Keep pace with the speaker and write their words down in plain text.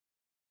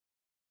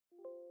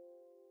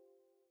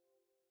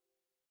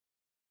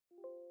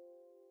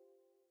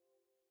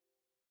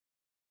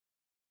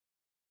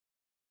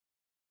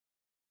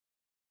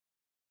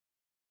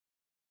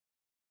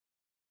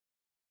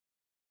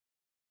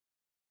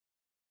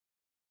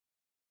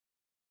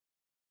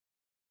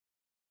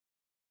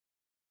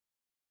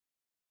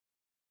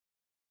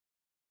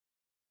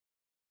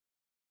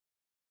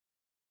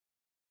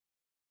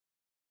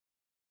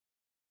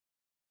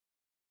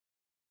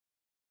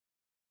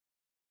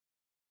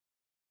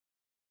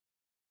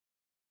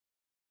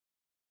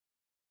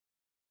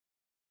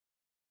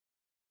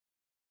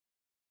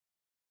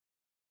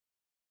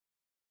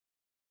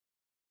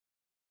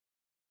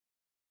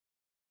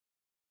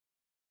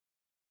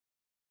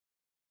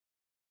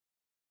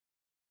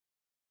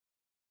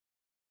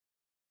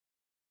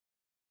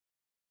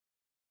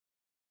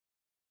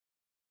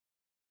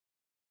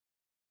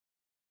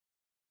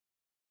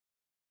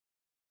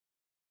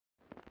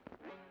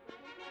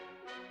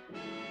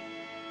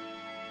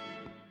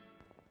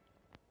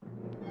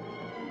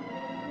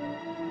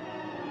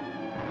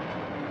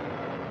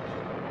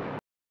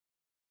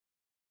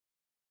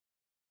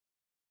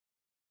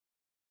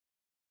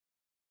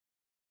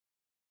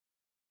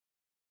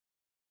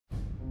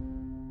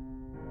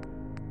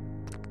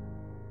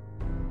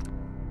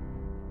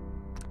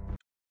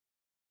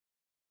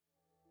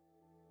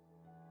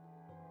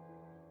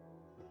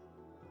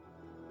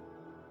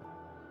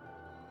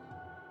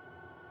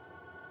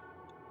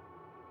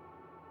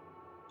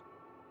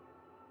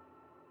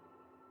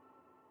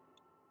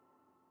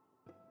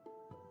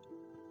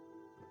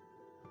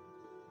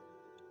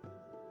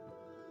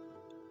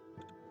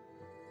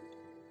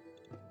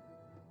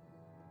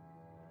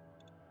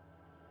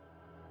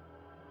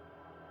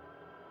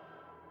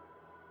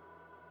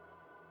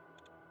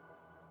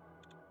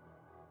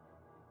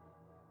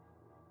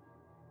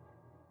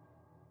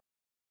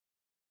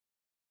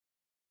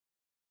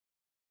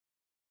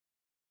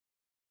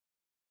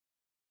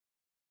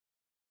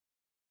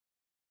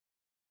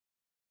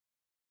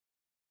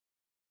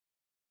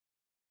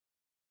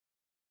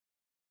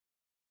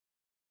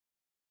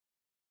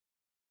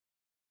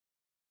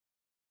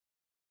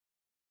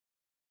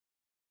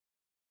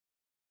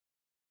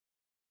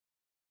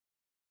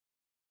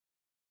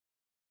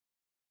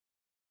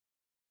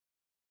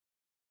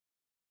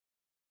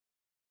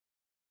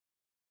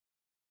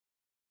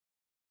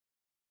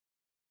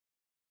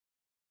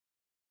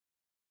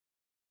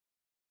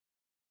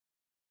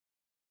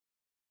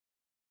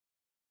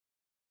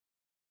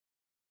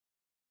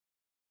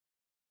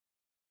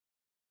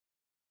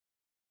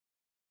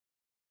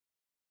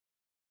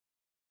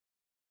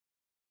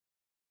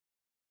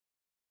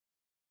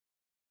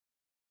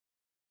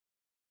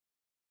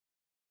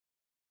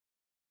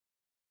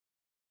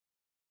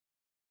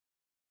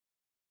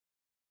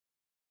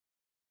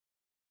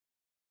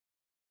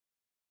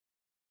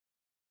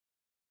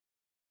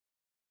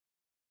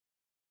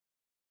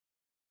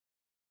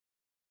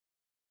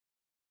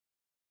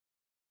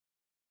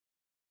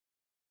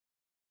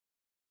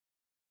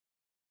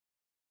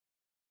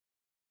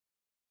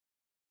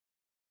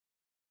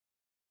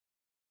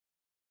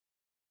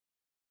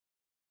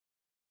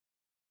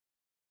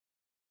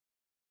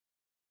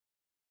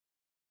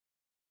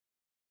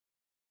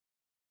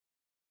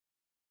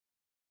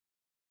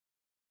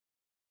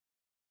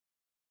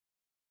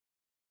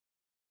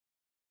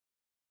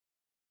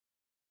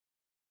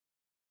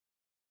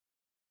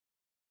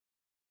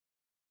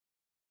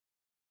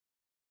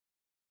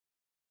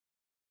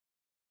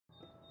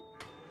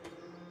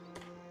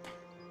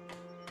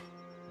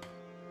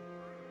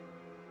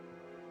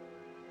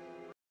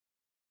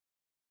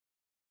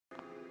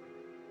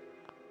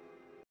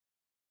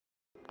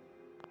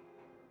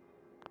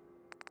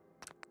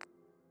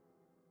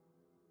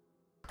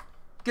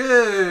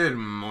Good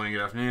morning,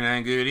 good afternoon,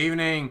 and good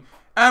evening,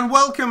 and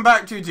welcome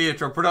back to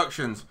Teatro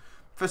Productions.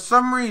 For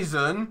some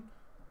reason,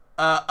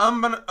 I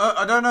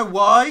don't know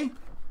why,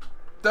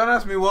 don't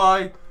ask me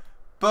why,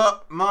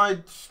 but my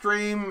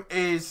stream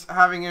is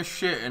having a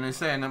shit and is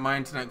saying that my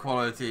internet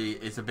quality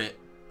is a bit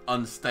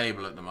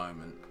unstable at the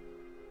moment.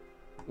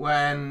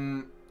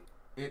 When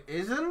it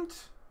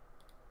isn't.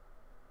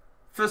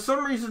 For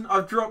some reason,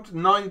 I've dropped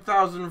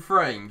 9,000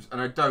 frames,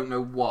 and I don't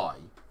know why.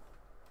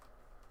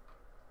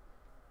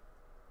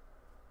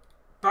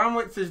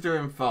 Bandwidth is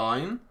doing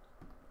fine.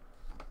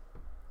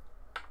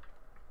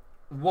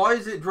 Why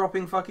is it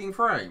dropping fucking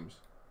frames?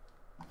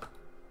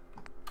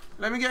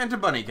 Let me get into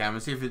Bunny Cam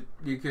and see if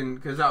you can,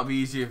 because that'll be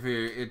easier for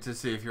you to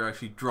see if you're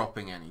actually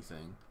dropping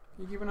anything.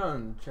 Can you keep an eye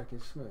and check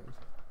it's smooth?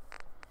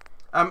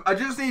 I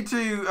just need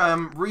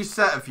to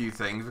reset a few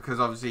things because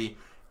obviously,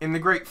 in the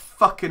great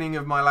fucking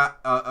of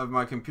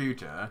my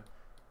computer,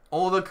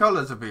 all the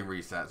colours have been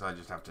reset, so I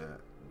just have to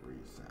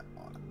reset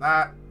all of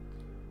that.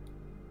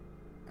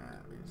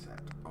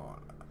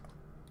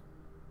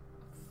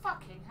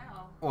 Fucking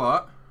hell.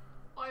 What?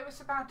 I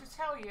was about to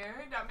tell you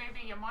that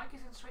maybe your mic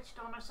isn't switched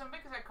on or something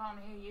because I can't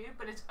hear you,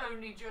 but it's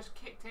only just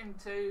kicked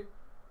into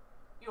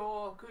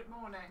your good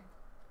morning.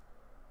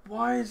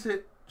 Why is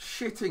it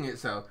shitting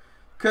itself?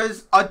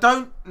 Because I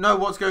don't know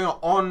what's going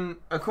on.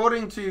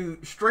 According to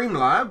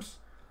Streamlabs,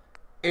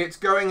 it's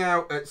going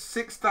out at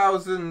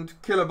 6,000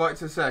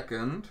 kilobytes a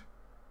second.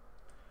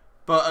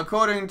 But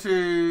according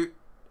to...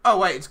 Oh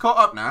wait, it's caught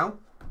up now.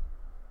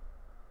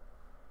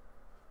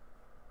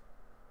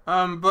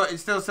 But it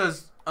still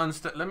says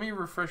let me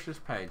refresh this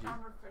page.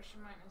 I'm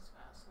refreshing mine as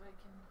well so I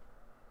can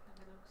have a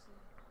look see.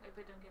 Hope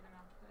I don't give an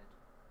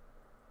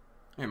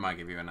advert. It might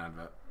give you an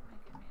advert.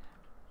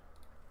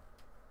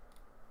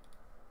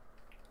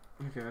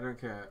 It might give me an advert. Okay, I don't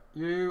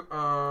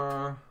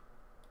care.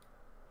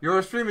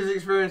 Your stream is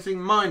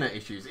experiencing minor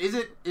issues. Is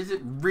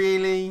it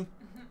really?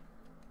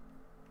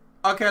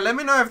 Okay, let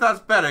me know if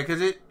that's better,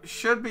 because it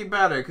should be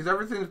better, because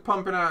everything's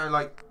pumping out at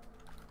like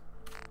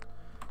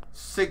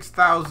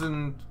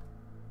 6,000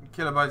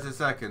 kilobytes a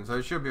second, so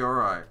it should be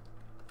alright.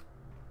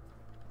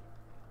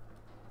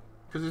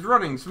 Because it's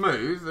running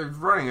smooth, it's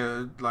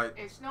running like...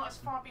 It's not as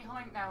far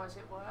behind now as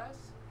it was.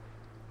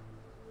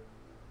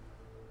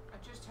 I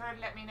just heard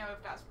let me know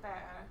if that's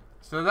better.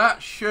 So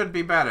that should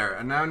be better,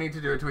 and now I need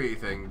to do a tweety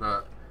thing,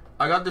 but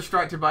I got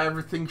distracted by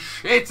everything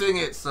shitting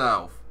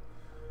itself.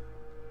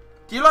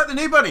 Do you like the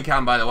new Bunny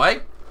Cam, by the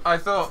way? I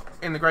thought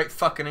in the great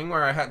fucking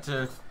where I had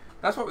to...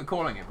 That's what we're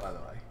calling it, by the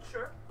way.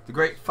 Sure. The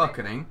great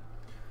fucking.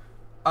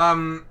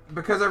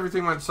 Because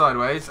everything went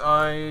sideways,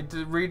 I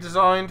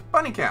redesigned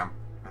Bunny Cam.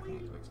 I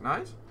think it looks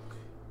nice.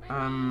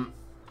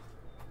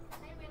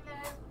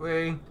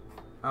 We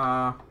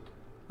are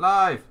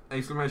live!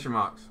 Exclamation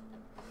marks.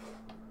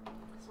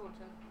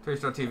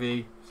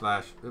 Twitch.tv/...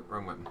 Oop,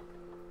 wrong button.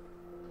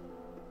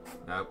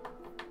 Nope.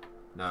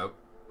 Nope.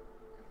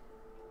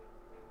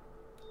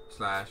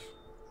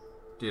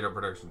 /Dito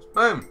Productions.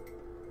 Boom!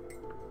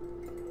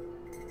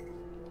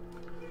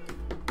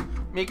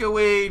 Mika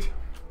Weed.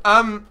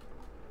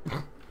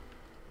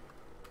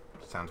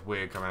 Sounds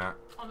weird coming out.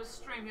 On the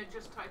stream, you're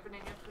just typing in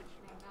your Twitch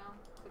name now,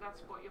 so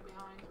that's what you're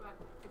behind. About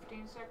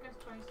 15 seconds,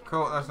 20 seconds.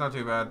 Cool, that's not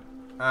too bad.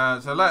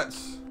 So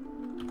let's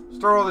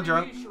store all the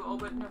junk. More than usual,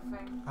 but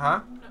nothing.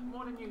 Huh? No,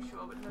 more than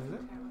usual, but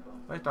nothing terrible.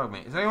 Where's dog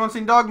meat? Has anyone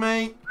seen dog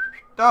meat?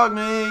 Dog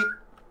meat!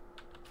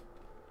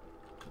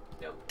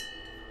 Nope.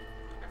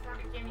 I found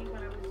a guinea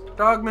when I was...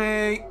 Dog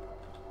meat!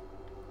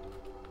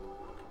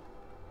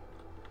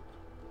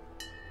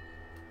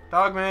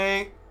 Dog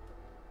meat!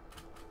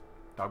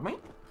 Dog meat?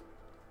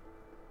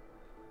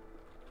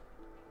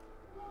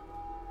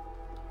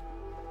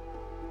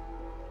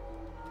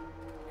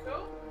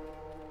 Cool.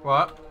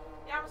 What?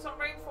 The Amazon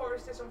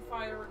rainforest is on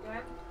fire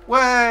again.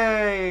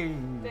 Way!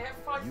 They have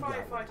 5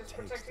 firefighters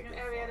protecting an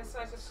area the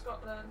size of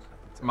Scotland.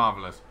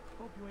 Marvellous.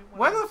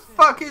 Where the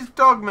fuck is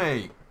dog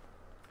meat?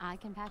 I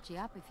can patch you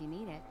up if you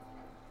need it.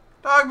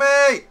 Dog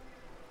meat!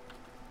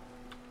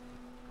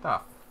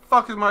 The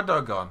fuck is my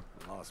dog gone?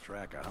 Lost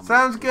track of how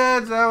Sounds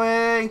good,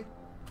 Zoe!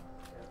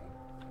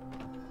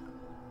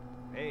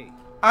 Hey.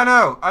 I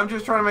know, I'm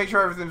just trying to make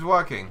sure everything's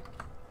working.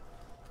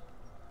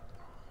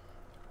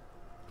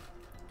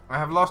 I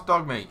have lost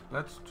dog meat.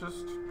 Let's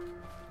just...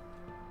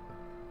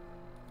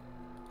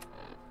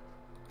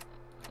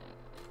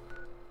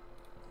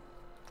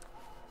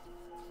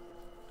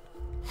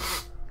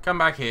 come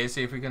back here,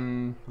 see if we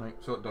can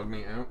like sort dog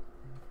meat out.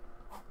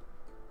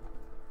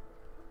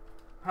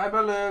 Hi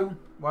Baloo!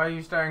 Why are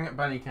you staring at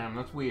Bunny Cam?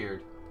 That's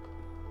weird.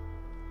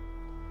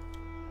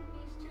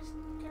 He's just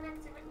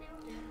connecting with the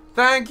audience.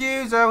 Thank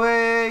you,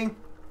 Zoe!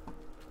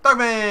 Dog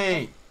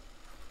meat!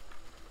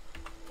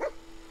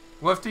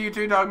 Woof to you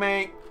too, dog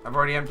meat. I've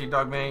already emptied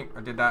dog meat.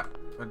 I did that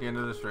at the end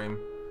of the stream.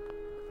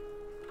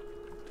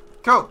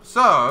 Cool,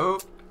 so...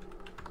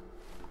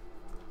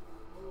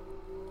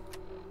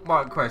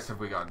 what quests have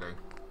we got to do?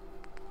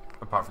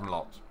 Apart from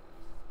lots.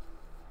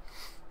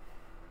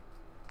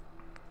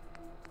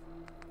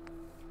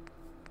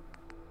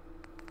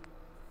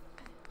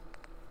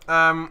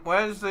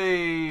 Where's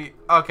the...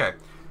 Okay.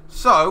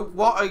 So,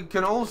 what I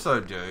can also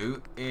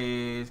do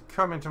is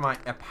come into my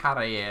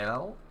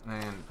apparel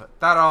and put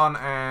that on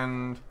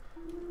and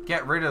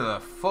get rid of the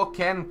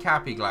fucking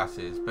cappy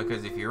glasses.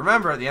 Because if you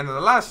remember at the end of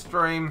the last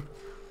stream,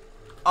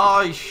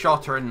 I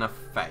shot her in the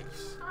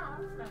face. Ah,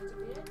 that's nice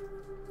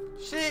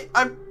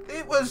of you.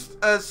 It was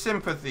a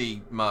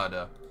sympathy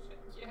murder.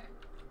 Yeah.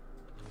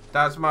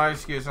 That's my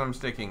excuse, I'm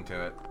sticking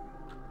to it.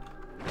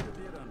 I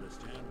did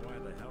understand why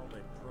the hell they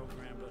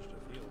programmed us to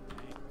feel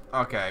pain.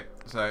 Okay,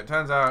 so it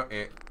turns out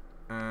it...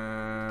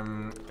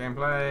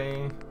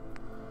 gameplay...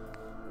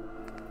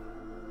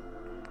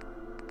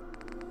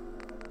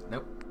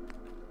 Nope.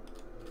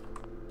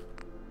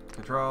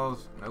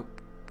 Controls, nope.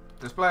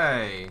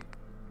 Display.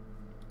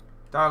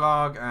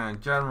 Dialogue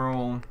and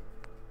general.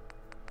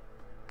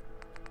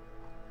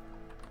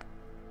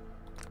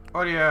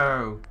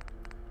 Audio.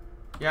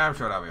 Yeah, I'm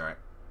sure that'll be alright.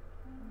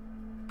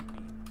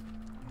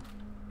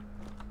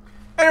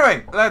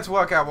 Anyway, let's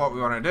work out what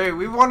we want to do.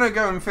 We want to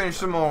go and finish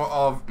some more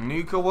of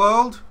Nuka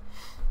World.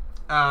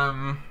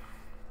 But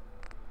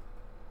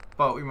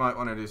we might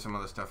want to do some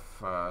other stuff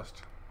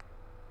first.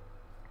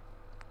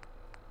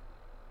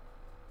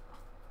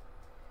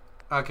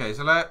 Okay,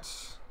 so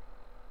let's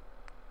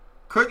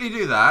quickly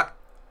do that.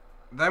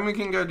 Then we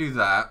can go do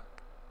that.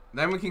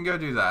 Then we can go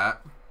do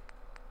that.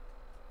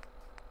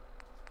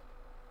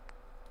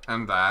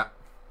 And that.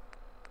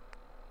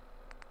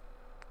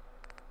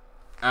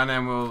 And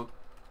then we'll...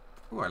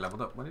 Ooh, I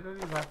leveled up. When did I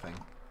do that thing?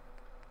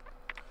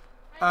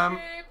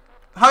 Hey,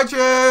 Hi,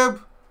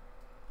 Tube!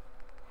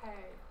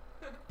 Hey.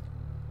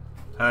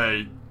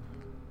 Hey.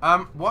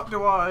 What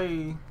do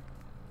I...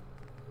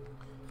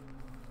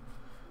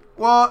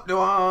 What do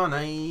I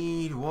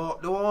need?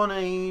 What do I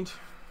need?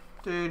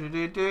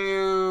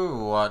 Do.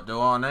 What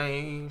do I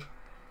need?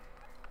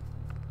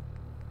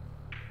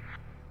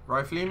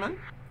 Rifleman?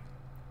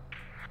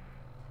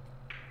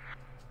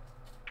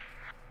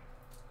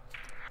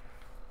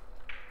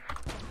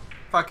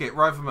 Fuck it,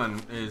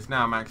 Rifleman is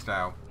now maxed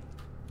out.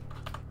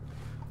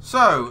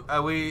 So,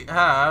 we're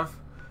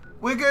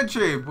good,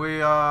 Tube. We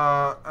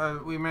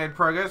made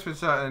progress with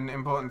certain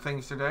important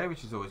things today,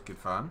 which is always good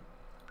fun.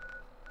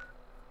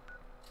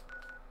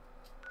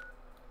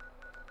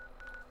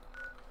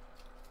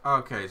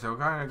 Okay, so we're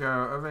going to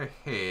go over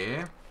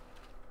here.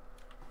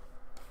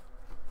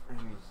 I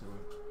need some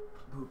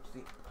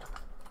poopsie.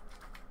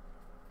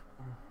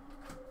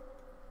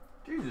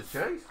 Jesus,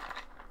 Chase.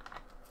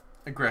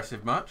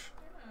 Aggressive much?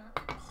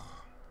 Yeah.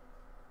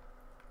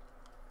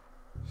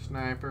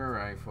 Sniper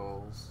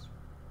rifles.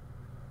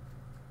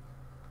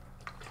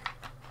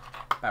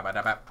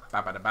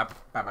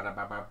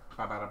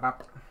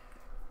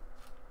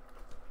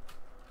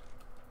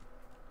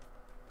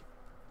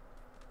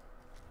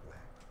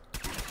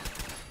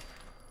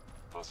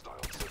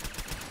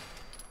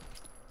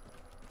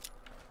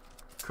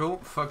 Cool,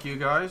 fuck you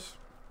guys.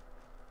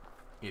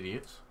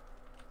 Idiots.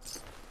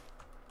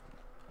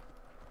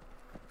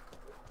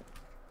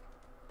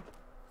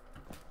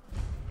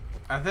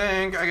 I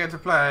think I get to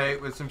play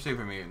with some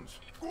super mutants.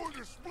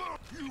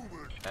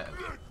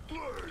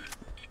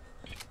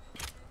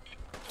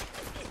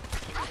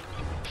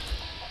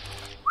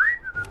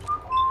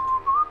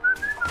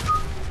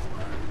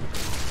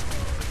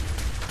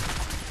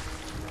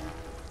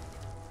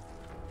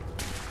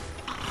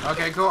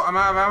 Okay, cool. I'm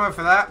out of ammo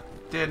for that.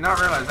 Did not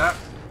realize that.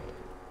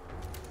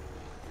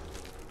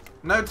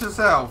 Note to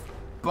self.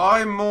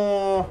 Buy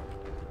more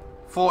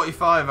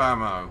 45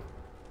 ammo.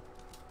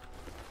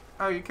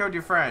 Oh, you killed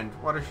your friend.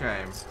 What a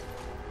shame.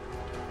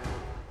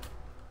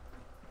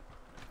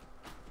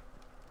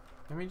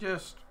 Let me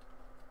just...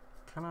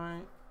 Can I...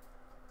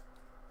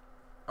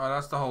 Oh,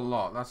 that's the whole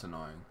lot. That's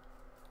annoying.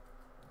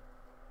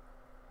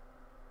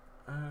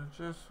 I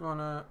just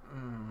wanna...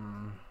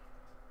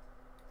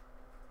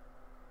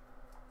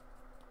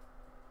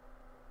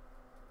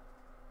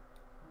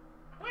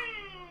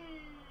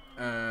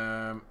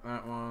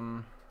 That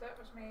one... That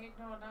was me,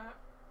 ignore that.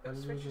 But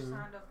switch your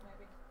sound off,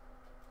 maybe.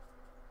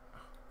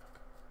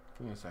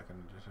 Give me a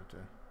second, I just have to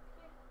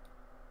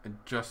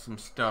adjust some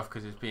stuff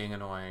because it's being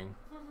annoying.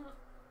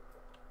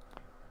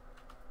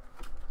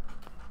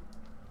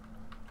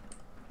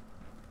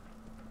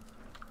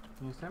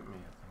 You sent me, I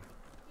think.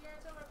 Yeah,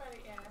 don't worry about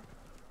it, yeah.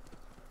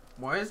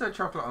 Why is there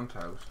chocolate on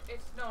toast?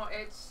 It's not,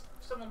 it's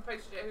someone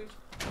posted it who's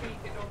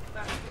vegan or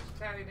that's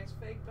vegetarian, it's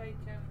fake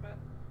bacon, but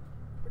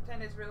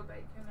pretend it's real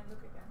bacon and look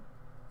again.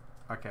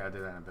 Okay, I'll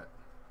do that in a bit.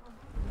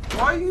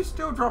 Why are you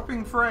still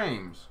dropping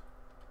frames?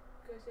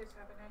 Because it's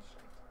having a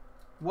shit.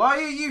 Why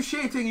are you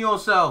shitting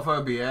yourself,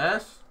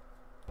 OBS?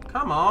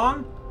 Come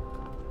on.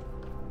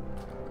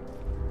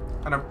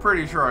 And I'm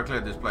pretty sure I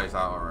cleared this place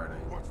out already.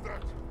 What's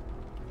that?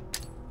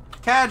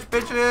 Catch,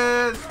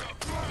 bitches!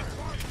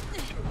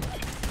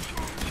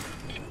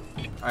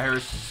 I hear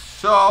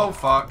so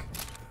fuck.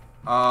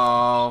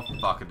 Oh,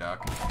 fuck a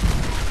duck.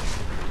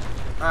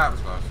 That was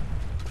close.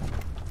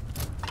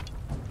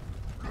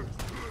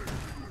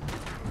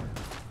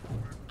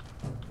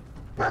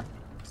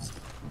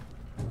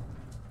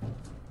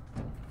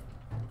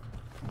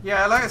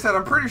 Yeah, like I said,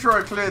 I'm pretty sure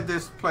I cleared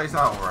this place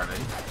out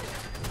already.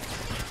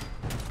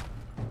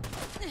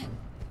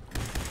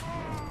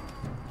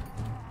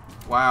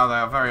 Wow, they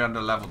are very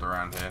under-leveled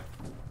around here.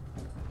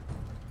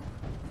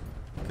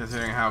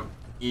 Considering how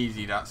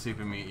easy that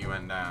super meaty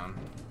went down.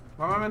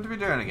 What am I meant to be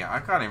doing again? I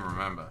can't even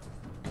remember.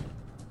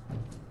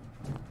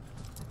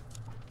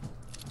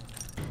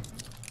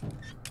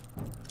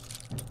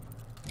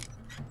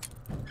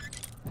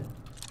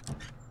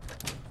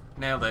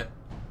 Nailed it.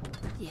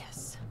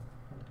 Yes.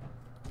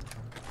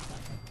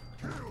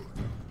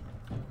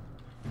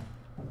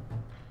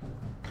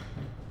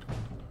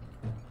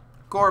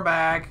 Gore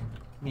bag.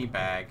 Me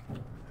bag.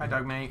 Hi,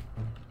 dog mate.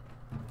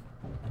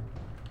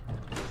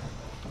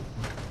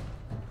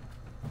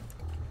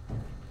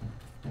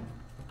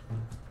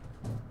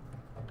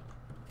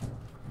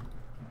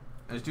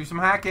 Let's do some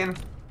hacking.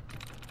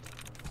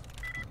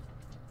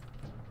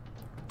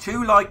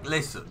 To like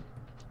listen.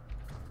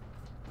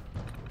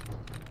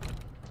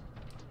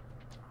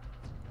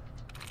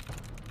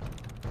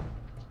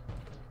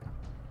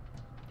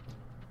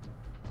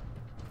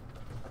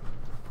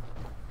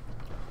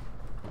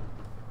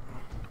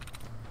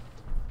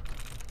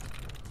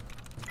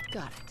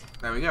 Got it.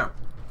 There we go.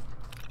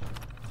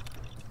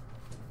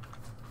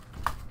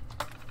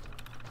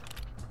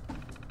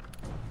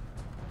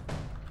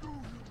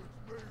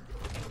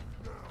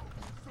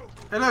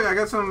 Hey look, I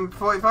got some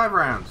 45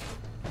 rounds.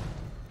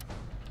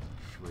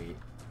 Sweet.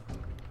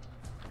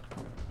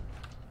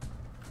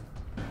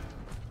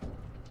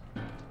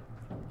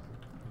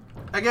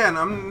 Again,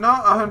 I'm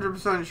not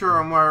 100% sure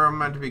on where I'm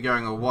meant to be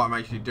going or what I'm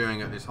actually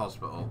doing at this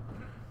hospital.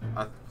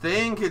 I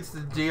think it's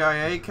the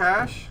DIA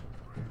cache.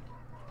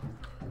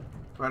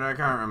 But I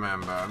can't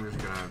remember. I'm just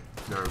gonna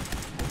go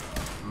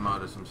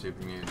murder some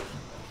super mutants.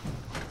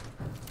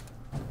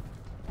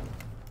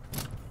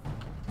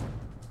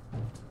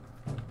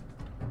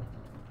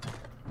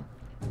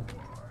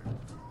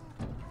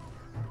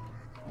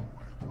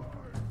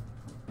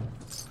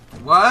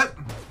 What?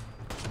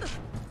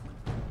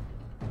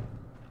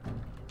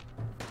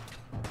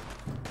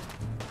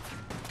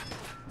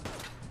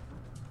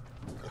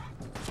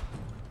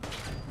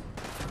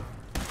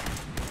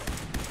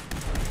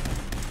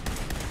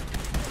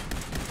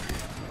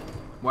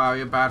 Wow,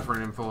 you're bad for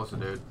an enforcer,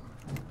 dude.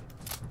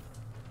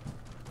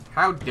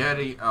 How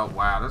dirty? Oh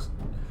wow,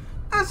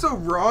 that's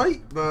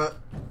alright, but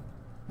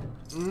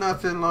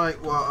nothing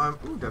like what I'm.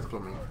 Ooh, death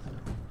clubbing.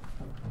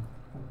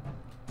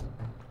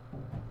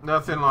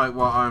 Nothing like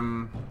what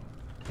I'm.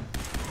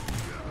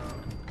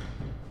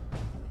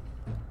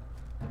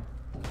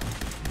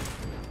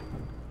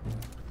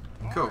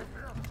 Cool.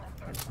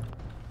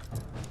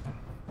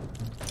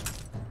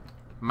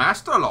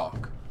 Master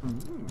lock.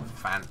 Ooh,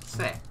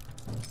 fancy.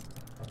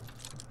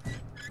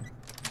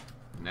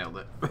 Nailed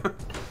it.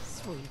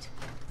 Sweet.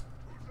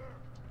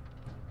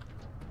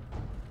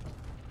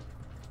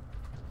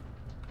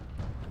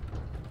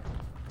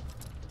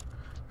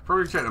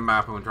 Probably check the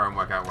map and try and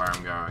work out where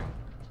I'm going.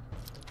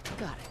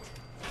 Got it.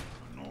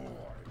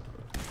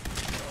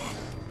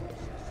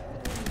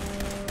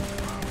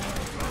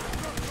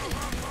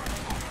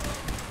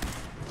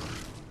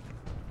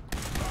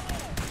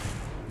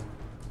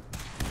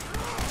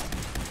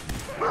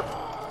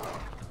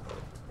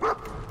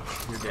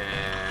 You're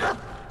dead.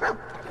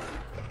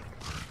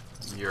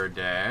 You're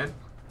dead.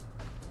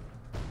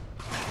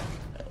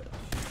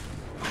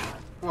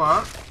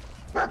 What?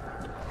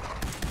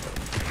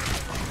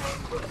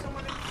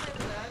 Someone in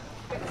Finland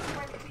gets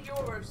 20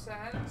 euro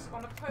cents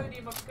on a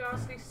podium of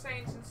ghastly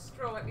saints and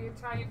straw at the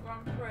Italian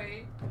Grand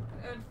Prix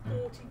and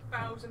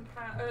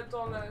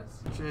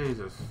 $40,000.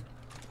 Jesus.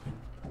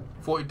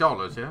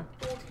 $40, yeah?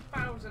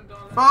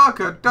 $40,000. Fuck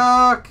a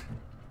duck!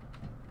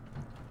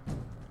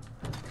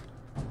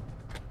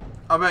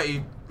 I bet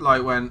he,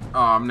 like, went, oh,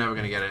 I'm never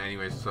gonna get it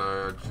anyway,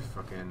 so just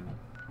fucking...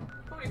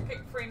 Probably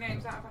picked 3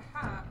 names out of a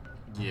hat.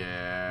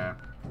 Yeah.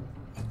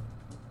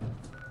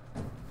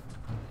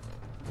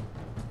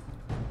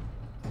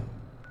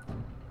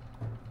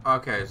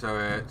 Okay, so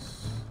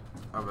it's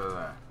over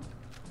there.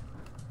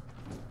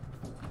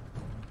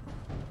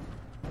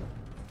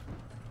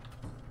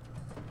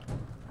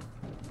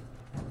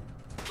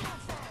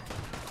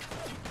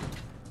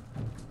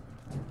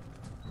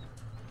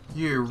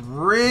 You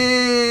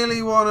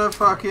really want to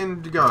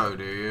fucking go,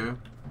 do you?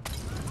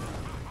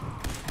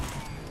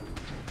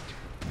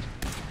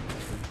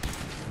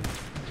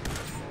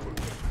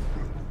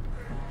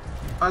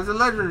 Oh, there's a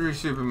legendary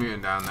super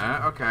mutant down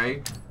there.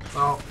 Okay.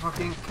 Well,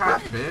 fucking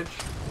catch, bitch.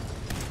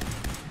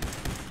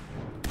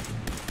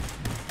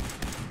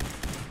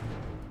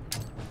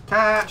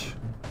 Catch!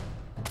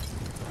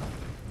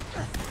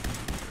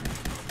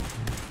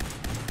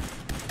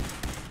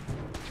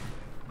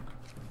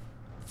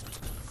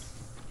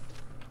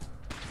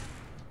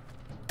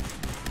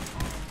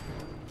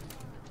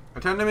 I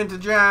turned him into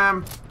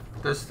jam.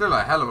 There's still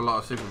a hell of a lot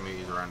of super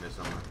mutants around here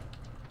somewhere.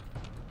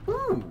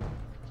 Ooh.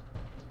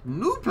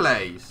 New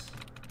place.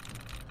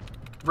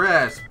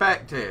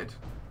 Respected.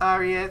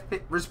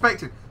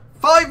 Respected.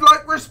 5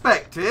 like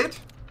respected.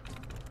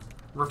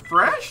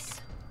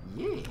 Refreshed?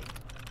 Yeah.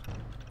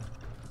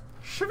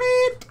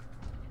 Sweet!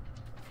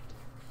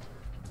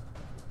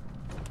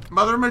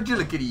 Mother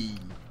Magillicity.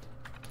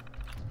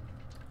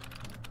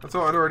 I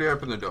thought I'd already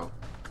opened the door.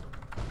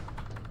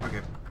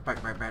 Okay. Back.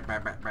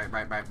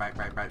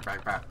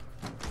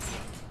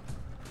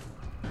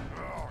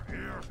 Oh,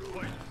 here's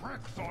playing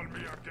tricks on me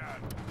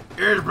again.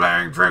 Here's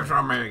playing tricks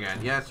on me again.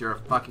 Yes, you're a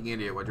fucking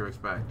idiot. What'd you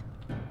expect?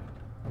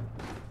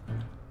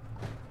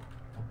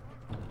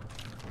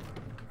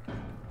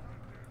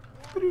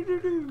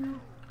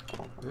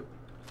 Oops.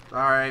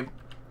 Sorry.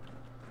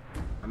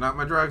 I knocked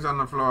my drugs on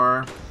the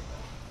floor.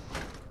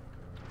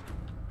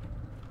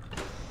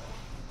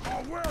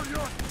 I'll wear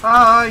your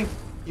Hi.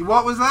 You,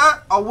 what was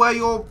that? I'll wear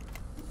your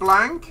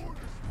blank.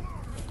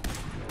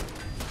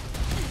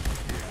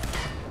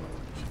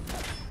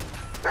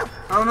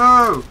 Oh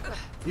no!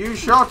 You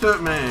shot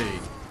at me!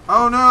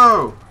 Oh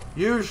no!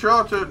 You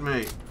shot at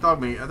me!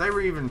 Dog meat, are they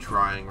even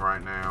trying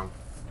right now?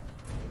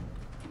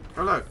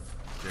 Oh look.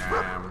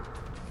 Jam.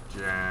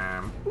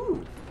 Jam.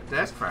 Ooh,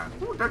 desk fan.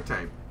 Ooh, duct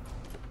tape.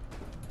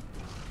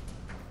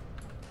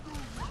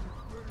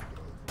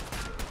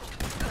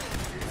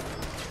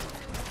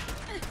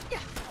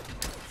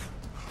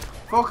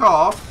 Fuck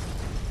off.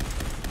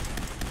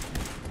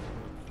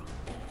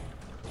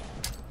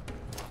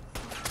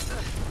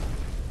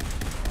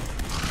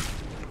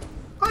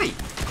 Hey!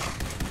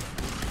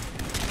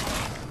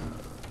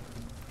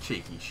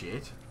 Cheeky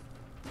shit.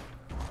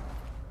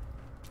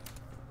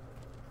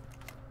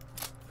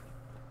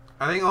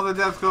 I think all the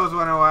death claws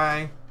went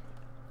away.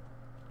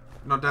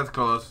 Not death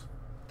claws.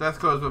 Death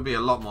claws would be a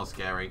lot more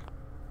scary.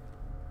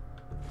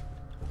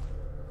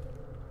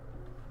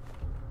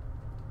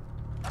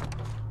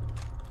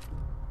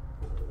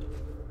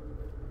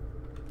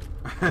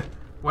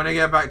 When I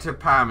get back to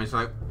Pam, it's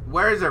like,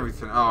 where is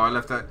everything? Oh, I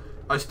left that.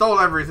 I stole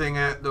everything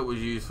that was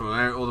useful,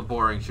 and all the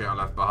boring shit I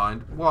left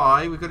behind.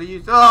 Why? We could have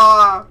used.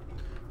 Ah!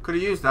 Could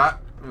have used that.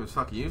 It was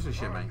fucking useless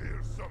shit, mate.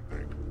 here's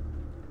something.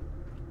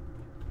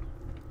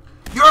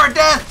 You're a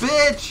death,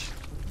 bitch!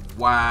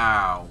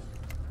 Wow.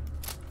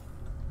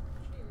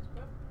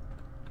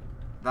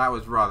 That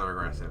was rather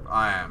aggressive.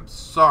 I am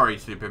sorry,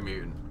 Super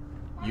Mutant.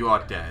 You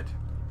are dead.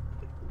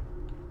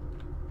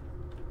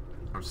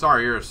 I'm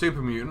sorry, you're a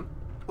Super Mutant.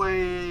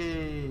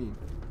 Whee!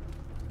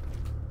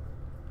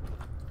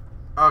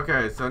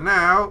 Okay, so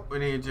now we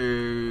need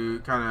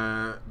to kind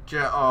of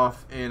jet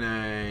off in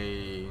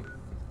a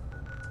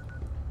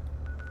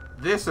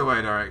this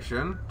away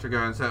direction to go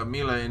and set up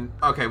Mila in.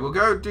 Okay, we'll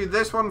go do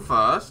this one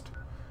first.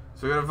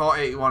 So we're going to Vault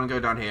 81 and go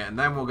down here, and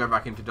then we'll go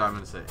back into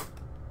Diamond City.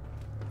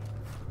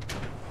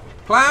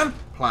 Plan?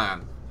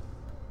 Plan.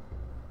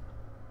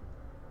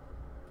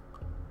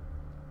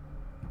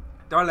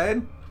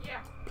 Darlene? Yeah.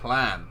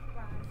 Plan.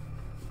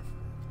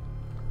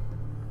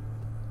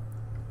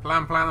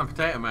 Plan and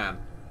Potato Man.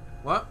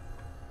 What?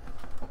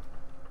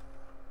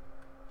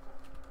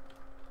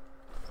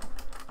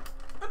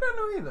 I don't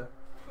know either.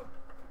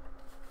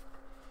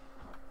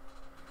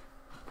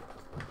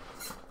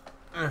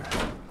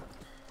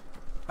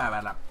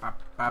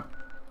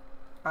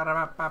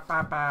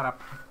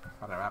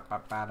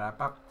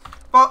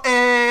 For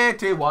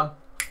 81.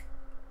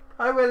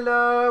 Hi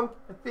Willow.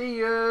 I see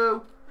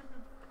you.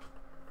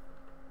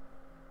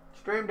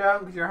 Stream down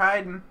because you're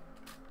hiding.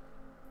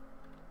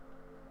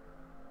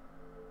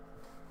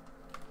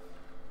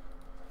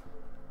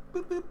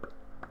 Boop boop.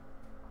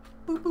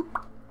 Boop boop.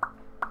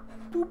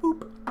 Boop boop.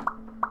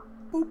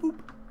 Boop boop.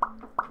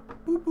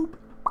 Boop boop.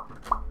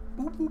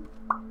 Boop boop.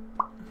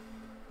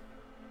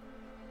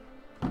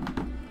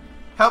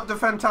 Help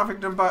defend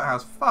Taffington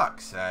Boathouse.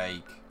 Fuck's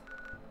sake.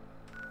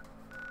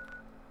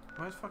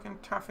 Where's fucking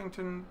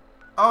Taffington?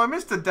 Oh, I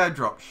missed the dead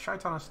drop.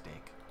 Shite on a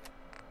stick.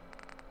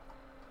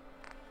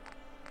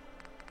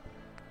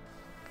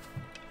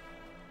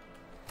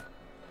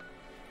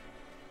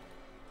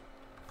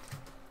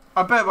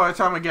 I bet by the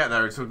time I get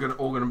there, it's all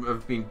gonna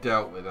have been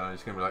dealt with, and I'm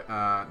just gonna be like,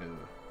 no.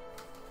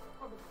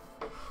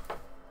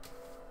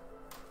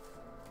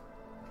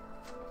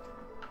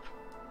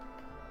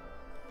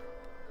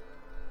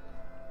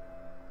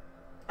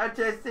 Hi,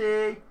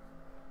 Jesse.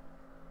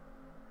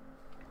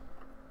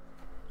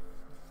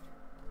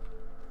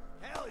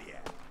 Hell yeah.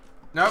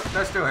 Nope,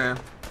 they're still here.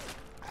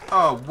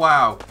 Oh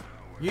wow,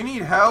 you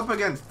need help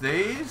against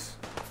these?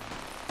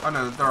 Oh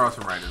no, there are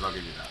some raiders. I'll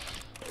give you that.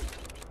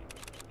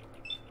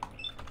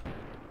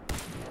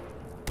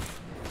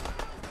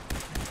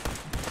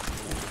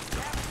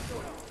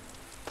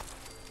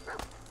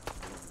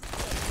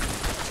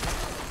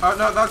 Oh,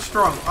 no, that's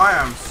Strong. I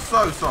am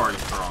so sorry,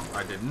 Strong.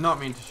 I did not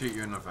mean to shoot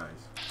you in the face.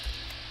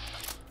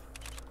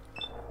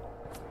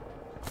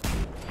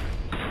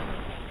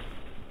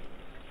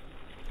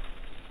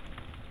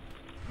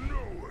 No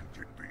one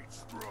can beat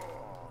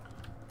Strong.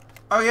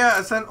 Oh, yeah,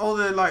 I sent all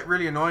the, like,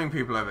 really annoying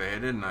people over here,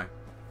 didn't I?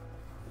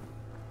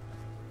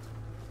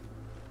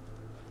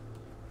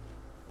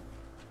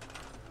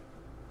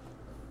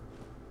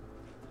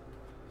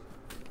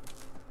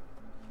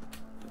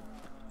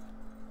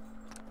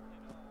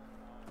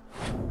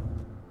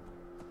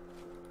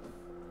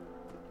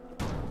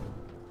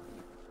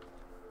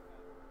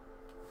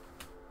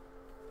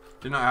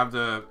 Do not have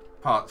the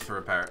parts to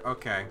repair it.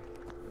 Okay.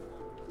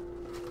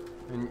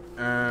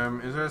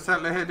 And, is there a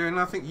settler here doing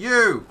nothing?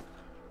 You!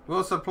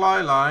 Will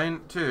supply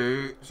line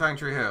to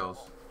Sanctuary Hills.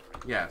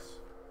 Yes.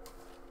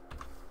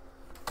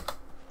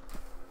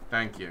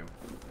 Thank you.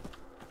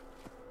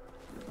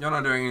 You're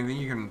not doing anything.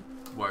 You can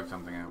work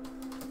something out.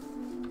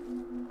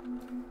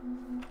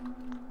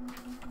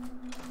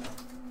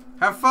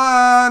 Have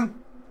fun!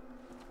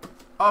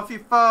 Off you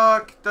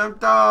fuck! Don't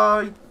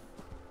die!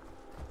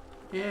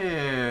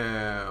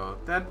 Ew.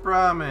 Dead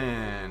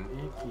Brahmin.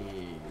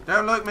 Icky.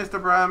 Don't look,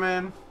 Mr.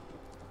 Brahmin.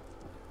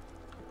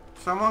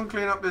 Someone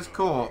clean up this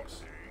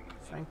corpse.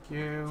 Thank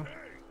you.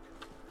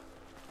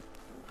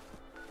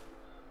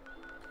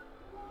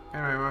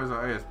 Anyway, where was that?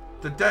 Oh, yes.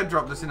 The dead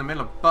drop that's in the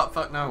middle of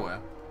buttfuck nowhere.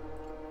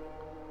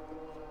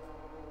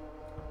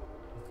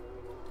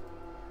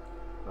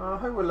 Oh,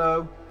 hi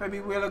Willow. Maybe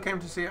Willow came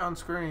to see it on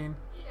screen.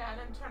 Yeah, and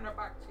then turn her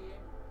back to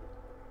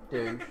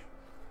you. Douche.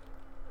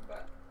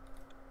 But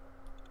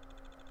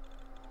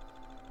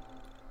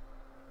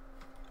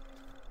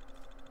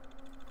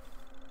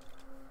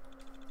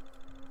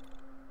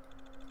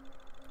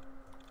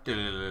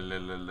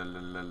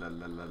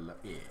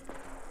Yeah.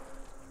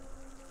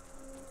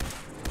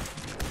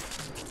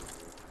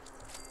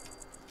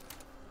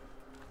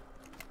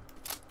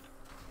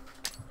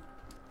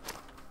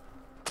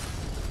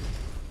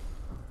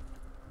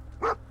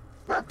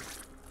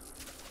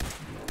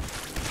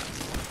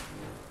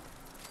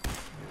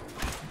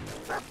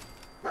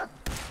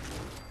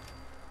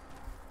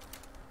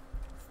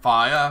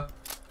 Fire.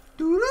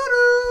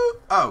 Doo-doo-doo.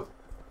 Oh.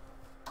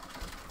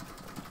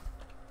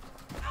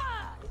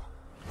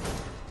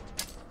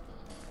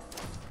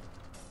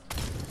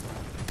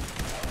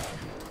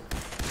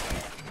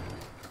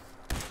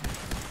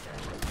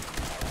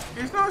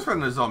 It's nice when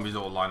the zombies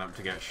all line up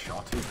to get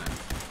shot, isn't it?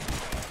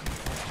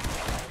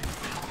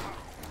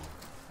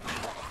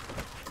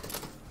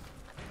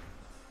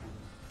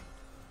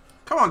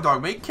 Come on,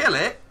 dog meat, kill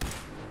it!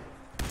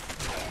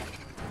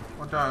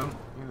 Or don't,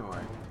 either way.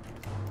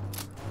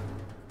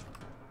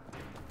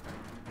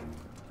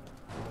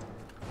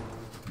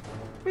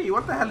 B,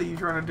 what the hell are you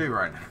trying to do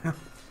right now?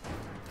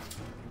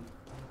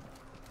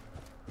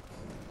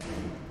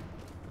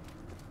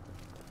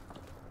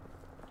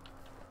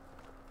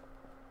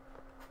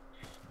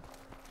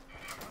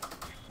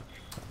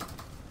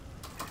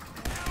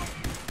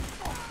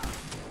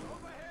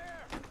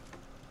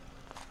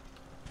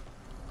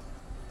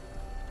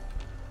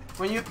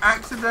 When you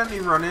accidentally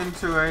run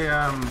into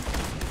a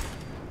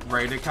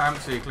raider camp,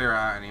 so you clear it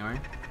out anyway.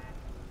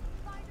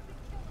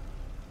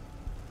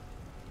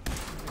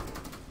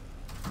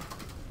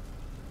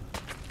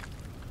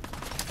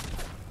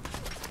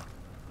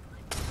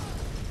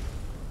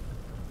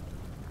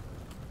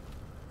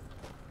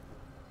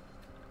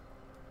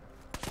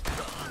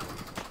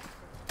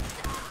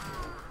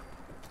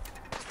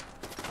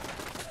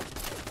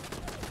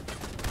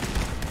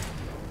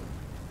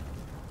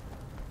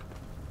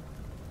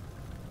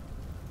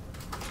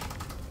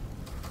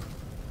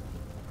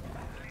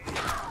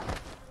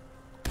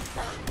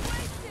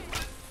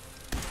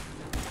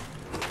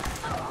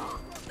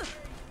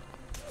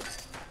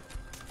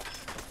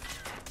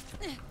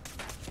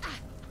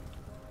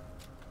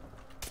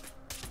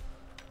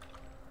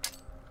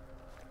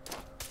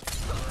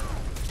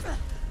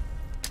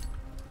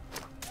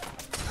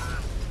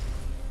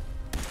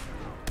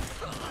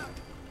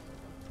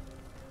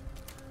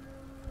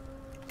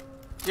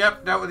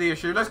 Yep, dealt with the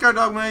issue. Let's go,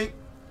 dog meat.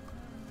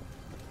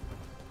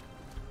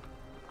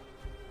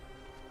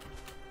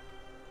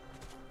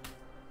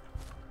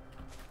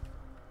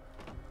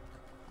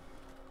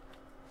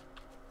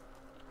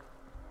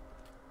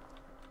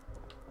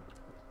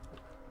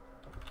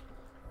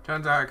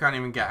 Turns out I can't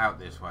even get out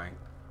this way.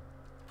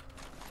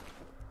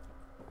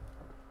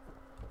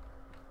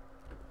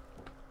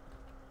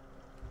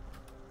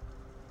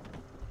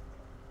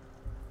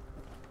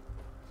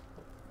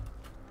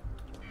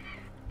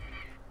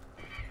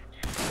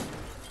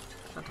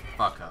 Shut the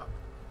fuck up.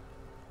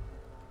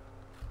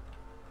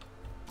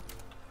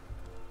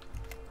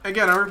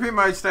 Again, I repeat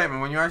my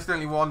statement. When you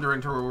accidentally wander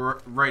into a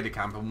raider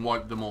camp and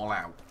wipe them all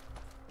out.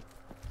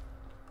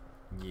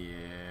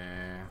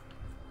 Yeah.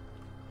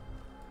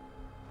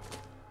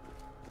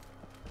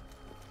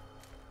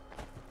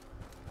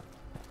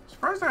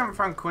 Surprised I haven't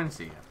found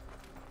Quincy yet.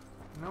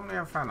 Normally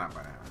I've found that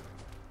by now.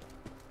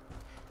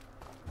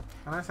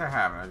 Unless I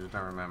haven't, I just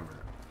don't remember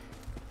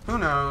it. Who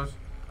knows?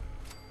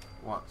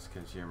 What's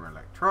consumer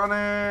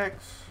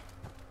electronics?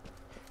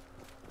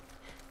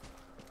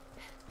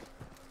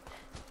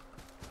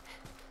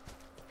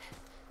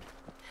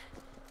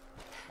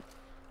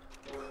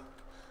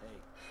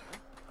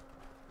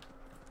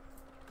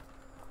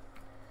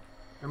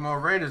 There are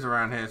more raiders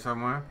around here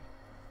somewhere.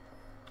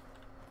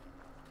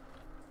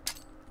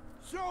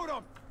 Shoot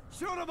him!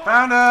 Shoot him!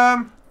 Found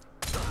him!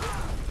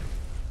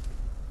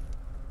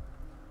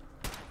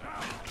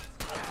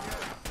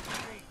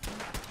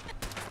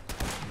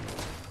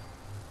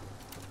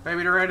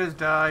 Baby, the raiders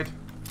died.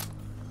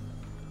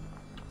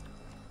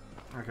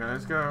 Okay,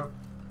 let's go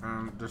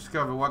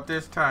discover what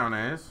this town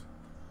is.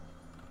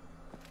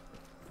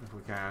 if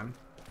we can.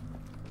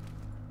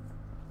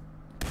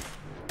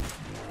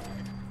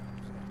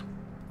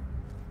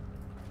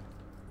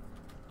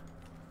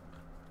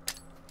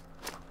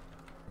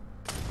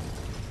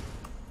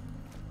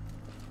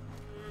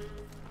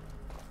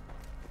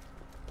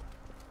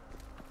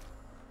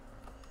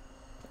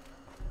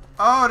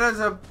 Oh, there's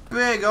a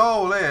big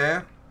hole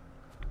here.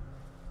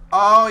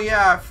 Oh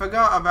yeah, I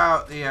forgot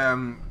about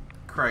the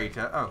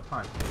crater. Oh,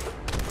 hi.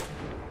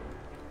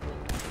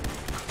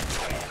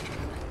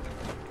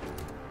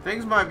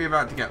 Things might be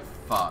about to get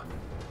fun.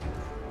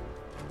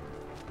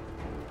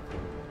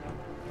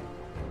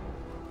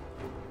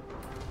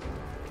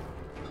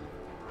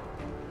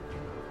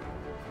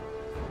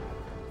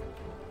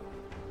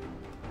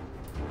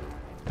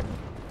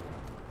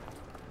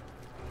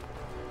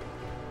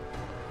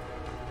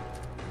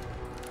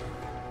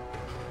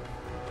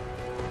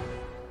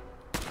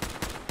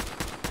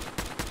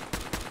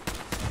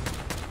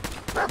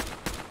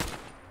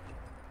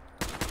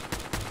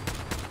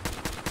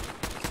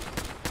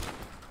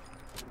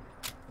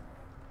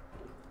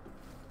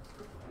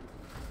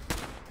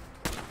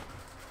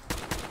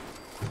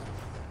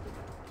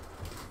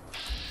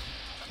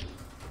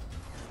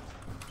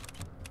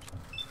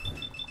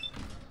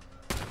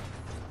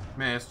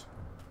 Missed.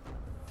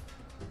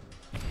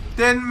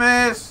 Didn't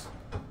miss!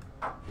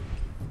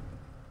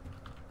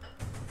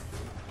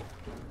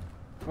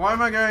 Why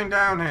am I going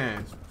down here?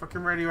 It's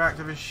fucking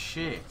radioactive as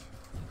shit.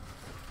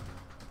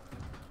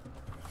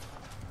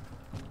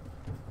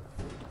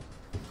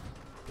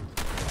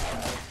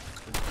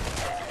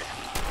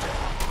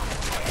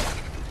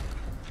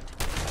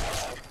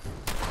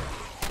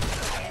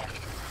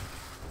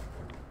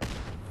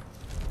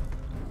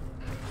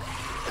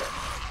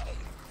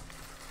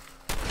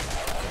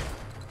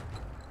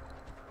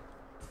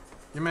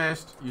 You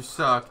missed. You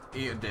suck.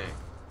 Eat a dick.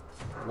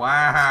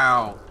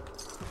 Wow.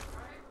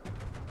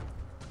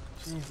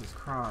 Jesus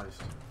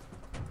Christ.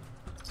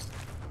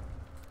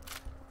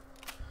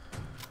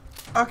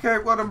 Okay,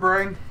 what a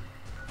brain.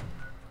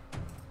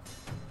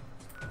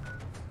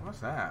 What's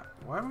that?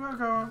 Where am I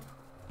going?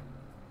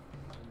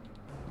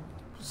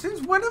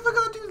 Since when have I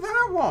got to do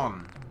that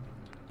one?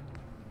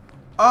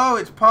 Oh,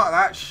 it's part of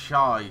that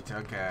shite.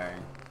 Okay.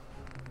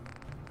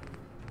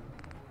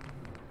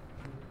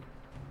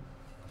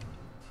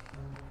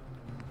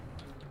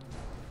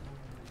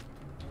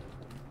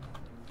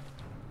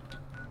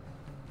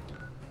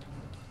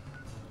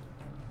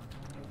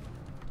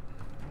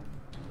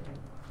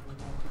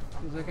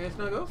 Is it okay,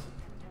 Snuggles?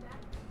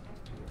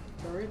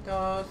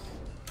 Doritos.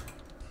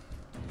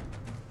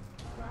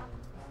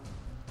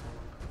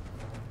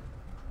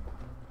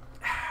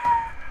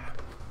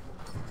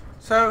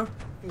 So,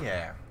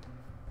 yeah.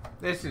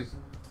 This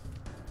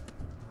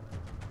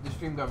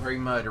stream got very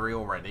murdery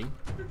already.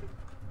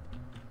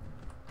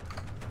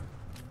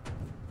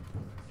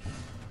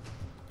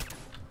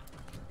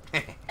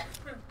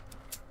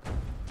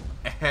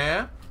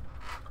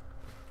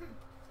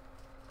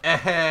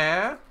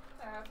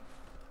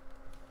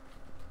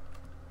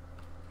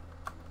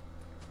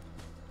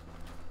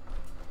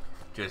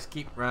 Just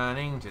keep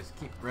running, just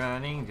keep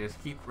running,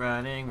 just keep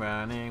running,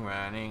 running,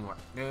 running. What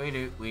do we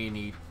do? We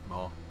need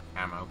more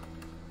ammo.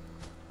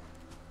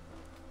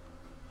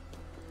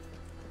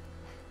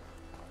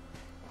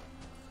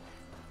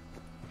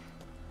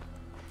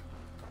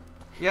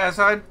 Yeah,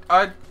 so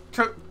I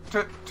took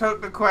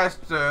the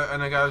quest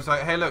and I was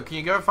like, hey look, can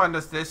you go find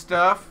us this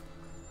stuff?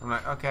 I'm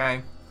like,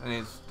 okay. And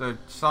it's the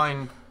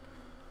sign.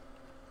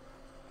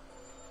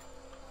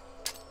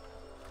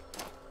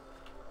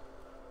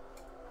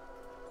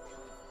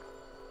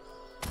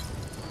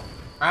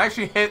 I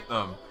actually hit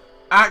them.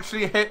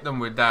 Actually hit them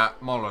with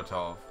that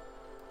Molotov.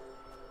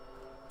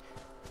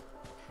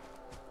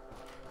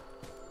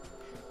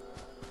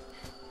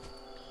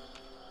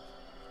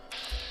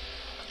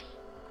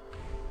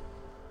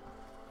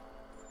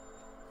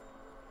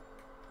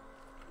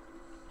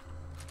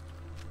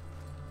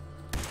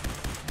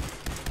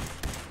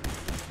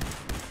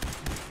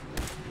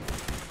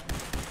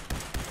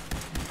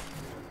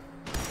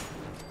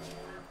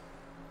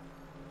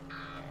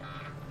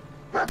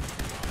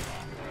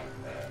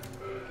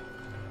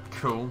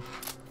 Cool.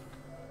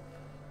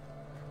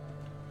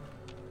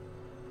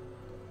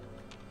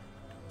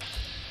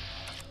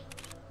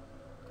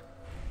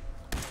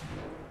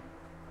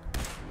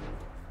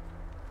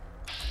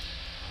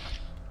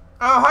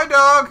 Oh, hi,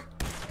 dog.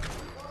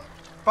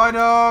 Bye,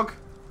 dog.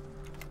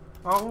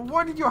 Oh,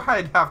 why did your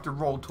head have to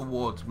roll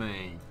towards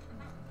me?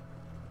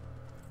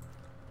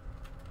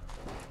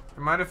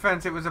 In my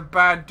defense, it was a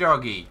bad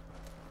doggy.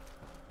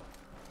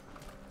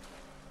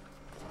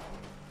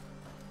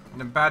 And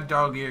the bad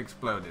doggy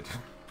exploded.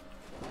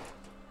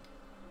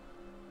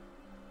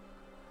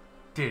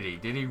 Did he?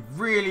 Did he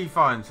really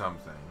find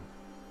something?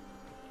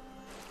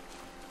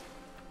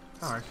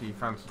 Oh, actually, he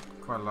found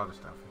quite a lot of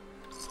stuff.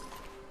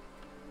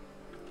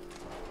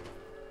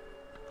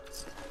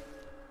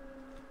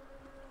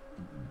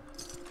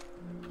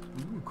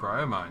 Ooh,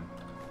 cryomine.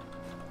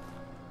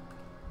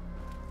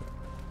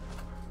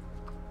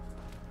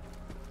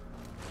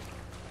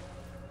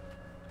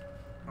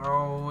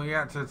 Oh,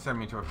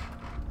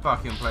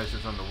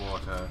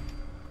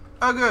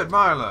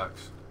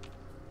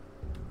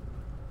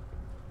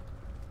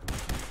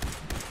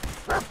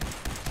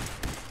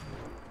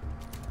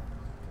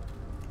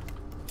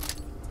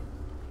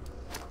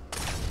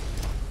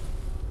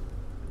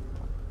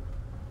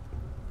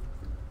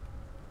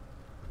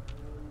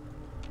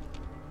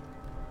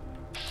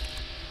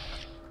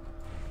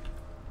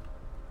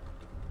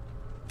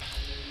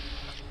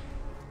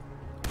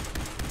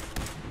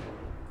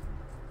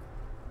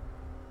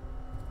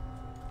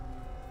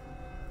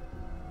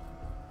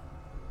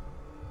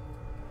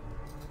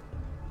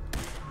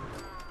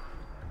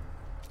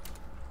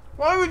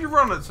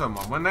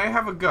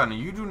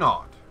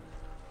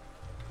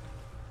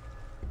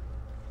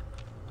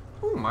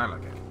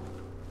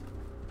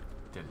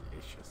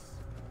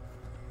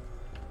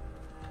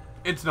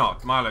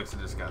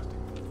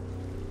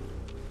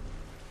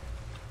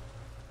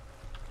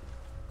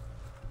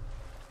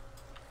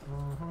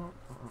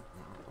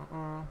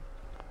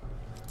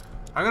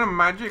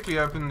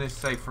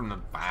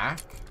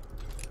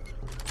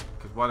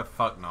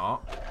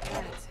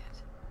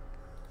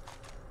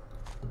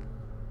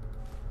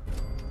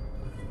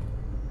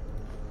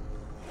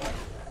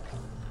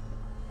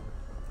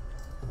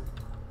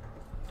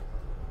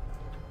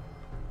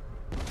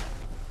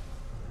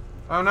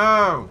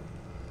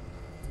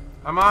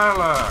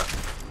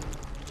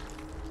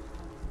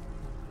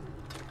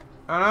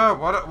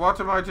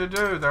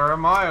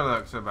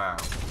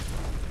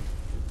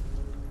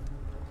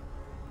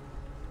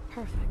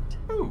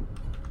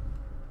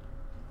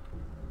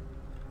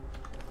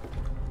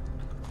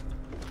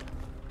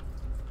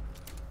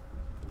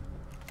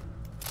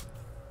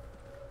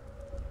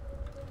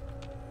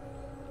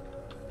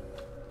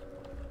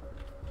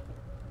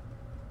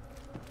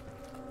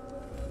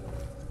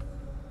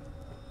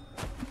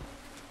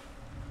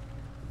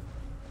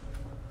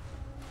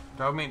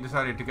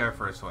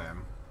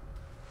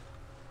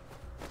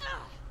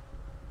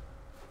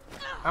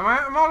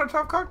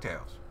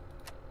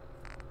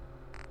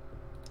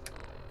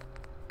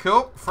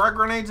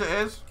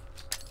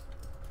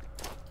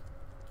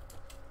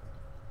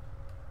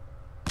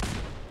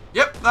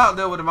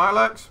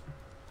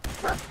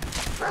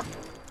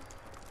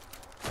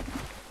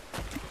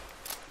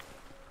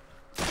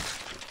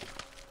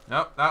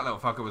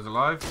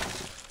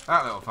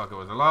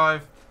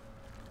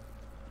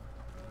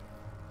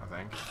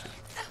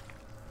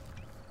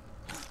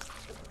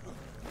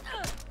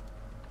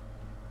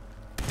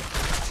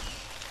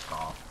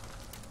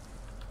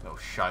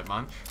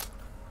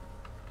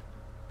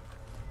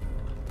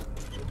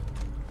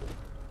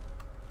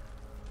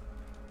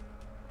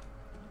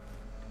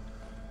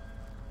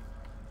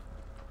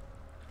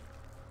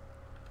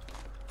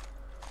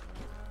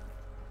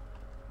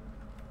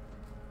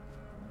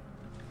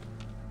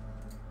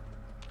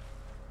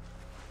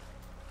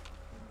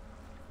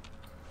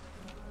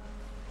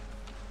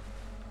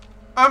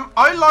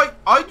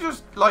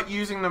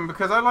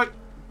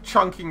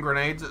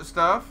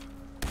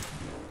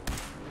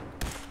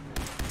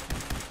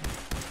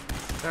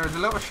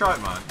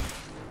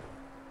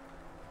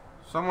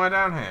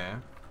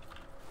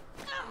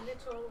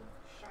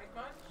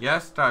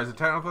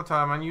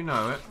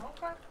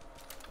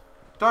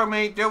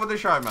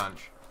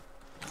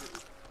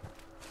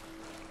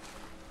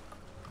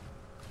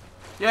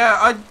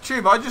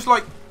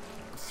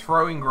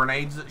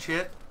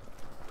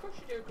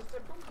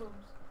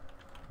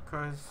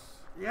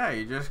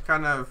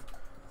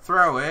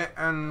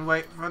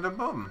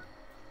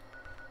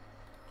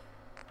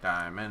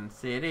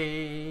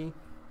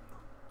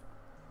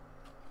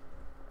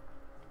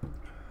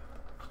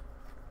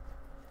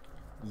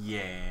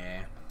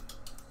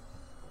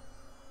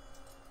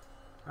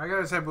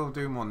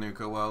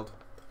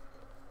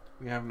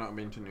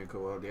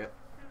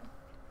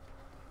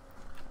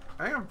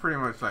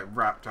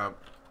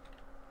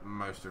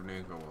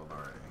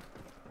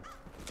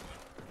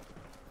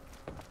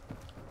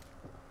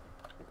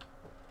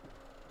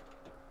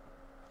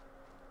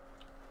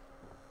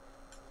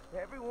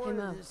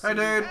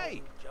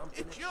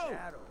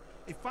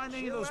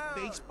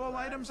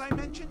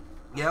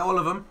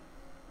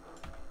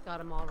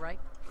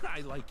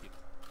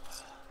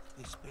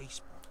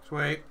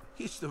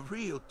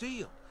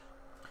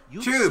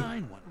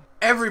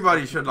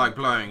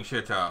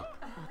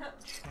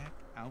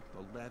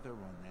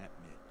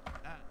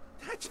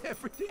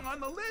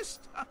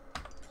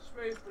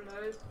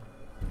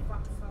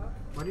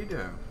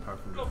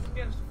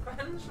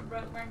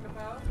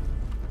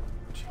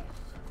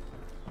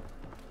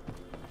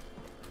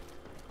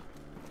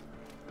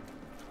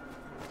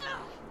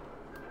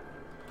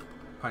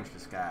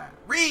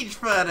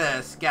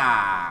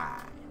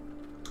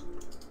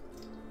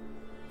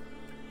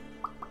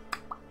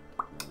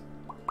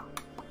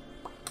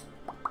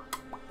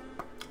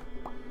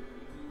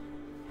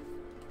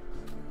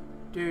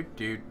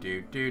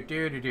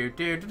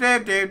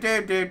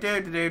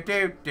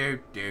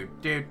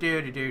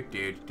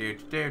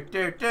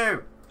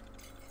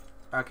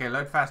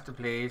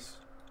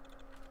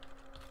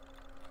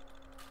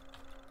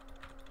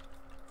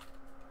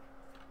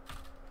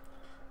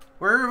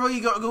 Where have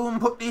you got to go and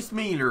put this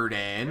mealer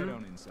Head then?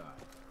 on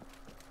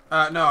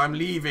inside. No, I'm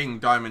leaving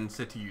Diamond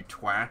City, you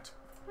twat.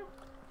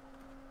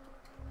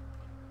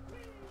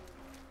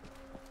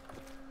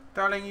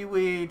 Darling, you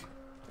weed.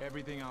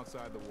 Everything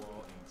outside the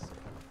wall ain't safe.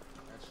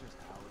 That's just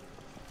how it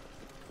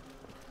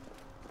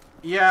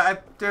is. Yeah,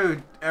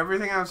 dude,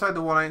 everything outside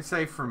the wall ain't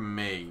safe from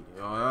me.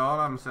 All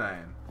I'm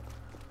saying.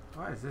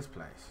 What is this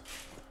place?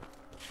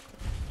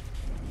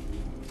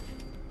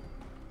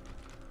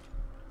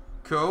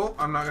 Cool.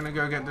 I'm not gonna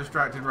go get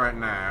distracted right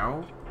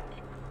now.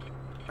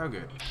 Oh,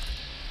 good.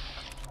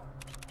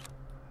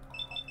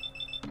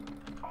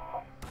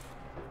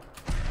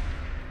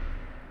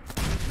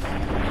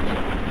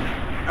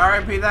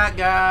 R.I.P. that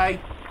guy.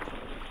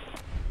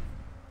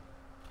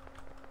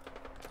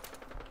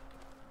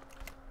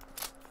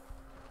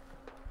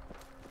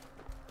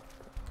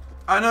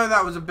 I know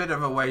that was a bit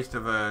of a waste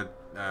of a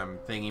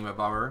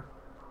thingy-mabobber.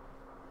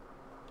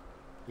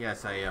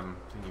 Yes, a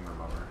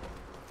thingy-mabobber.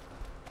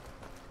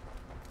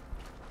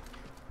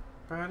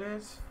 But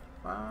it's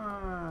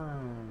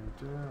fine.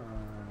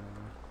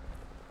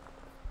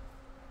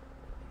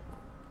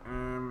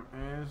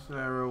 Is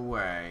there a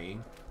way?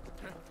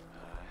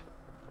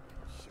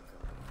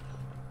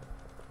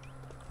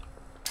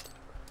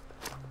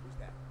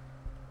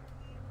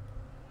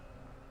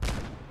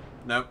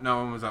 Nope, no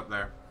one was up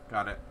there.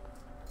 Got it.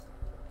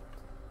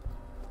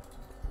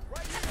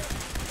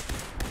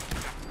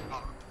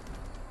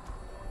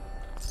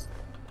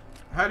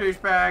 Hi,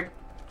 douchebag.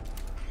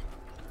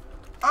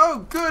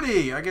 Oh,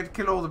 goody! I get to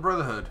kill all the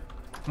Brotherhood.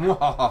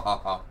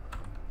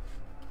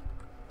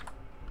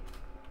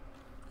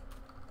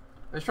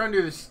 Let's try and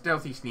do this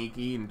stealthy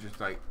sneaky and just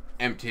like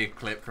empty a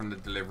clip from the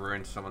deliverer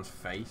into someone's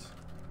face.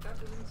 That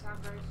doesn't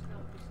sound very stealthy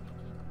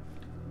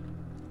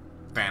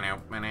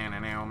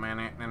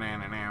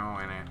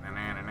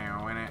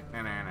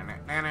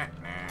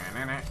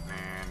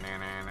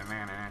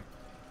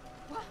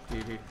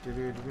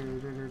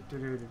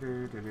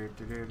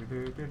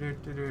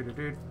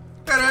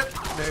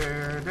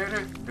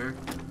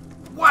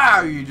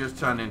Wow, you just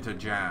turned into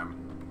jam.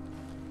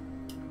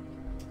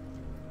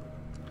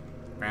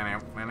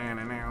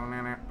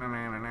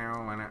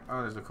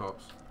 Oh, there's a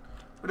corpse.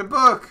 With a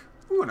book!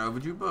 Ooh, an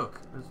overdue book.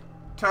 Let's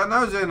turn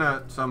those in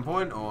at some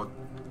point, or,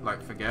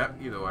 like, forget.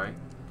 Either way.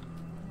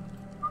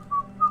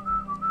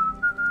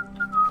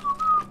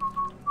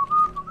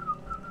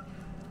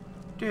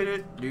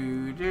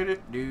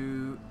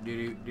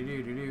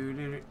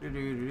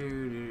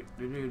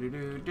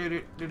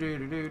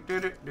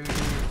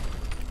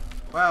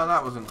 Well,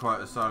 that wasn't quite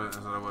as silent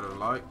as I would have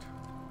liked.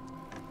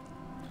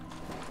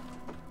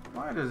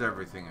 Why does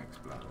everything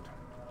explode?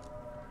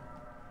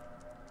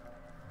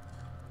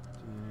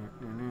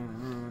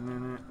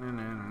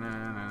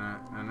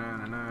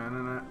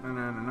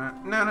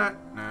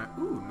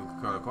 Ooh,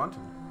 Nuka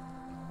Quantum.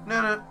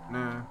 No.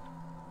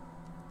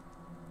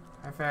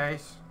 Hi,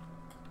 face.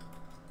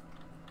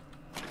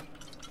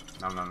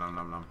 Nom.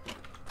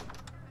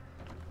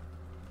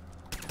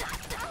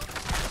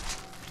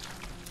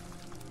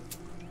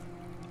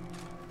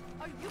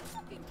 Are you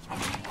fucking kidding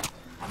me?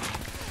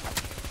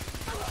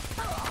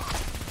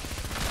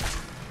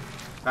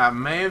 That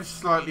may have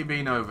slightly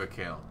been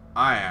overkill.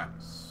 I am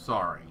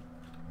sorry.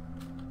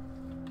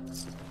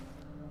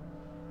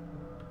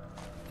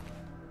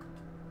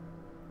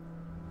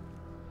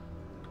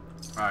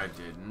 I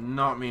did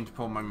not mean to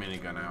pull my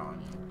minigun out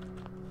on you.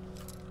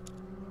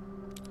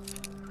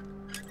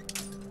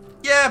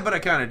 Yeah, but I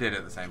kind of did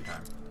at the same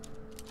time.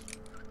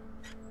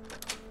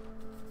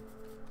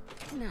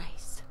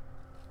 Nice.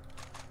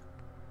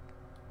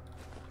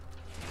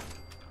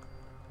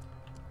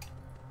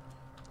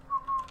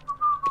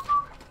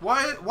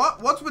 Why?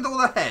 What's with all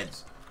the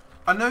heads?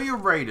 I know you're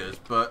raiders,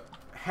 but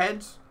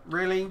heads?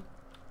 Really?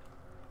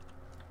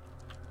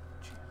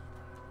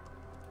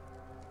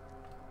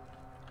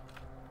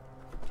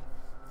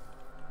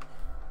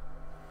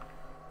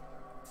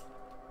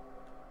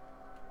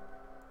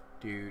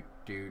 Do.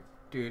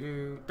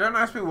 Don't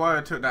ask me why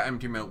I took that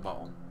empty milk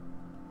bottle.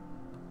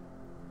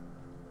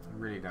 I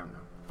really don't know.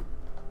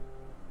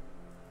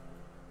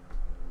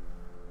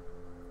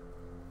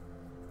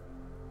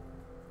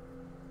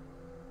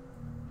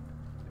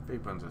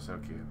 Big buns are so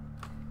cute.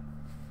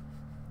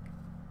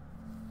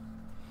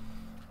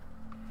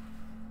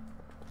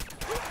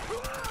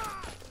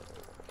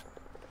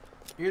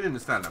 You didn't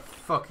stand a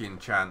fucking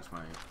chance,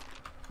 mate.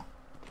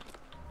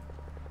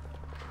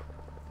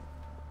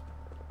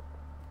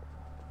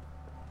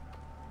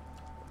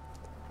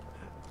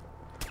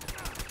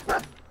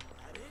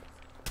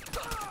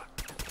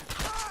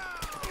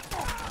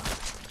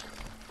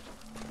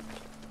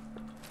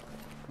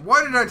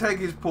 Why did I take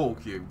his pool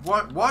cube?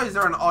 Why is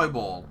there an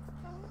eyeball?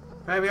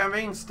 Baby, I'm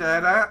being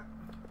stared at.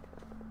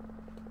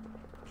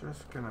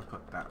 Just gonna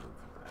put that over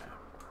there.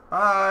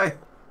 Bye!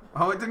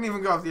 Oh, it didn't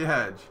even go off the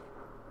edge.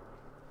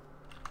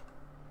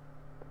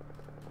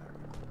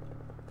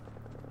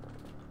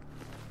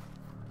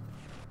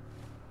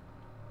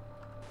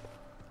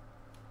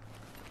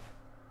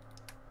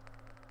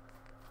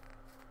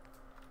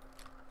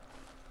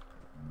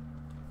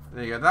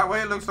 There you go. That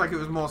way it looks like it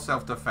was more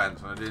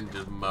self-defense and I didn't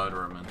just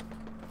murder him. And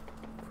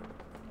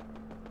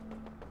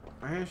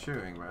I hear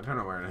shooting, but I don't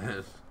know where it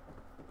is.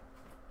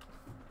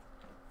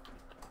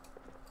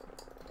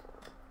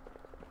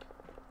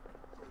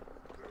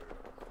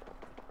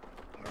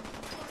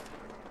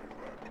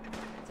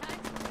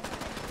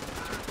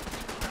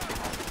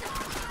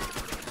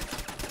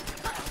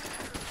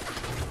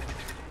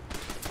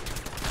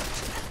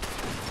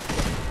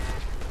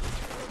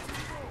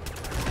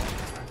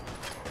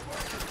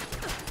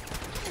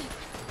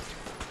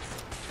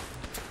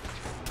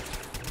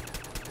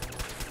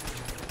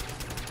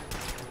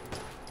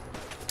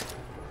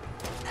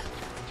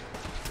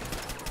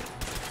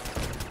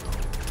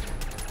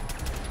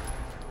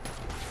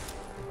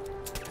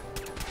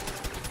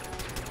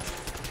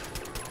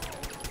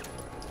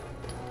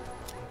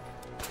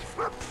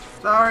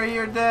 Sorry,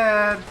 you're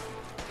dead.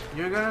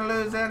 You're gonna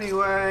lose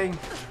anyway.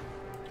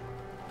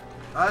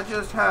 I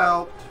just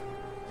helped.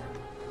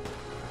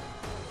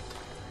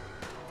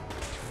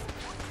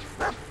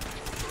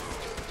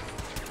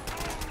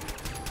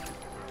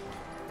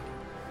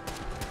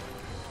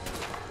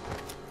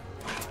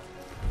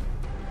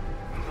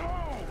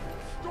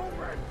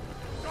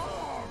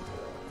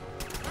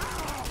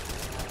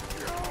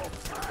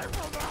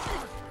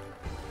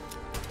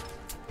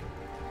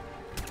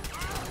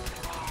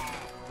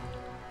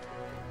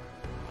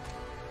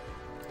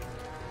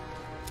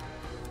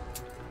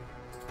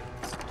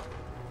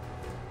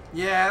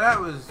 Yeah, that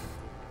was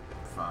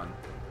fun.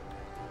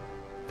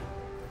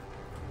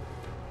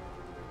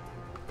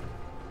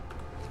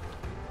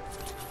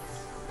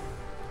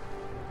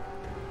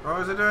 What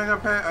was I doing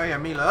up here? Oh yeah,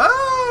 Mila.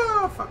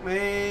 Oh, fuck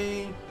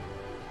me.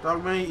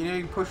 Dog meat, you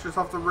need to push us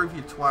off the roof,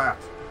 you twat.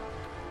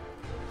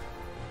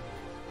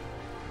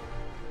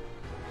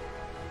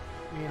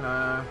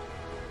 Mila.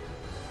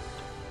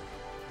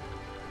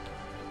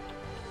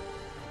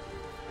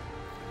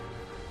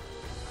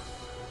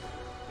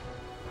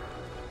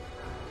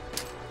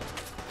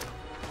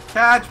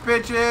 Catch,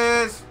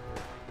 bitches!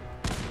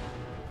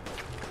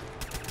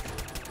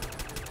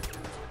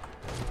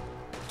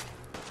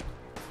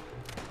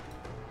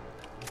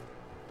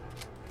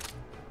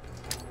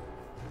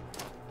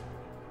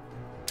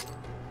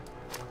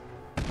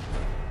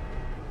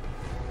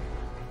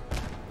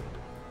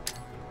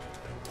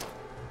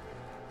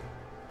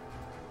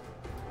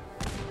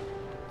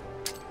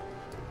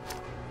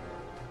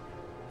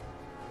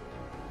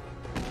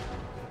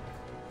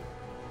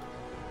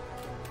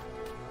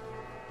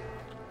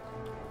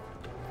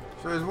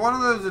 So is one of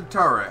those a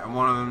turret and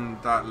one of them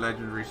that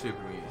legendary super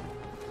mutant?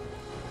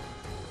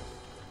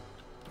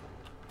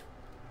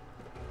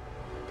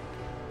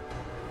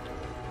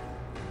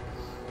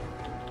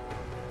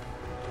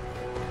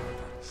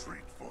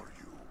 Treat for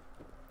you.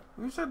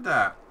 Who said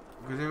that?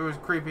 Because it was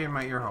creepy in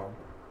my ear hole.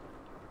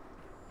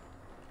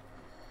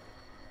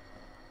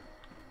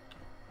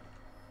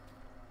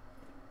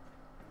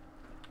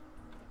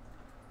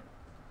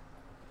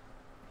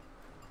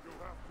 You'll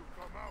have to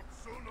come out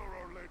sooner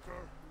or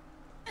later.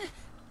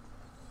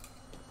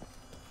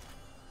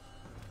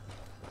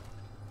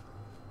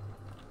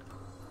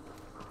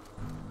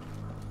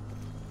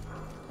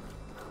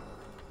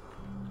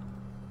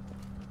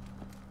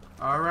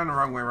 Oh, I ran the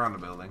wrong way around the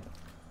building.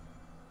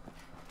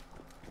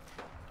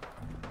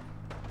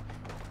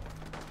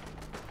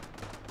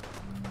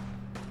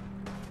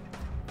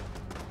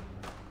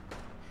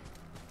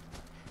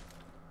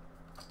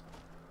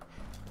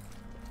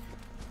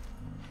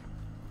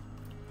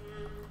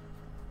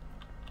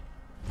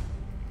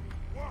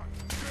 What?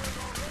 Dead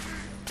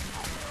already?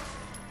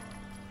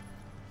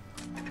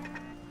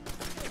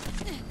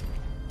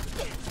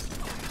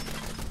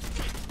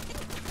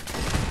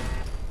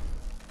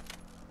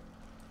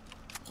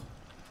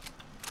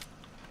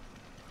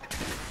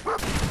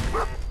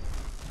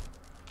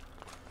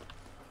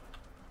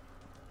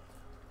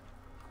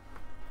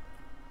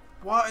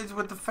 What is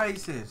with the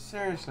faces?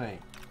 Seriously.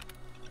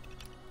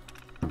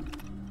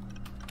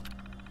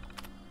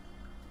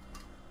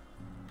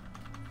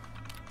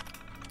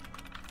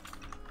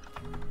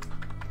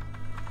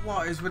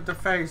 What is with the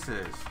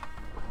faces?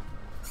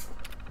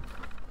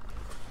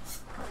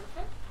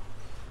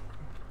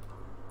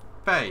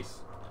 Face.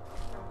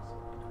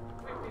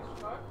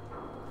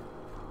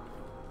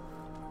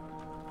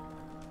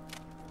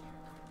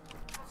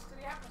 Adds to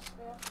the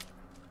atmosphere.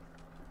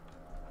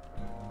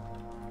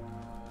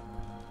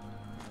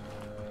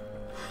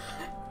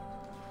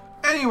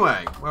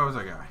 Anyway, where was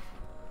I going?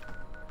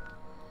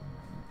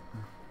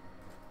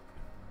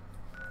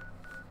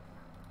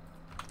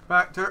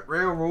 Back to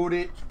Railroad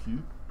HQ.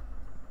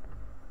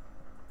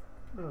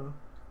 Oh.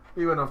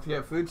 He went off to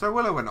get food, so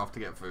Willow went off to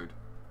get food.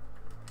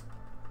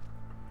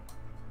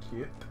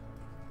 Cute.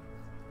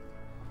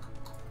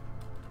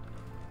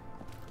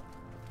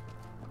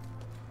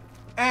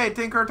 Hey,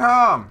 Tinker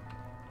Tom!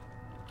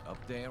 Up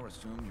there,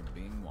 assume you're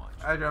being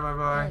watched. Hi, Drummer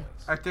Boy.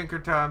 Hi, Tinker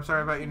Tom.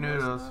 Sorry about your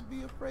noodles. Not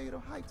be afraid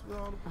of heights with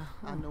all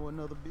the, I know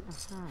another bit.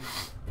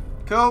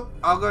 Cool.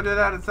 I'll go do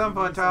that at some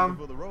point, Tom.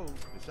 For the road,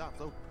 the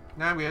shop's open.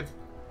 Nah, I'm good.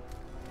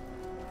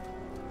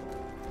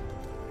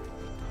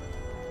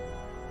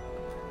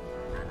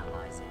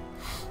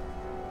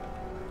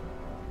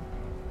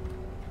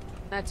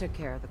 I took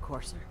care of the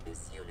courser.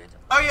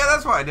 Oh yeah,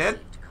 that's what I did.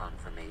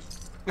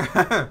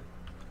 Oh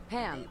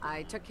Pam,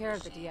 I took care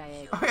of the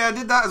DIA. yeah, I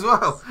did that as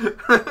well.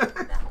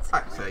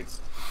 Fuck's sake.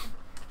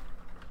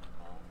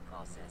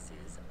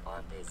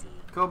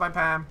 Cool, bye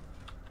Pam.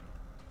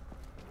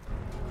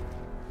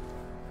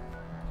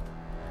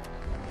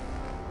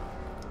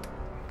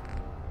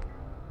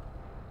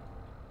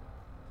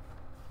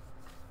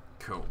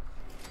 Cool.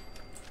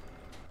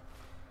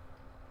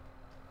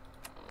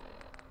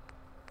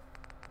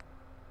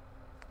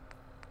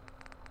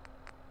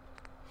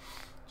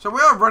 So we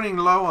are running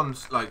low on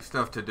like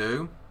stuff to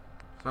do,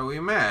 so we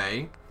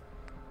may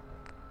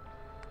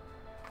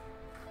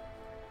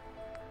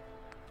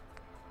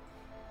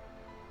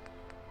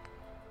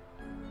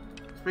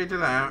speak to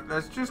them.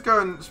 Let's just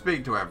go and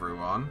speak to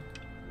everyone.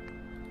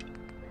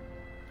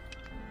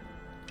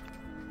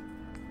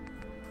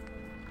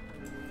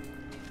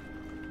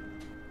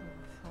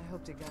 I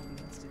hope to God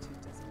the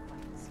Institute doesn't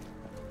find us here.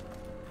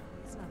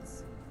 It's not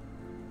soon.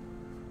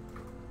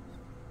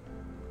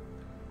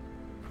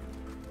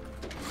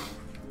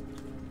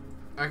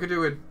 I could do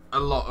with a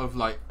lot of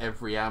like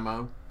every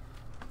ammo,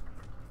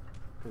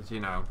 because you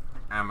know,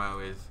 ammo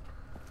is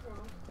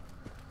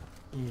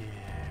yeah.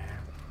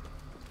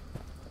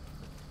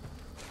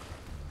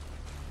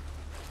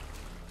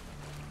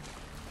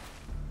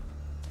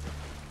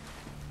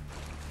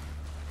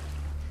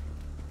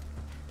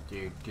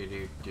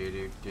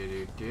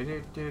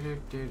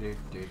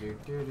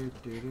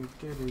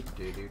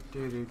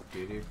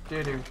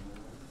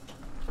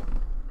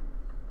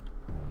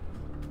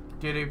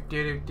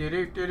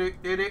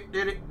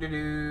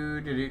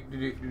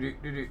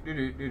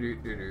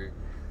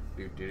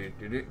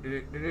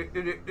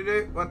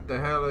 What the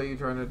hell are you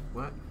trying to...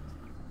 What?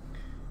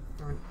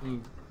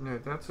 No,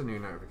 that's a new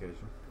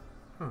notification.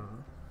 Huh.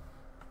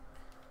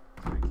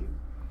 Thank you.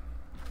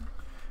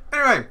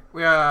 Anyway,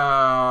 we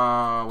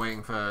are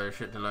waiting for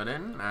shit to load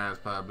in, as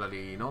per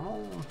bloody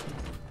normal.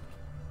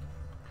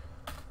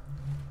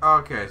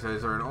 Okay, so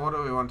is there an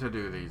order we want to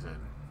do these in?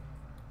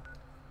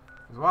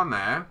 There's one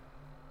there.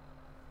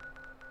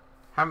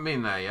 Haven't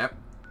been there yet.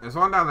 There's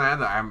one down there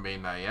that I haven't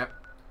been there yet.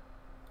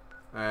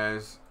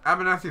 There's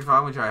Abernathy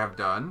Farm, which I have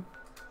done.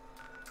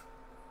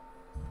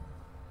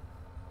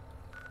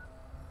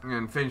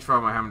 And Finch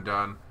Farm I haven't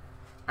done.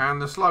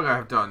 And the Slug I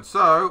have done.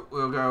 So,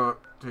 we'll go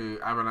up to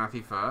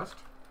Abernathy first.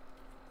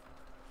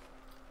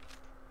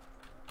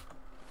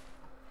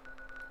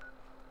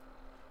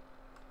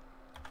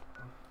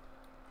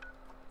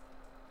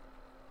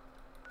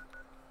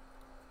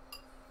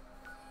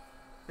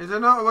 Is there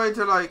not a way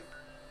to, like,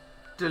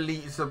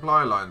 delete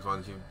supply lines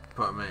once you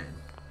put them in?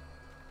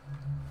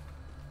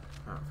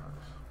 Oh,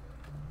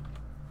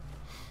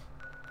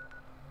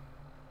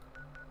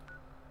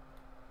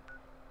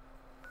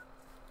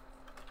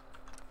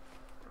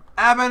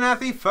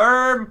 Abernathy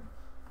Firm!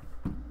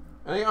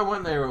 I think I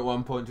went there at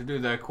one point to do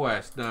their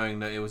quest, knowing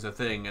that it was a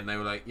thing, and they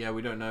were like, yeah,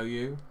 we don't know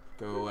you.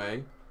 Go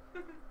away.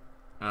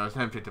 And I was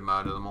tempted to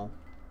murder them all.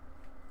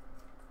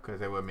 Because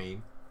they were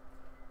mean.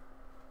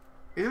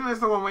 Isn't this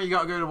the one where you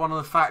gotta go to one of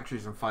the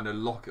factories and find a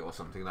locket or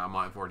something that I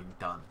might have already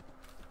done?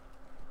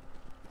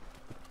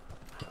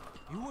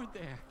 You weren't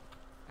there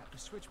at the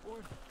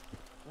switchboard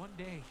one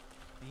day.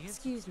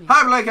 Excuse me.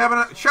 Hi, Blake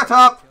Abernathy. Shut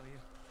up!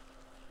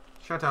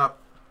 Shut up.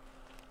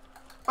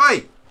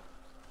 Hey!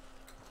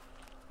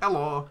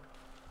 Hello.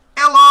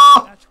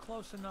 Hello! That's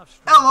close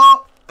enough.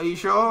 Hello! Are you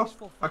sure?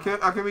 I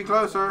can be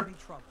closer.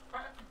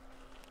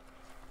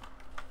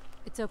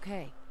 It's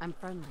okay. I'm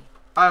friendly.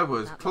 I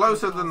was Not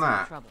closer looking than to cause any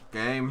that. trouble.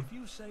 Game. If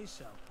you say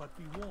so, but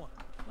be warned.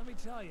 Let me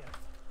tell you.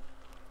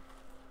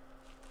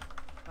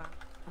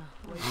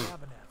 Blake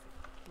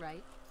Abernathy.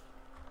 Right?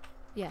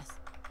 Yes.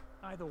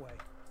 Either way,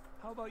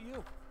 how about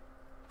you?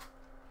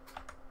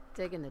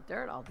 Digging the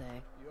dirt all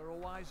day. You're a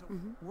wise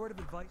word of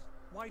advice.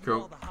 Why do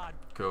Cool. all the hard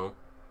Cool.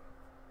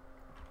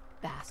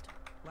 Fast.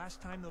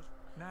 last time those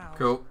now?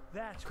 Cool.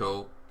 That's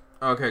Cool.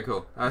 Okay,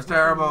 cool. That's Nothing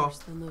terrible. worse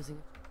than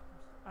losing.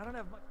 I don't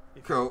have much.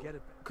 If Cool. you get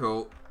it back.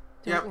 Cool.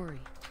 Don't Yep. worry.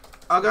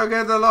 I'll go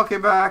get the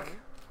locket back.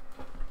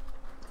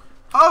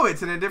 Oh,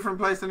 it's in a different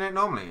place than it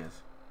normally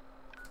is.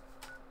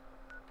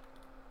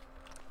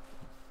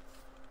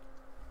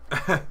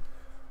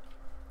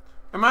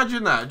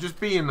 Imagine that, just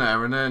being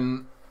there and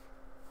then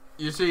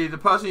you see the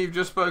person you've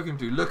just spoken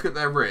to look at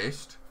their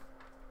wrist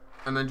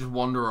and then just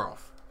wander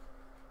off.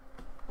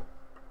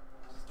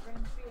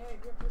 Strange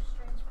behaviour for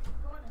strange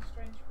people in a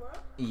strange world.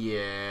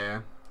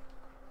 Yeah.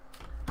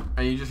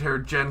 And you just hear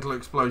a gentle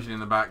explosion in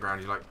the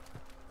background. You're like,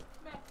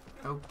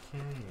 okay.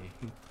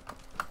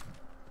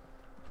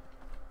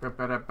 What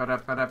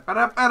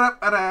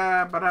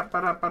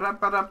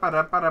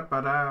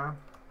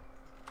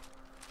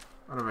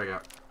have we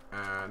got?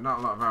 Not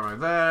a lot of ammo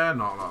there,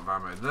 not a lot of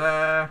ammo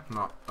there,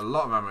 not a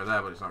lot of ammo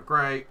there, but it's not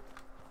great.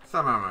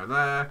 Some ammo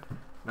there,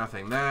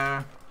 nothing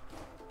there.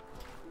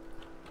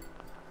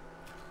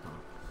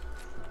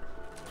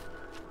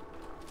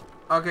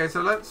 Okay,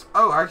 so let's...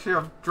 Oh, actually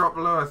I've dropped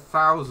below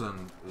 1,000.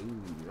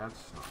 Ooh,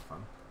 that's not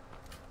fun.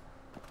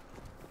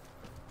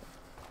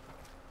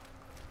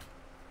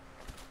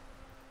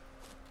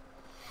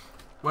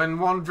 When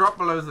one drop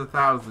below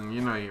 1,000,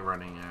 you know you're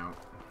running out.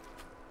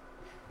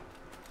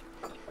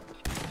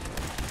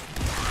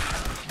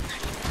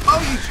 Oh,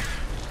 you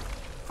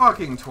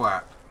fucking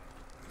twat.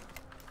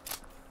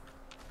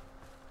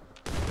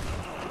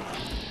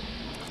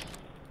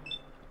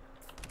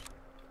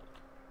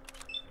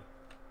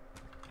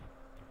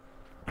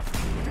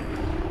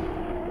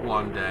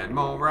 One dead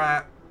mole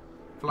rat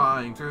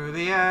flying through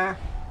the air.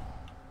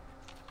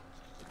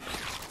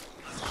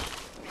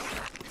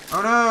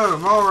 Oh no,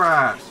 mole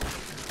rat!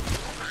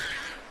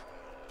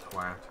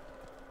 Twat.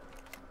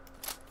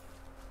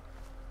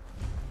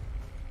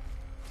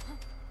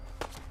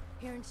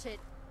 Hearing shit.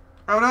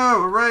 Oh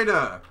no, a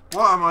raider!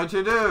 What am I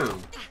to do?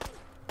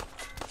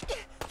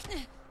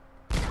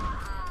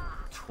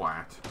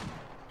 Twat.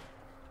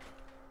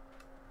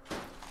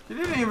 She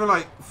didn't even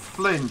like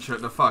flinch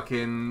at the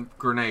fucking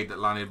grenade that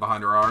landed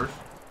behind her arse.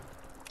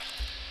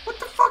 What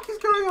the fuck is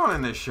going on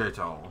in this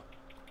shithole?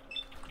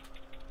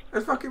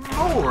 There's fucking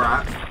mole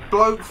rats,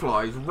 bloke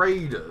flies,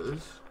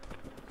 raiders.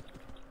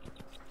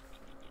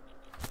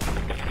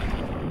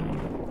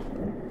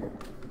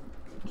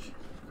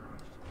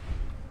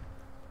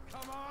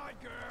 Come on,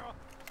 girl.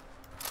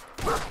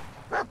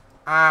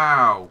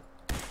 Ow.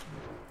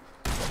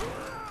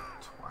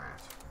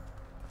 Twat.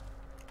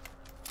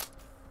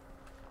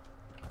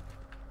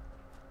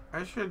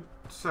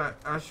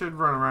 I should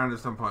run around at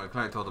some point and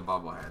collect all the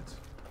bobbleheads.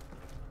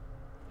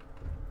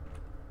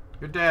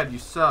 You're dead, you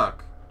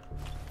suck.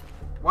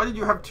 Why did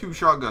you have 2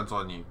 shotguns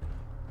on you?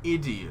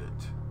 Idiot.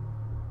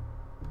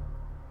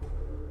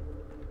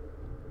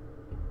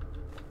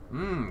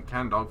 Mmm,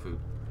 canned dog food.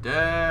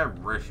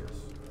 Delicious.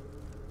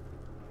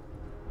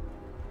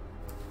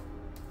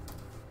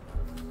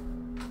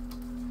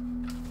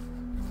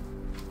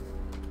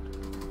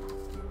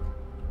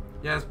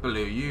 Yes,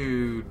 Baloo,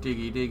 you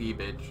diggy diggy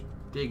bitch.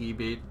 Diggy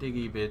bitch,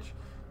 diggy bitch.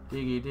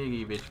 Diggy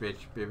diggy bitch,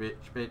 bitch, bitch,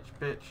 bitch,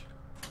 bitch.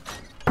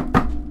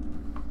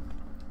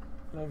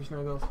 Love you,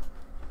 Snuggles.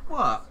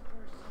 What?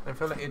 I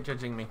feel like you're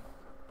judging me.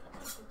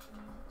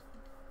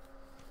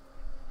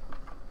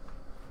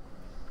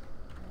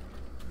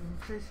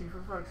 Tracy,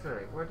 for fuck's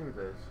sake, why do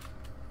this?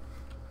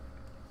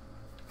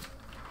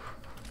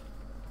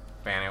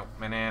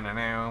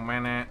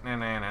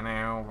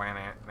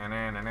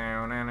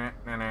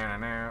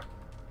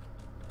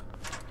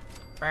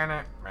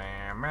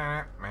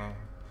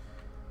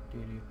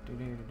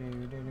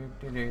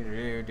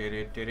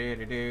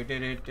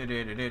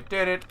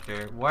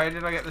 Where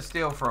did I get the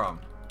steel from?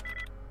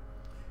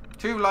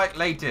 Too light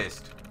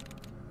latest.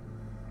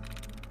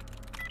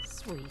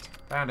 Sweet.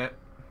 Found it.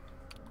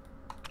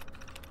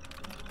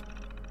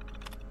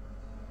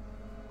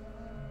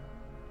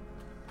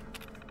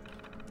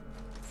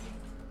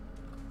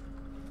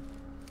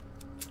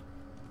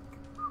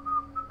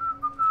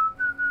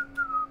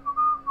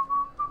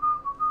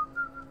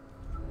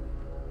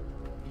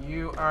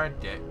 You are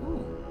dead.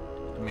 Ooh.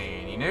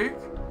 Mini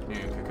Nuke.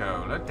 Nuka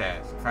Cola.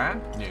 Desk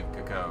fan.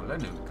 Nuka Cola.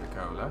 Nuka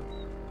Cola.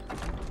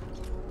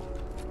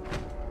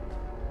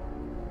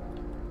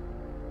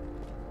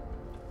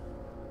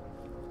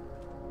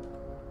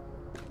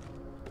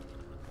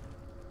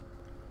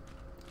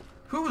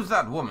 Who was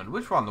that woman?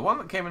 Which one? The one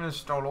that came in and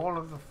stole all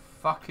of the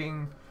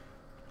fucking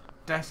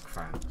desk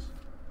fans.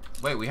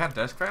 Wait, we had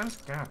desk fans?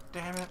 God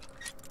damn it.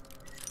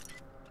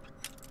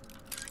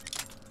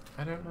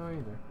 I don't know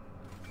either.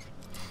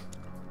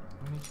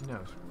 I need to know.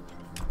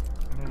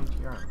 I need to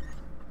yarn.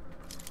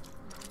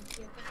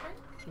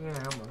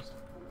 Yeah, almost.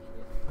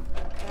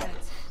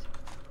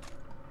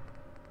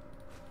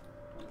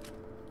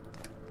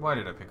 Why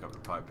did I pick up the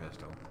pipe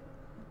pistol?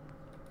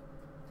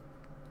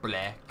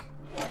 Black.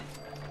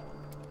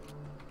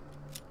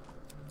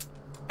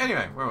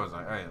 Anyway, where was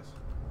I? Oh, yes.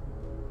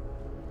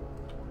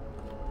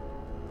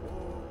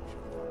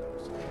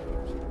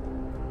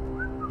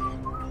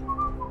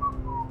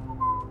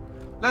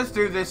 Let's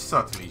do this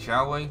subtly,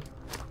 shall we?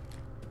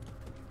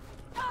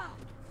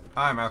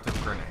 I'm out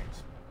of grenades.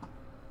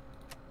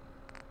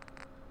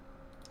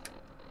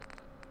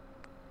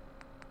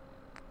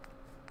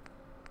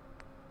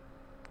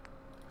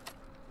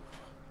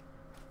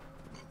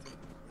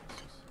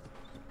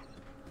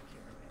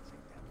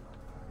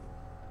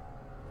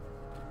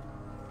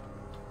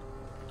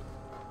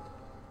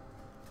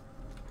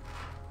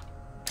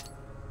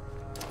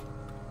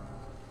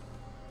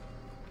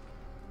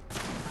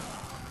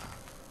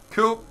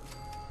 Cool.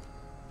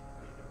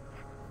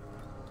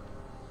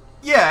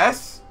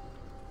 Yes,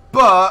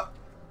 but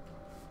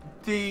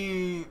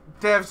the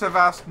devs have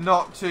asked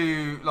not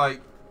to,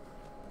 like,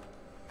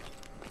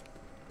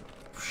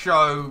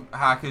 show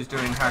hackers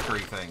doing hackery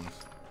things.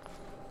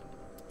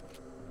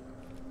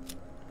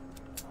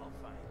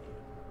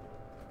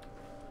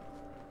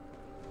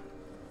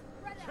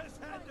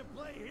 Just had to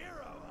play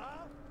hero,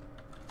 huh?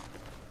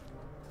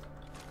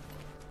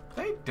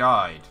 They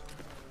died.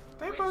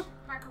 They Which both.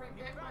 hackery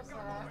bit was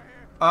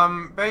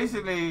that?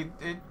 Basically,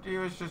 it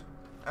was just,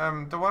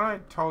 the one I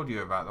told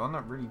you about, the one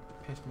that really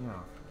pissed me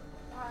off.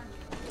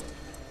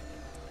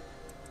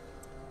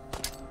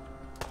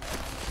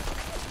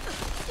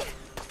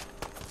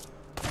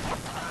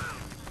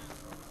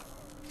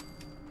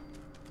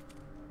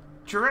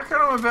 Do you reckon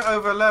I'm a bit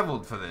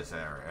over-leveled for this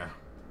area?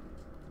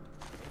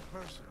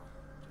 Personal.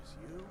 Just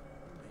you and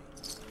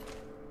me.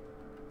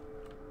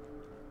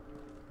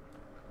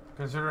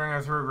 Considering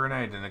I threw a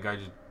grenade and the guy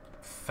just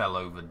fell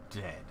over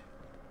dead.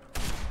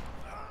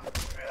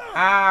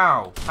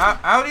 Ow!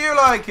 How do you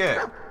like it?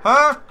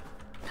 Huh?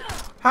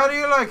 How do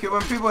you like it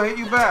when people hit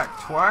you back,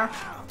 twat?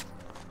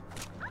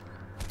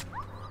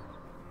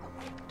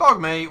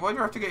 Dog meat, why'd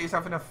you have to get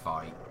yourself in a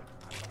fight?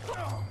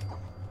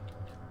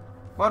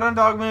 Well done,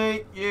 dog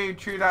meat. You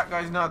chew that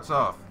guy's nuts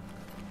off.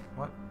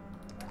 What?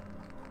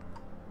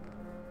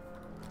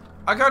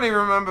 I can't even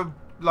remember,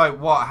 like,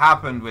 what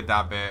happened with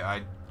that bit.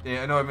 It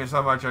annoyed me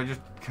so much, I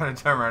just kind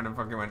of turned around and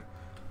fucking went,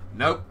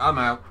 nope, I'm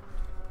out.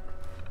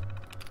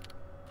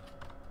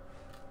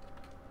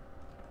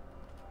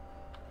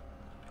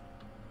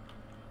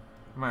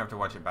 I might have to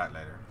watch it back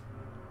later.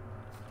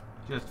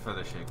 Just for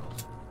the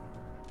shiggles.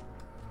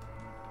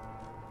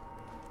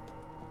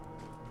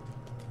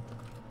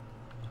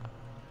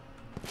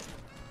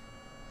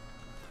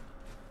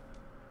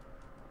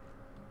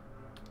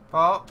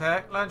 Vault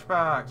Tech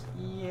Lunchbox.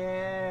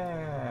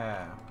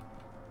 Yeah.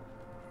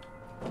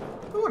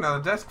 Ooh,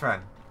 another desk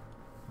fan.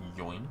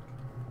 Yoink.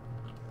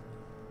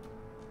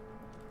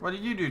 What did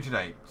you do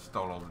today?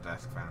 Stole all the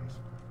desk fans.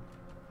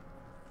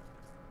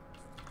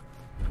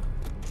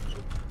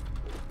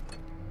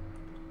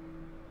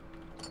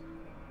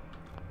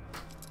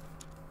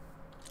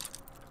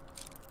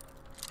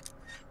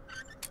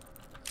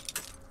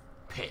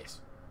 Piss.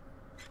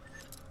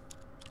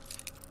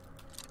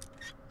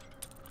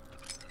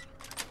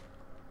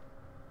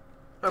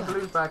 Oh,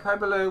 Baloo's back. Hi,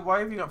 Baloo. Why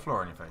have you got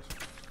floor on your face?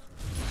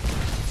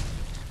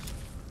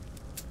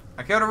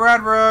 I killed a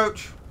rad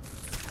roach.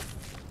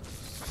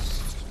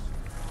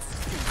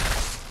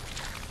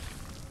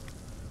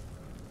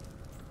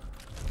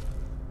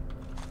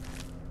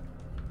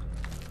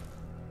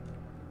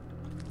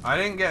 I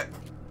didn't get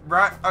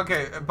rat.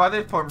 Okay, by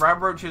this point,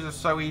 rad roaches are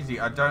so easy.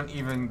 I don't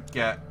even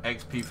get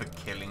XP for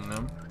killing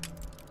them.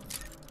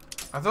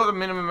 I thought the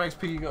minimum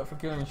XP you got for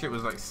killing shit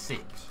was like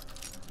 6.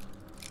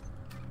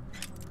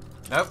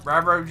 Nope,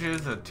 rad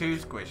roaches are too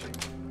squishy.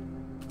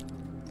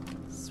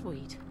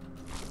 Sweet.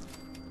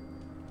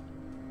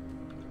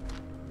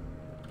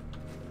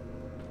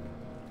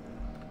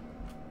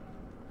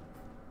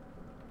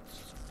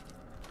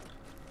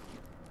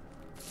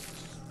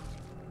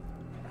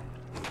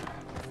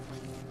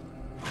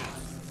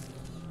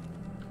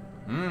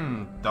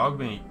 Dog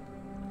meat.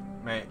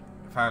 Mate,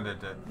 found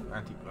it at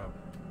Antique Club.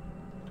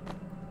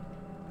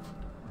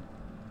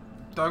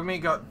 Dog meat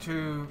got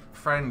too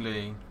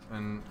friendly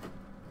and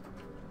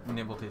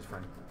nibbled his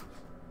friend.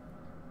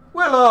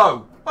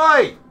 Willow!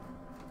 Hey!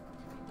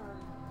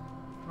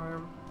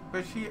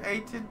 But she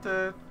ate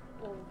the...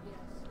 Oh, yes.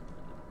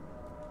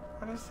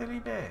 What a silly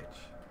bitch.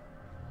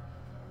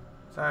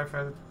 Sorry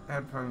for the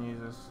headphone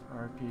users,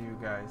 or for you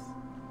guys.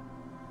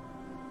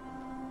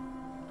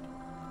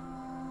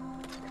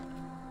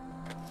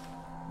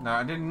 No,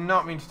 I did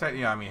not mean to take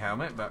the army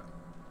helmet, but,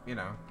 you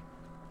know.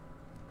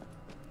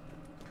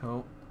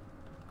 Cool.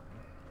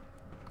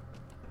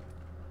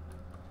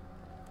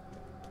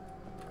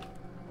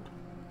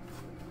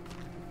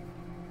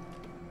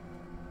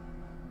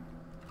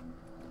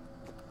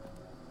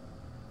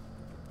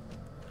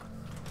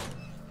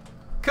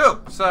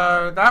 Cool,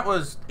 so that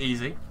was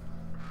easy.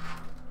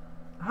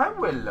 Hi,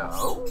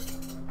 Willow.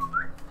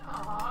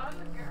 Aw,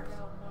 look at her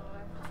little boy.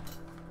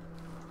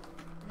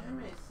 Let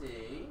me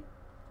see.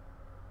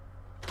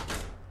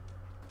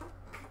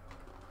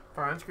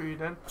 Fine, screw you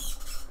then.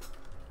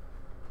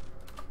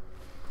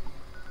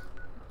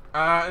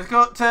 It's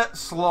got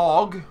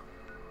slog.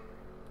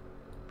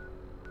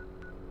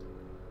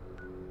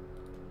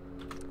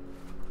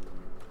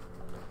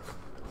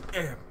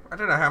 Yeah, I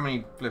don't know how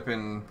many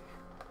flipping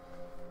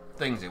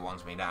things it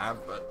wants me to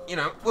have, but you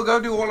know, we'll go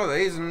do all of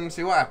these and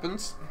see what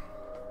happens.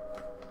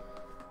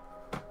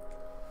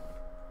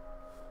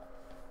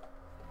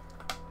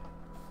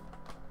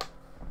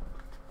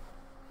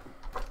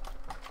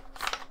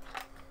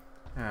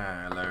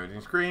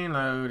 Loading screen,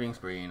 loading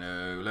screen,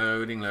 oh,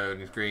 loading screen,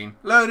 loading screen.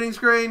 Your loading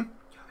screen.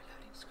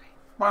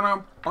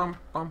 Bum bum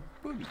bum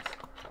boobies.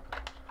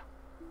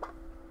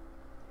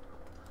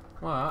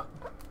 What?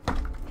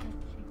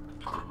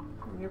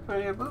 You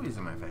put your boobies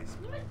in my face.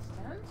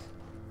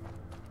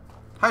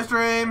 Hi,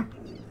 stream.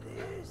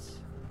 This.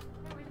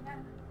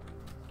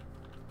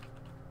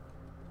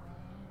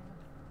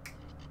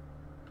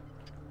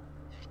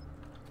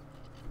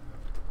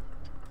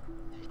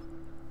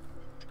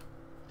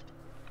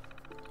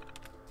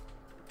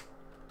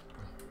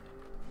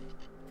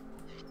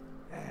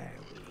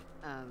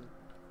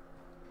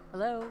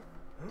 Hello?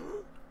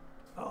 Huh?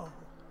 Oh,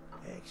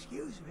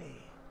 excuse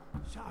me.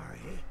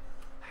 Sorry.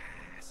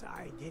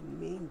 Sorry, didn't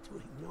mean to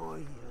ignore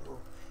you.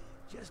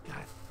 Just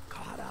got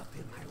caught up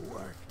in my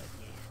work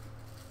again.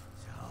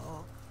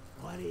 So,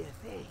 what do you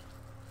think?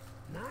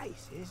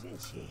 Nice,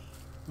 isn't she?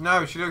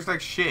 No, she looks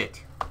like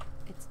shit.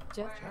 It's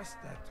Just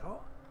a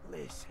talk.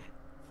 Listen,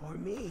 for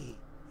me,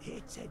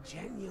 it's a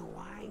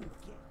genuine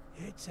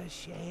gift. It's a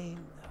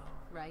shame,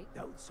 though. right?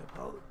 Don't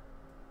suppose.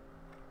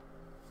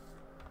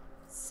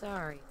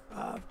 Sorry.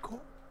 Of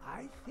course.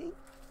 I think.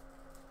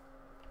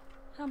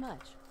 How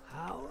much?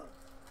 How?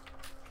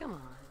 Come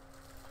on.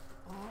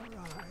 All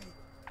right.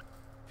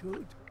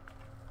 Two.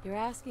 You're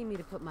asking me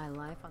to put my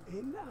life on...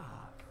 Enough.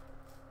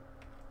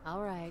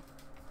 All right.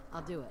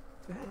 I'll do it.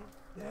 Then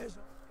there's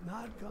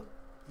not gonna.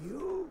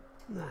 You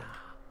now.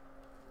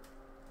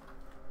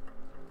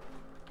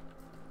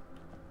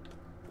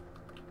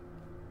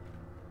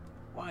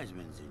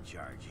 Wiseman's in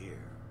charge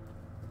here.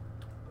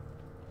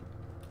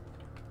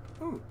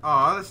 Ooh.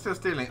 Oh, that's still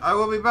stealing. I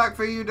will be back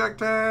for you, duct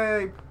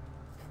tape.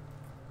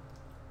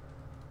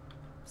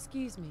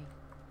 Excuse me.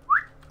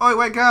 Oi,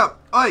 wake up.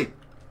 Oi.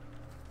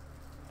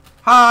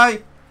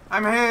 Hi.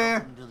 I'm here.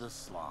 Welcome to the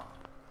slum.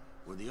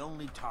 We're the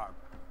only tar.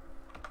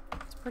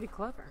 It's pretty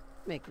clever,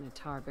 making a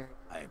tarberry.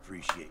 I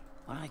appreciate.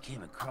 When I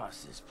came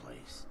across this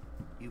place,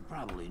 you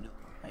probably know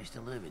I used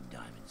to live in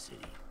Diamond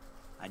City.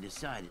 I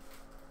decided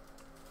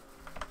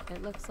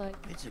It looks like...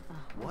 it's a.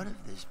 What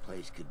if this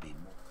place could be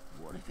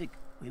more? What if it?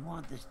 We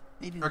want this.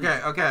 Maybe.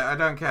 Okay, okay, I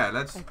don't care.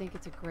 Let's. I think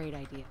it's a great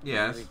idea.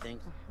 Yes.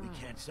 We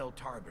can't sell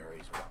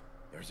tarberries.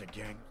 There's a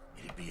gang.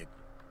 It'd be a.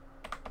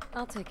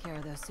 I'll take care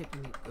of those super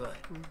mutants. Good.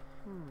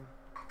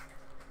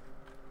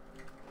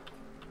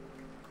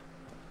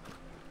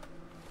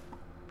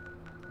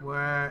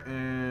 Where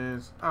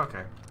is...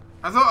 Okay.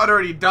 I thought I'd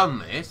already done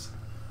this.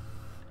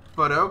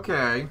 But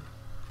okay.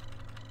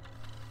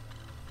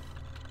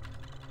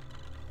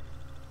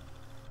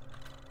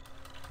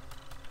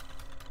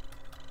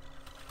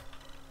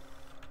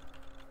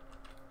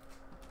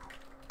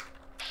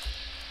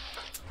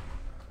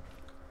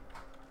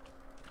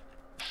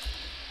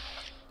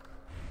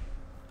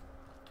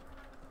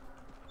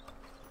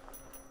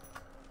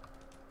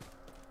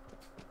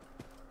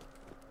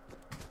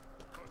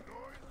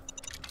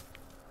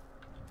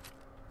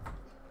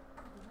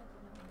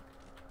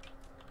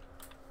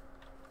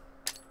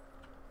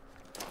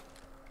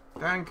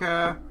 Danke.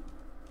 I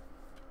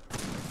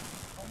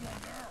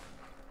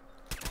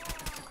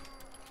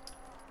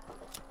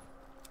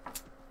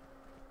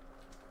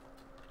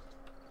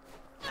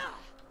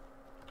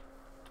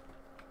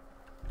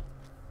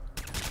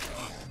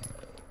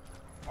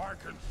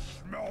can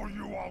smell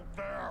you out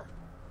there,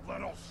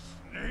 little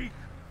sneak.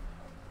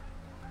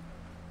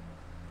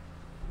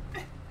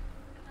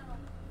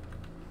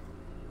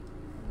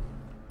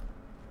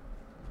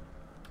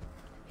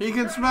 He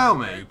can smell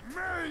me.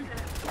 Me!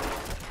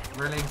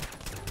 Really?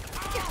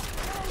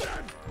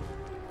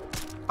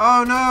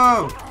 Oh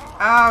no!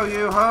 Ow,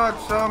 you hurt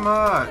so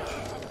much.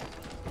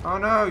 Oh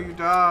no, you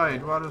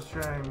died. What a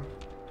shame.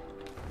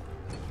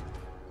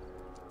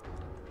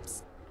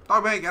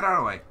 Dog mate, get out of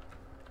the way.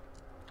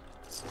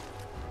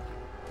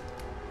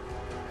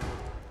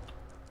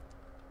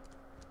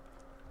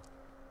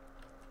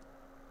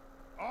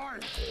 I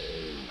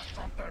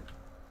something.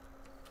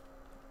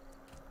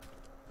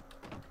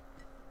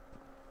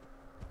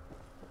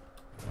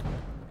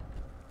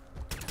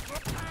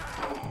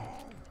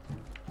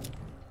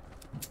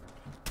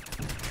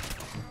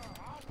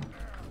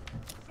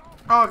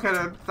 Oh, okay,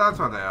 that's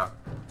what they are.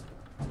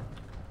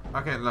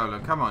 Okay, Lola,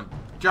 come on.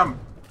 Jump.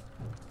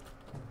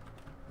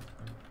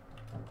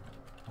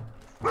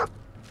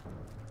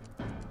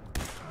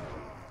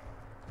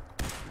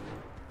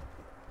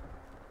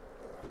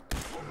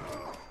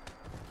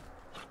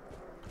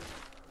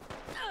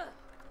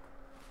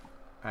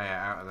 Hey,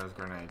 out of those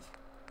grenades.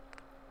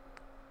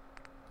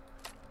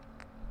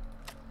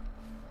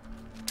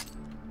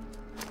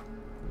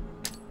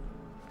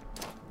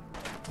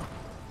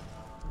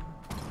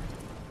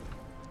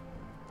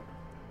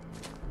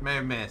 May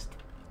have missed.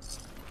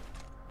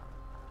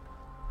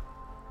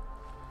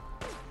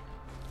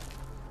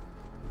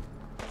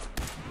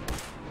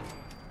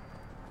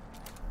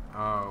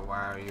 Oh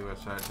wow, you were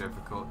so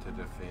difficult to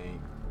defeat.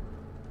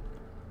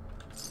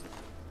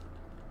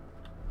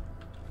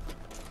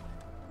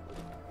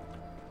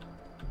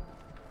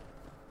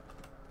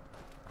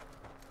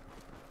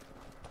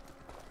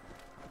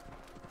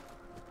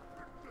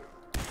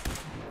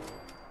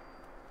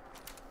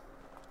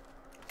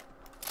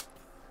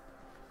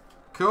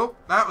 Cool,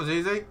 that was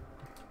easy.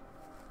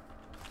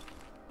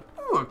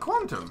 Ooh, a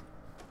quantum.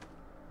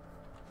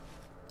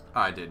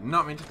 I did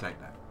not mean to take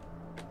that.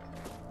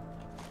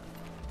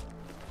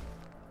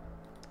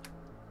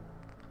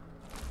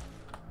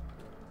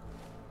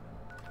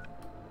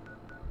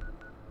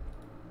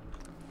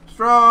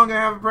 Strong, I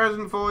have a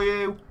present for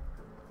you.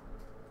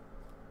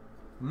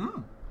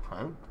 Oh.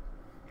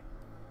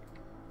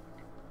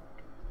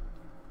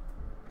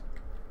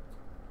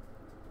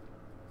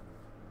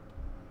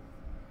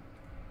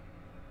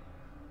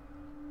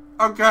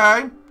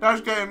 Okay,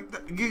 that's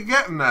you're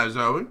getting there,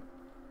 Zoe.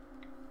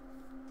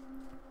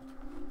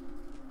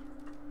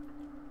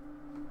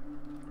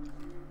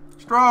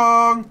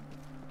 Strong.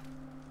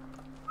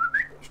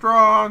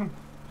 Strong.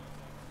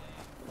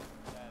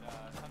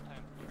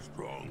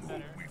 Strong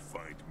hope we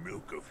find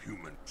milk of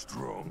human.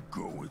 Strong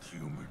go with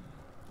human.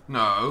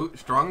 No,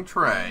 strong We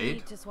trade.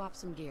 need to swap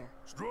some gear.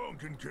 Strong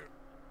can get.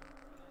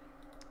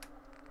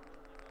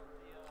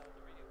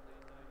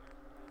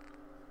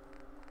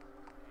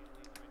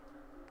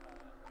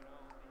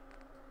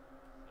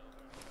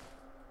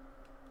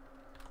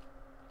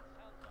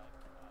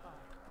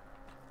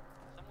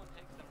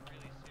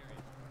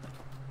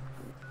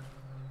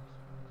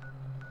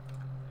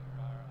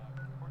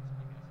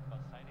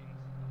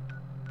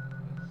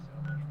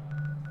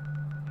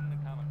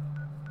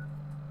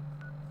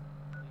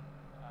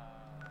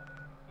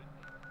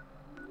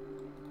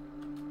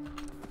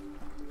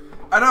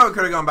 I know it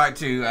could have gone back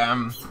to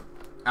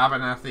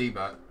Abernathy,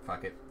 but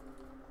fuck it.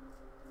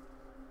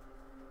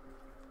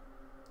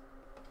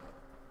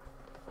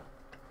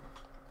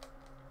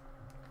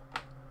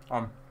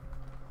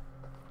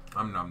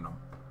 I'm num.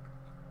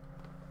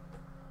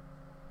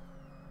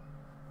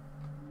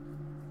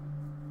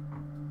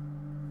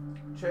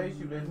 Chase,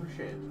 you little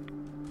shit.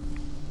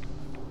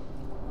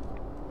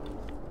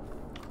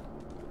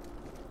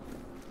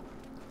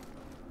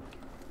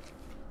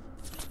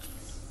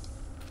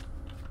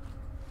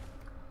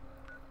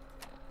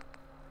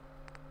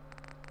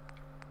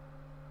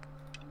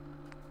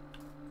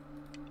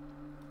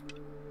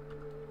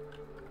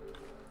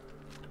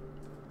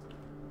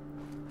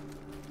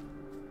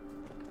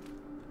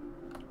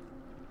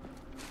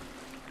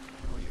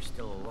 Well, you're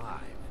still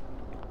alive.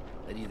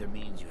 That either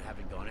means you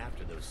haven't gone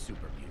after those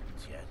super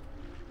mutants yet,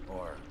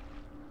 or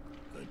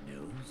good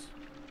news.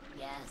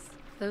 Yes.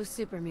 Those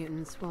super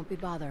mutants won't be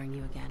bothering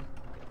you again.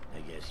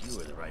 I guess you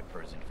were the right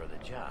person for the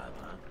job,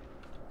 huh?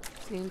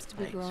 Seems to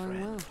be Thanks, growing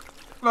friend.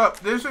 well. Look,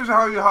 this is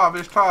how you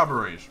harvest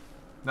tarberries.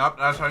 Nope,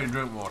 that's how you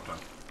drink water.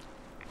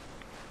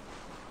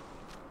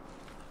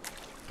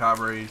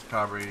 Tarberries,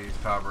 tarberries,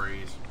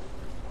 tarberries,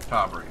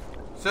 tarberries.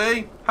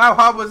 See? How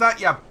hard was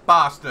that, you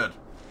bastard?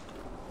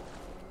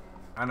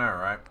 I know,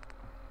 right?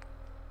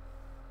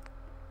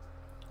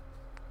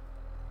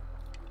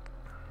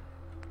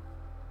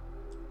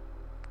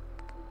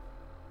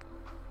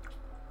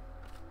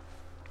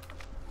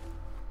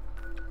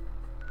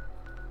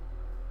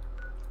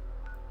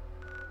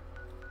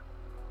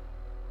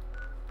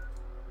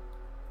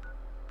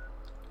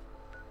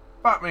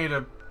 Fuck me,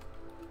 the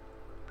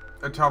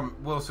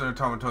Wilson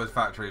Automatoys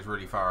factory is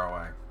really far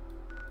away.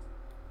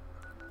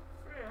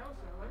 Yeah,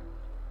 also.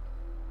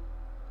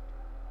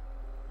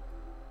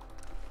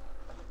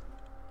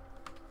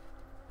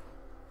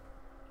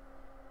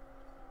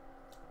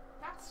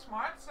 That's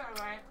smart, so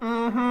right.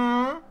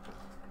 Mm-hmm.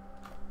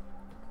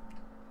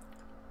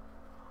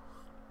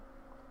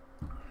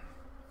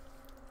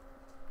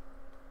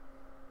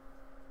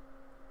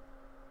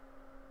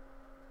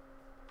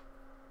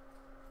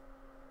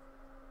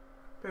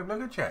 Babe,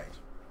 look at Chase.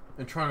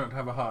 And try not to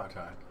have a heart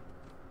attack.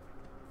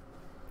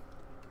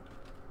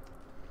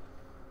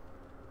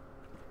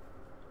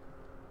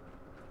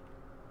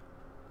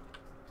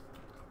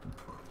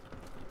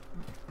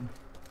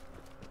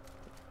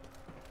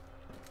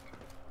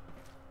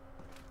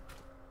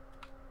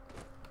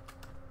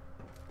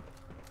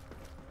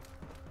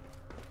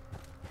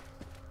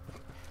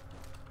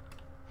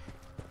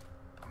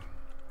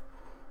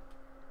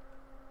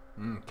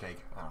 Cake.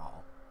 Oh.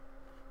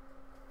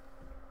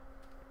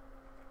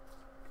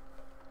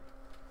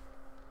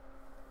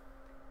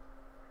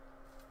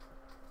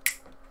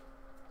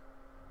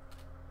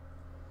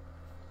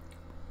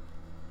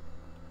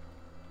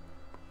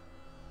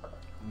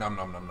 Nom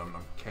nom nom nom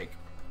nom. Cake.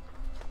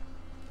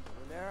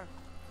 In there?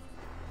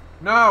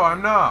 No,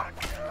 I'm not.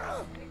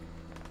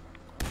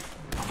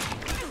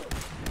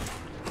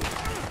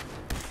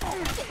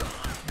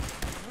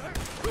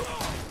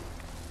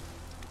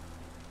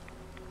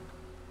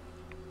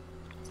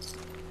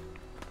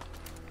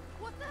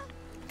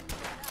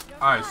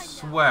 I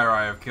swear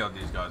I have killed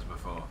these guys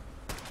before.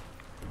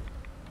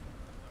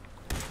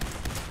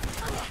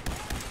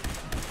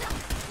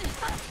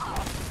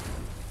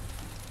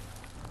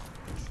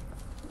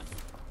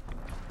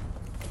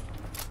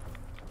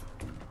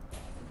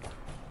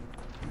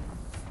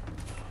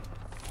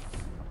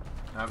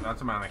 Oh,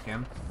 that's a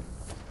mannequin.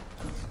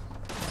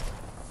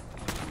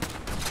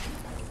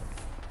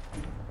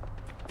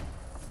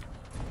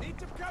 Need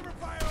some cover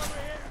fire over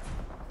here!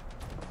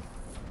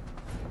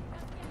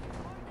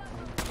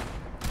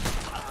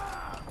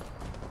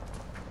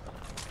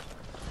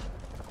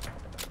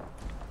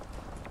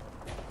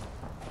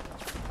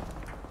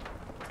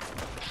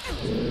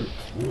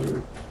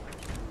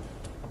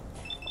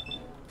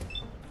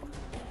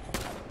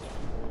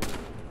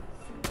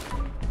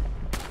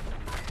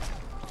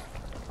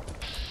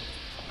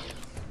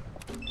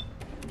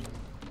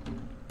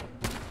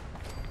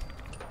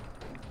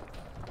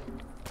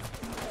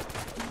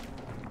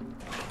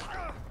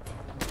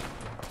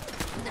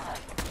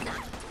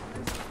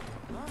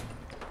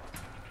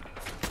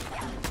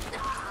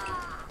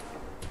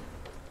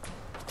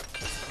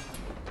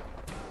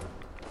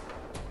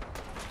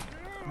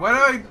 When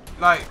I,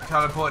 like,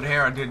 teleported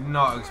here, I did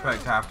not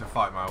expect to have to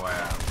fight my way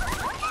out.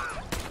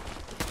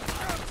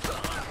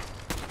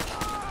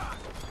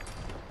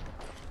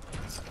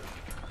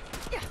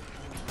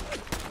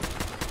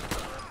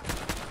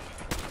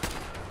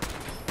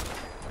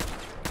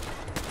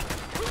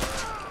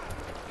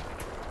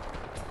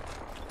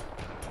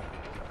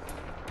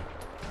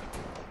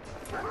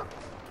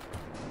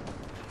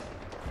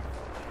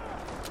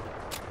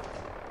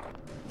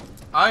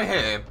 I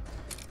hear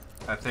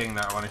a thing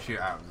that I want to shoot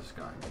out of the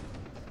sky.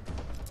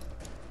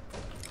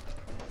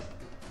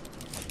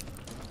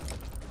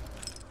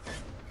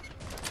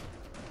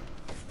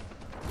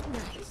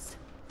 Nice.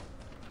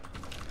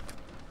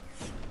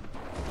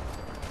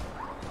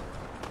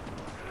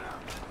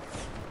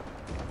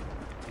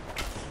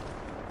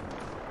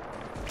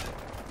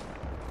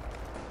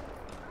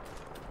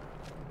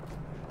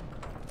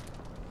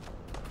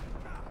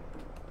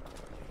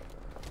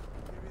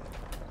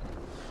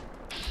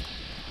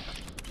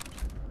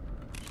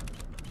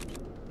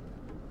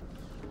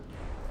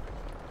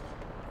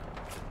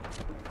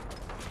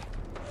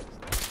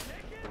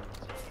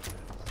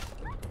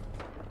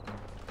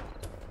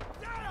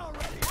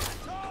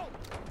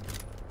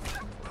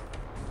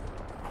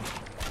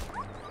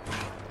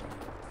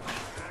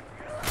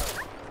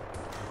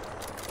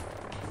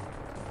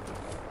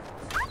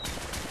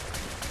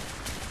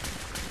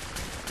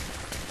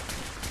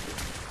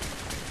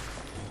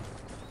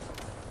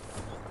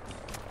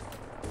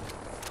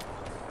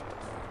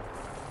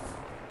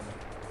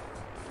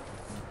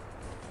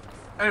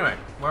 Anyway,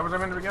 where was I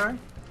meant to be going?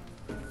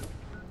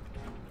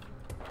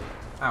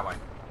 That way.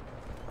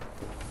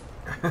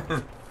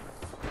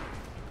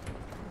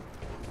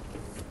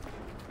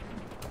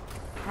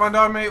 Come on,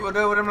 dog meat. We'll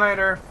deal with him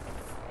later.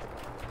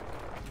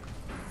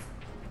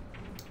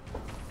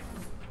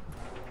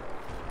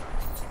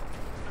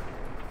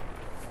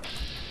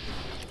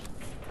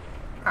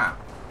 Ah.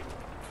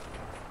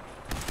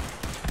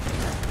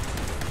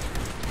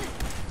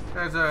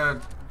 There's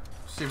a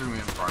super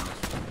mutant Primus.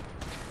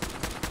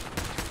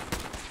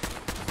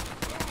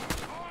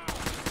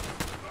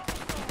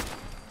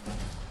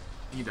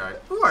 He died.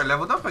 Ooh, I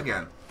leveled up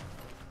again.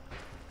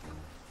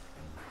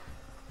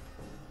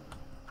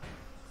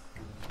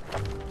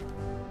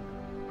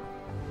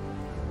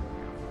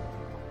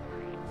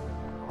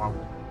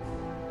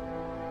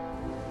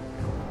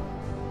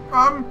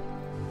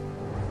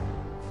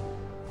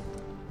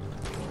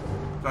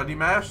 Bloody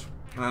mess.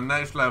 And the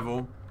next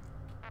level,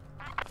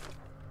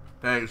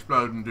 they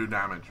explode and do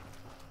damage.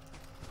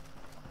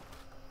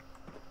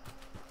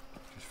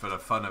 Just for the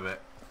fun of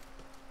it.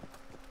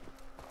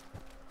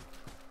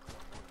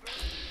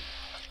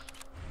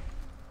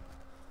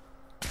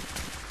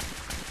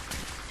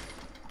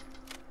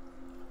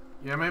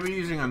 Yeah, maybe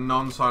using a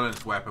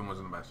non-silenced weapon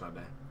wasn't the best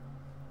idea.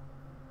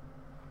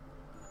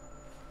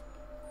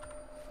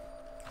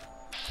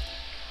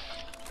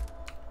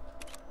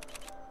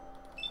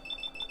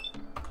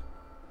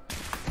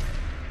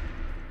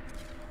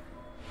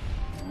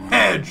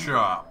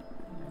 Headshot!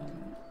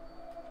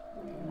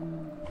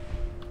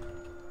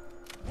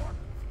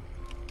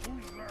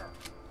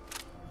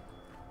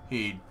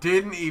 He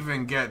didn't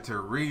even get to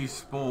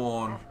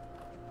respawn.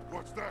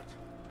 What's that?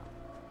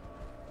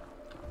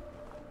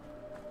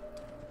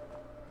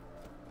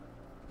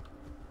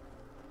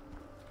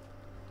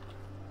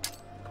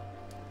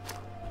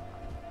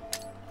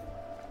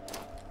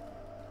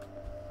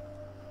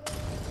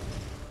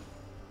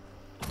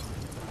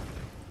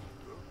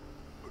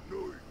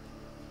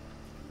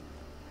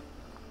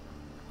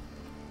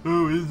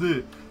 Oh, is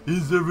it?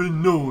 Is there a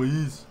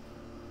noise?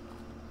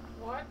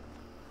 What?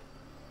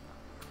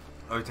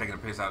 Oh, he's taking a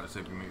piss out of the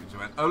super mutants. He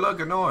went, oh look,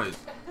 a noise.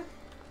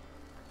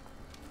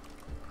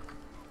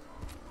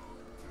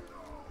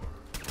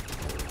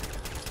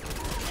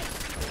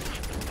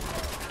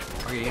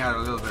 Okay, he had a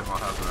little bit more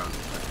health than I was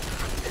expecting.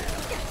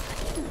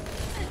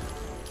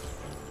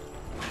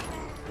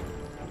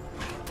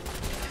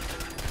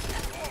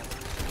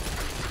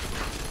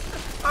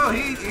 Oh,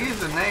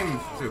 he's a named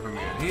super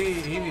mutant.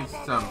 He needs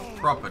some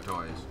proper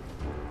toys.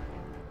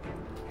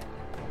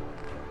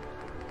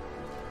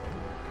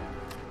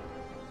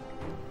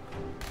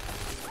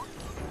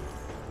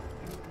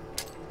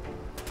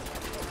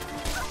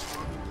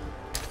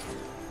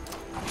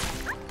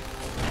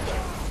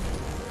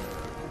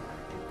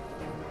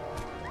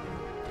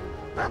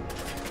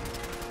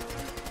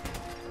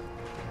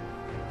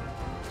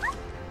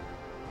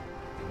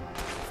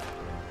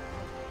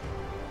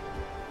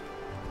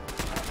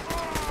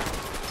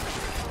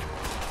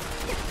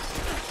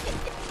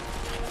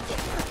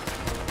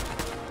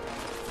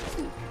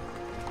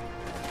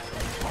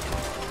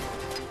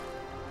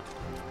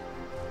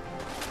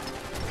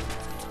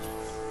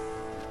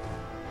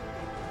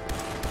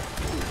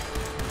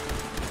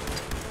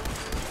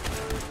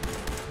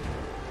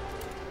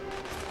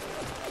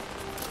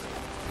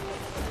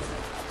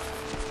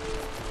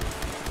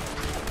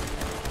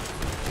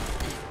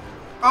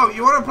 Oh,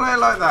 you want to play it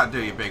like that,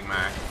 do you, Big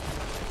Mac?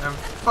 Then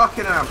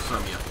fucking have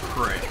some, you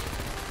prick.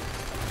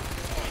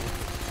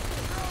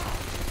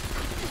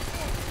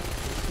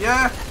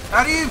 Yeah?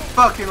 How do you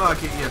fucking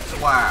like it, you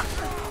twat?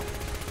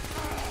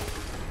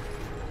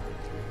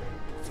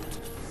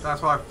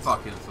 That's what I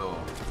fucking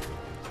thought.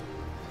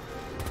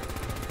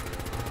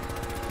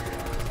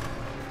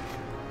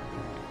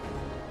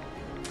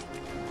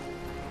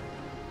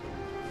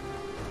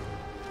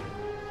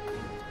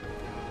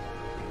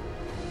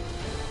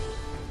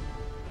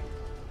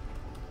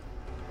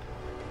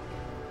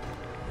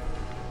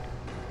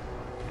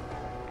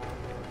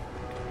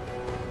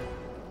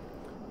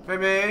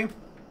 Baby,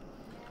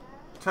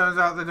 turns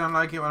out they don't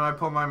like it when I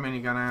pull my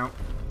minigun out.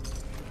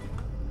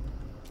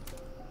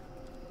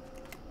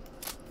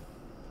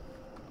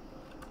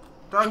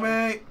 Dog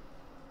meat!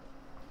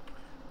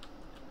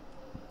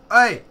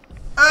 Hey!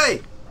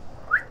 Hey!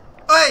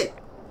 Hey!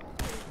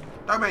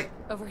 Dog meat!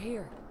 Over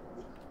here.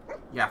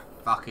 Yeah,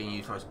 fucking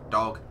useless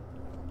dog.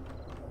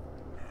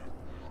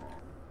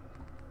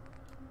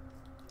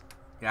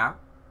 Yeah?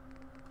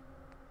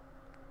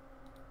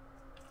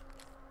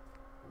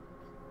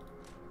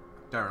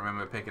 Don't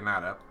remember picking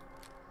that up.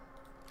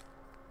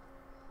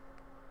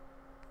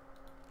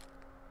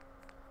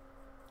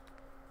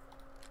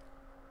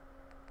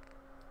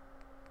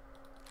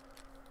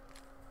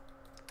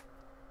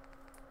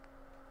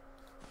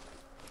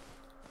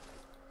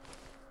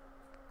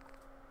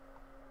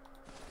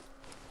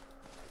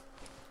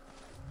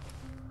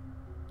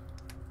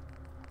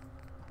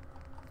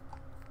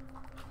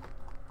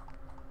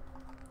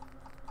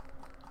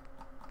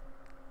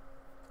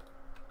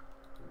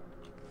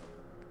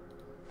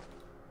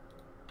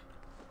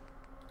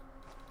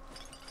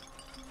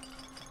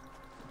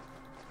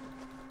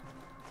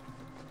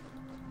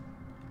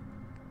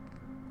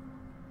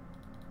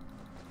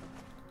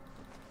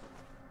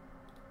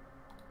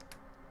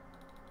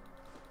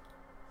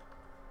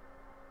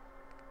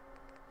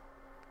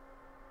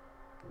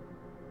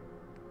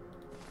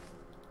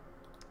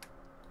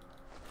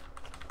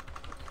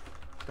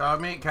 Dog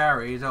meat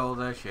carries all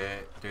the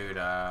shit. Doo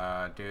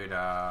da doo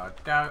da.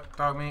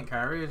 Dog meat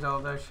carries all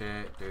the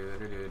shit. Doo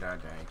doo doo da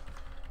day.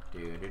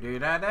 Doo doo doo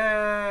da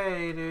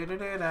day. Doo doo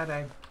doo da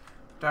day.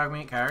 Dog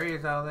meat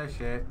carries all the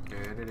shit.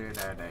 Doo doo doo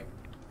da day.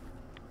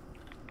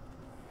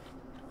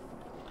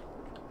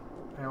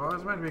 Yeah, what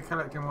was I meant to be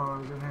collecting while I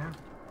was in here?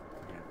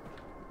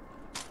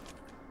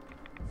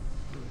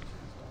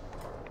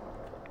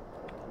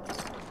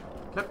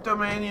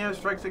 Kleptomania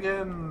strikes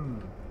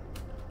again!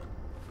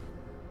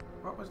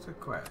 What was the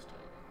quest?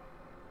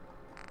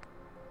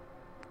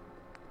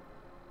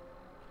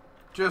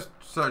 Just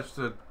search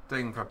the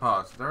thing for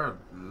parts. There are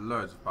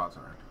loads of parts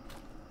around.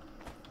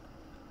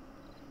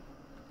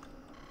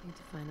 Need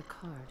to find a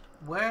card.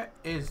 Where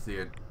is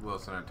the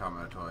Wilson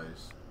Automata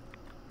Toys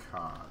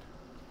card?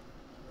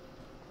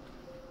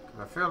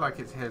 I feel like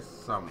it's here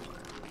somewhere.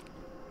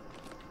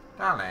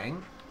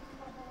 Darling,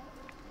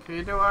 can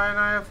you do I and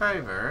I a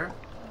favour?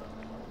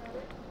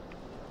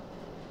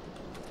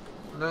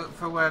 Look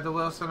for where the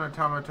Wilson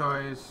Automata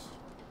Toys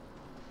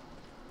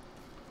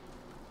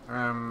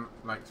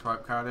like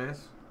swipe card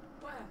is.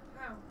 Where?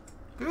 How?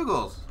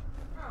 Google's.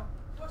 Oh,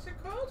 what's it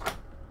called?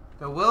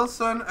 The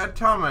Wilson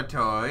Automata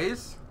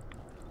Toys.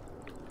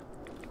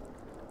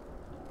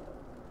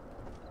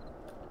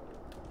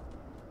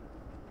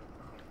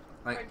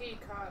 Like, ID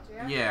card,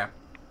 yeah? yeah.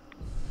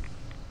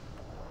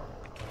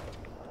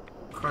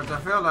 Because I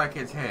feel like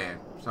it's here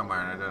somewhere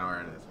and I don't know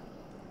where it is.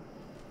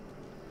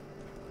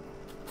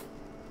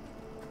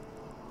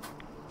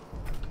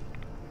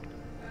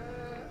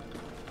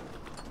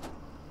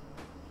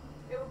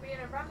 It will be in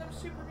a random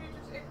Super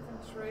Mutants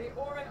infantry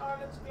or in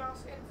Ireland's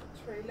glass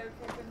infantry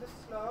located in the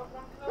slot.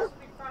 One can also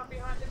be found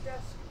behind the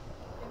desk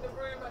in the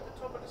room at the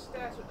top of the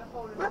stairs with the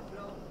hole in the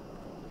floor.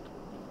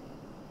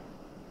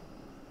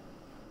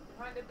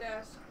 Behind the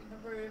desk in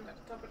the room at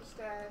the top of the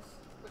stairs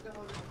with the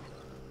hole in the floor.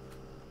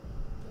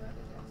 Behind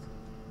the desk.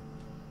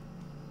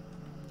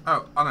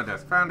 Oh, on the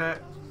desk. Found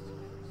it.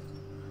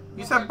 You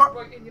Not said like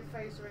right in your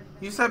face or anything.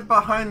 you said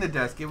behind the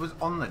desk. It was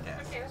on the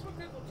desk. Okay, that's what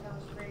Google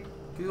tells me.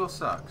 Google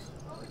sucks.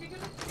 Oh, are you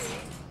gonna see?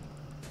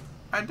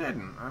 I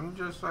didn't. I'm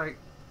just like,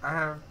 I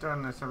have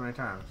done this so many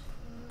times.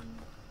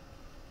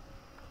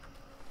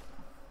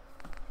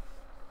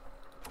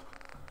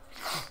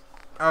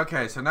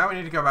 Okay, so now we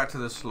need to go back to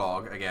the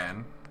slog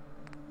again.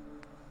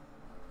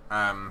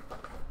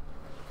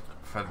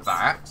 For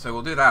that. So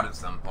we'll do that at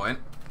some point.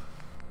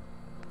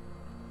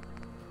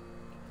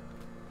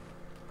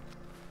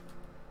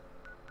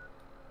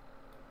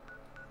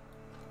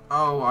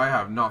 Oh, I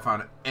have not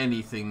found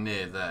anything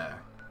near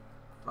there.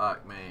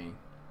 Fuck me.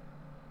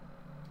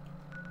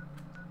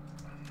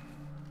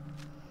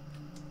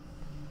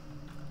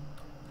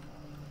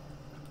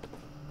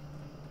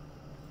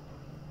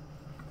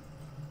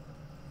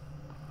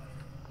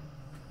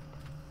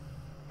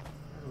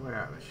 Get away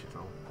out of this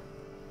shithole.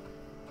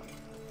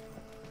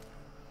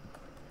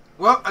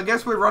 Well, I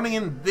guess we're running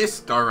in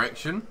this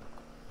direction.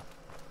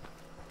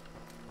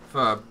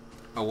 For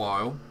a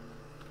while.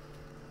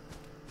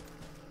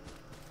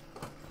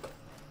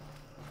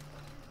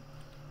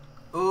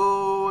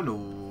 Oh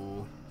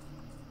no.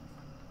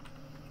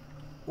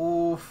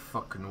 Oh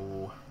fuck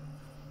no.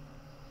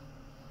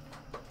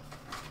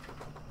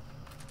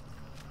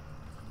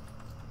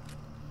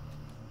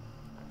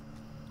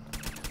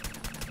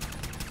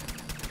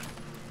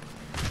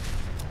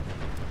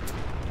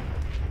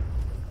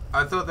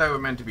 I thought they were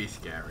meant to be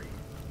scary.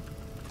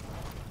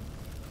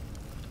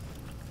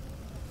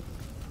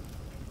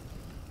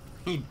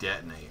 He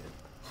detonated.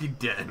 He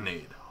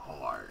detonated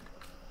hard.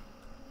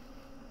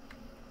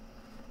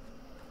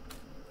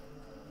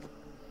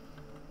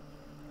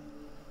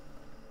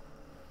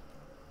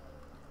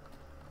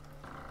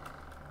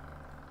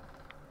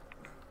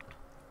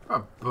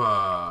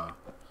 Papa.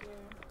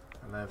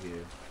 I love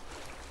you.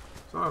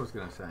 That's what I was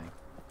gonna say.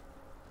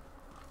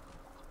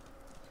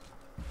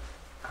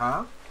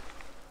 Huh?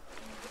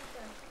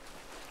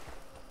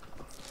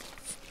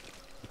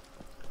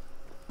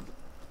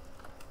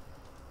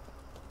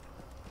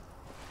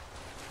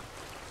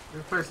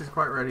 This place is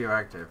quite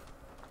radioactive.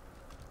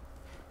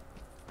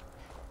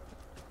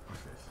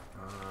 What's this?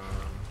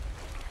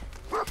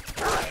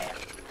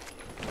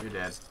 You're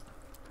dead.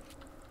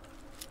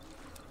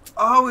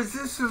 Oh,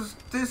 this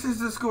is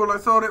the school I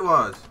thought it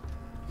was.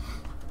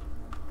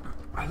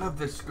 I love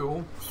this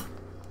school.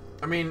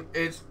 I mean,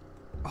 it's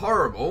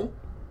horrible,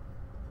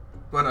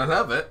 but I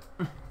love it.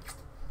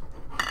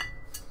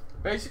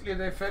 Basically,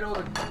 they fed all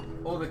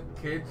the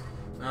kids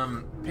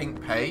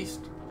pink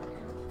paste,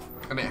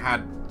 and it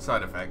had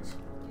side effects.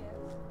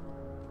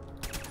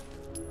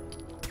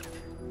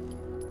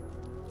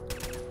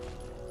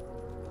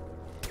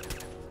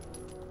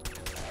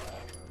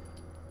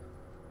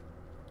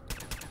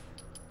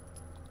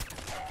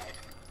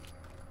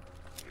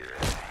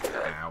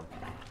 Ow.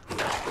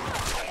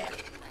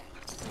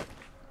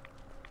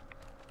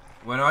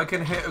 When I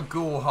can hit a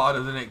ghoul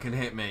harder than it can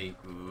hit me.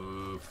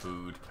 Ooh,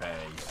 food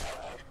paste.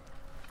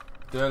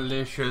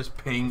 Delicious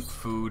pink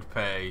food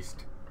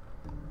paste.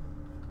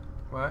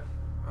 What?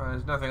 Oh,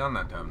 there's nothing on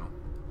that terminal.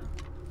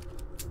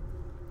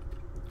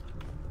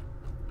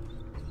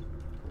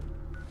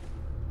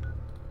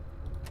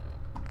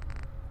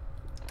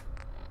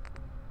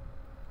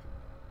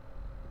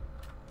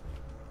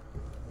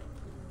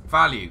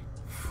 Value.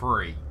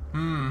 Free.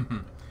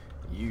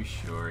 You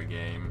sure,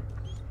 game.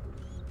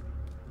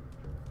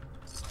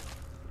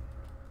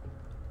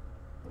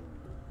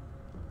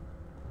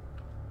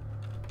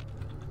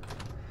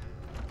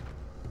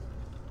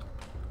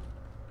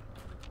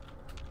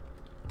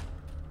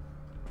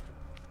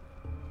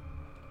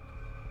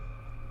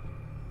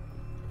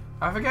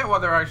 I forget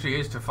what there actually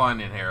is to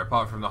find in here,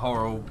 apart from the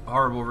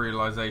horrible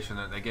realization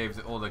that they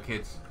gave all the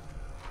kids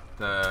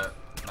the,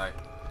 like...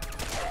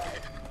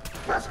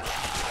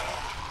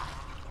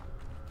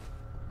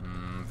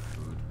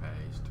 food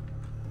paste.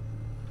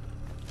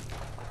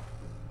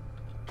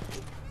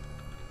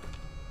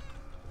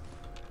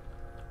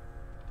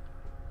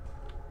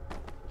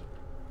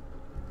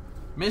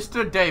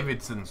 Mr.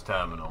 Davidson's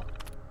terminal.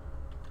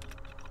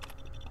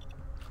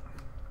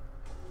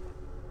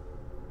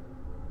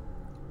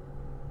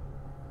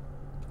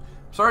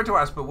 Sorry to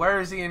ask, but where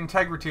is the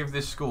integrity of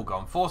this school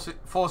gone?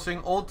 Forcing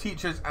all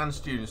teachers and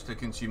students to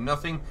consume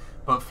nothing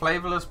but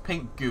flavourless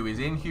pink goo is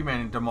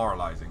inhumane and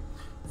demoralising.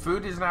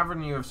 Food is an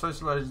avenue of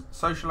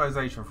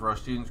socialisation for our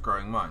students'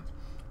 growing minds.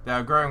 They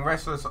are growing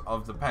restless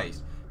of the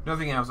pace.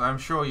 Nothing else. I'm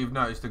sure you've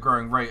noticed the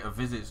growing rate of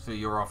visits to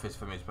your office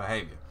for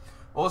misbehaviour.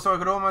 Also, I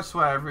could almost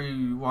swear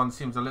everyone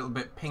seems a little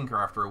bit pinker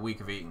after a week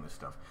of eating this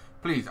stuff.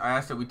 Please, I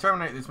ask that we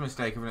terminate this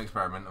mistake of an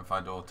experiment and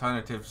find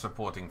alternative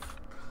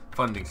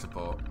funding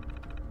support.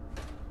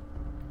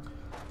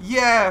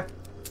 Yeah,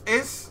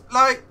 it's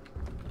like,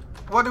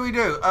 what do we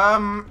do?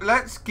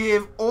 Let's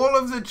give all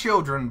of the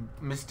children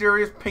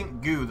mysterious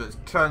pink goo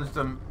that turns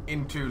them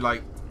into,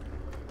 like,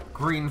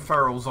 green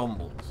feral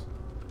zombies.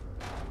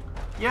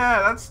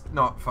 Yeah, that's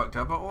not fucked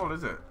up at all,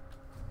 is it?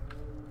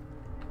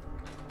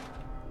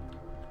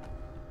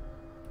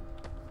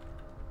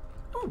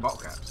 Ooh, bottle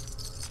caps.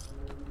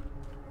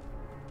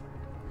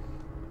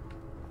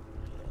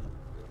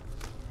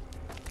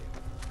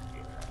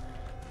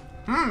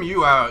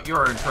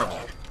 You're in trouble.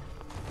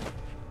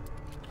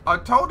 I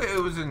told it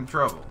was in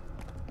trouble.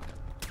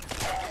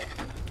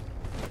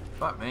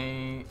 Fuck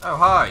me. Oh,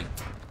 hi.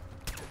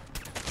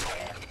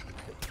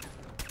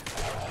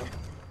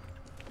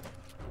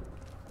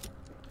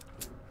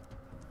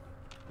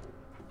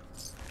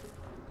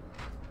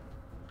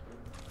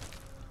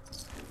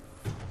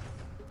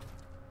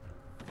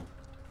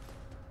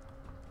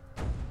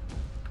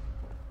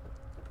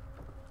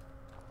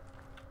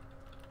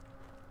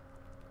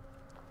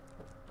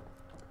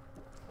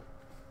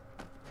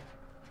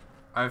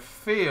 I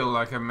feel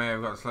like I may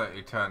have got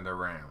slightly turned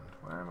around.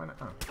 Where am I now?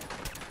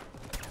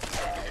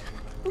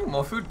 Oh. Ooh,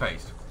 more food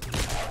paste.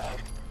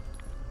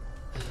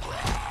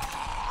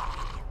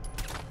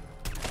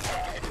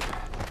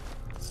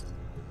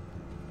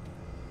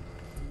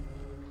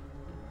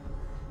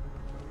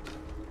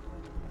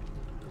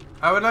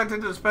 I would like to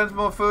dispense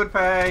more food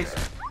paste.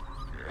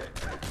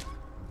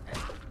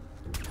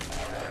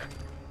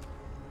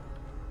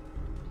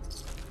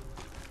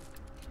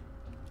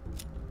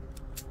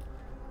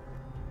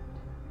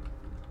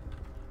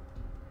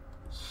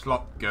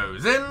 Slop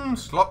goes in,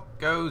 slop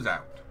goes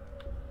out.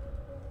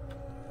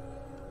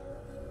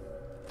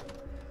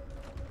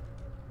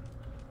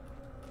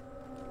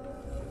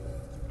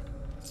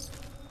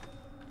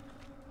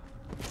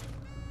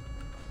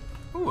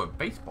 Ooh, a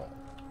baseball.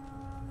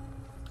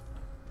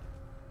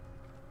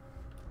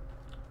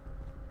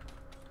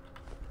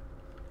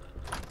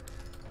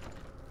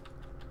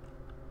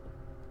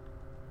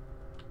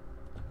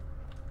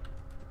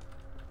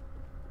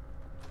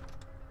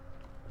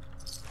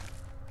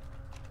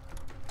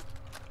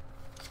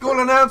 School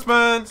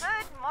announcements! Good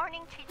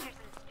morning, teachers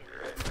and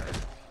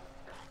students.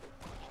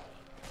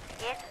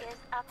 It is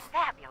a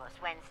fabulous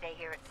Wednesday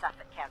here at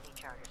Suffolk County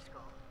Charter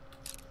School.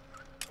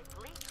 The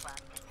Glee Club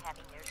is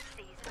having their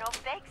seasonal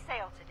bake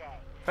sale today.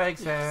 Bake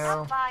sale.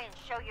 Come by and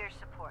show your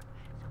support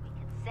so we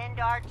can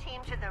send our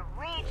team to the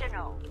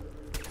regional.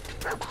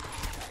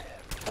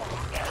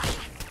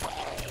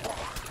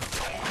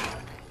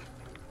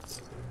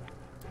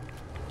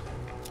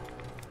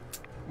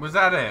 Was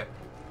that it?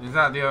 Is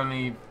that the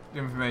only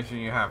information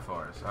you have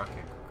for us?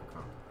 Okay,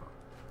 cool.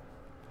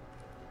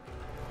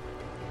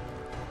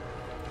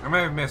 I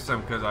may have missed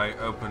some because I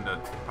opened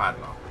a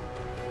padlock.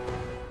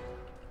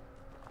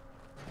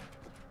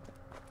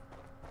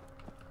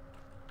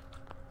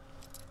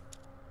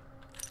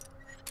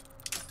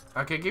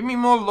 Okay, give me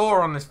more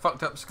lore on this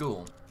fucked up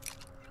school.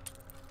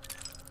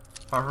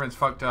 Apart from it's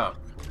fucked up.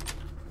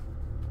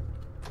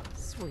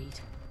 Sweet.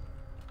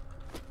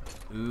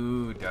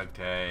 Ooh, duct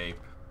tape.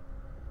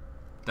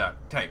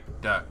 Duct tape,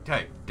 duct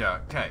tape,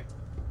 duct tape.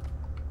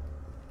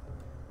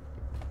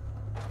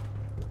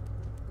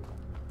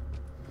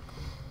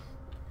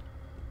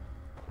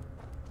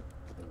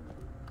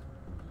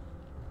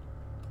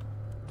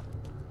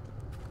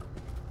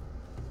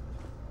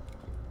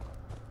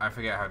 I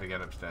forget how to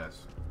get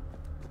upstairs.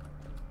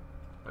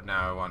 But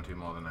now I want to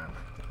more than ever.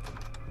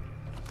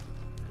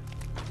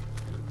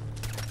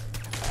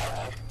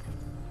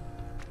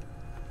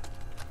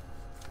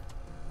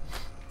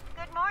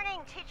 Good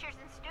morning, teachers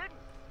and students.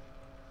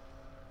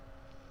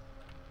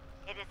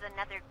 It is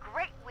another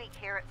great week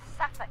here at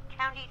Suffolk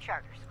County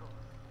Charter School.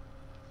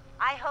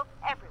 I hope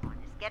everyone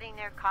is getting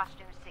their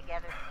costumes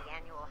together for the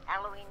annual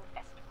Halloween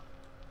festival.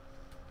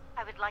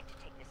 I would like to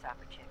take this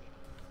opportunity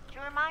to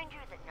remind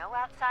you that no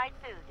outside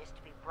food is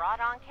to be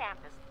brought on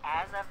campus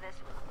as of this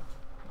week.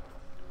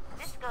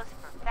 This goes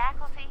for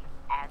faculty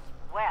as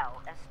well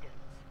as students.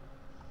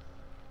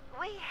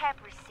 We have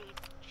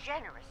received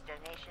generous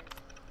donations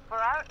for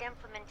our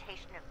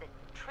implementation of the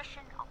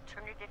Nutrition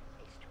Alternative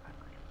Taste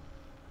Program.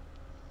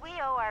 We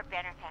owe our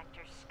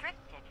benefactors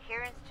strict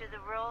adherence to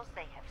the rules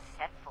they have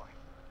set forth.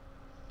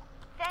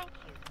 Thank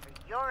you for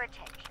your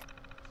attention.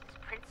 This is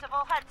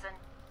Principal Hudson,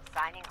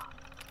 signing off.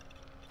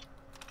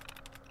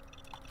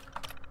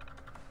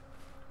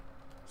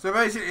 So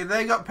basically,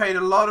 they got paid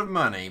a lot of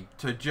money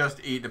to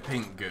just eat the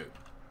pink goo.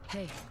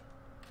 Hey.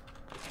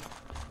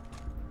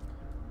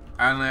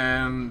 And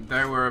then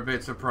they were a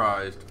bit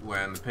surprised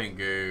when the pink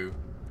goo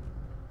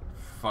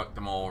fucked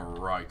them all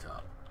right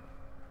up.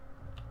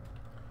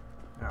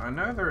 Now, I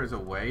know there is a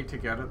way to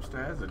get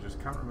upstairs, I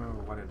just can't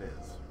remember what it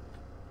is.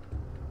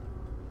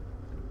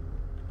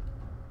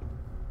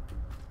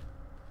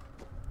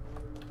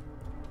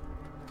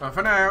 But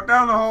for now,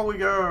 down the hall we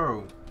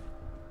go!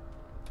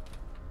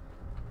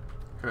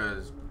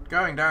 Because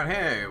going down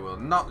here will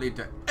not lead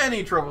to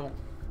any trouble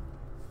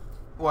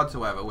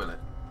whatsoever, will it?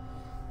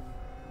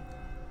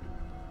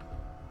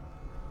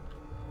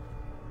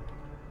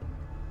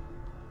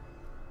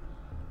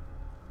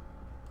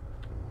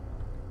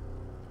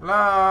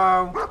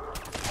 Hello?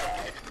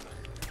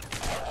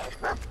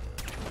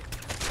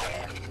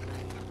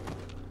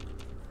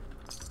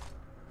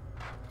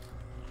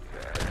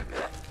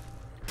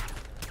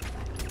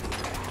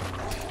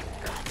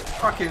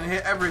 Fucking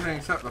hit everything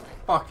except the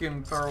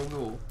fucking feral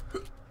ghoul.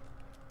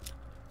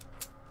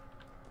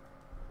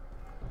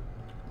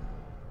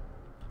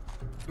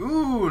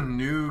 Ooh,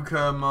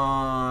 Nuka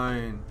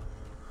mine.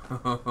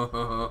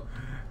 I'm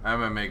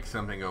gonna make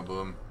something go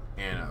boom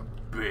in a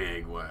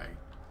big way.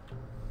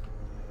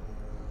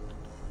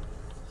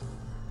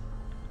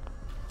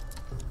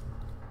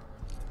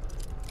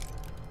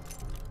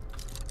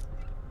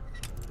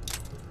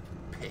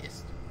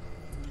 Pissed.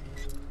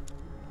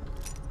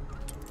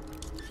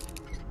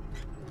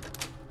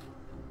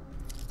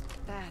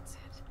 That's it.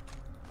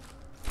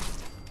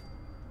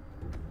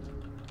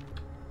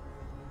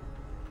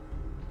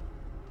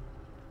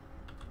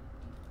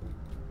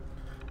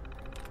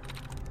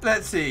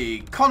 Let's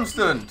see.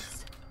 Constant.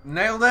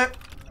 Nailed it.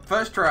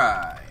 First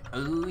try.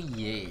 Oh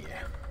yeah.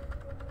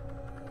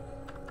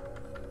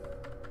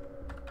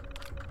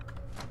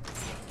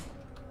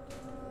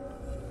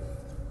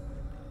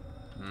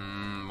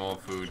 More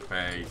food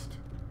paste.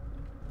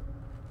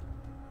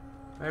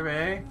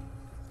 Baby.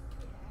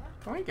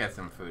 Can we get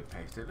some food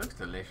paste? It looks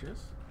delicious.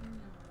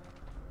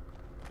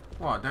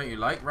 What, don't you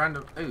like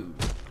random... Ooh.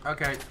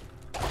 Okay.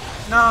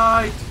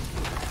 Night!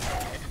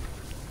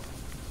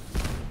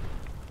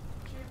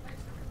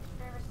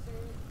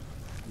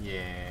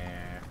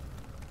 Yeah.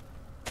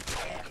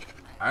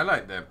 I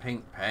like the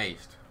pink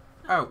paste.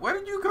 Oh, where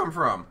did you come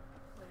from?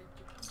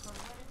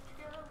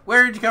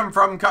 Where did you come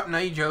from, Cotton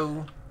Eye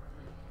Joe?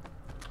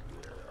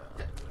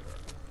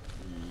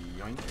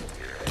 Yoink.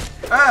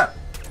 Ah!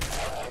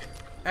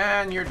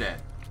 And you're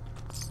dead.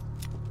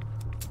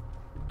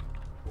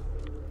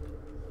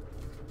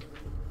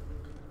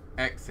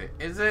 Exit.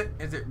 Is it?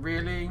 Is it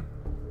really?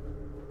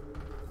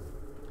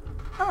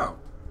 Oh.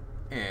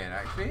 It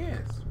actually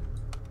is.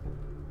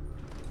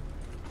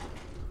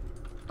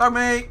 Dog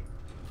me!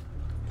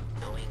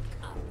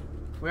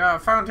 We are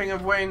Fountain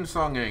of Wayne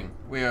songing.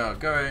 We are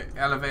going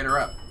elevator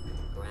up.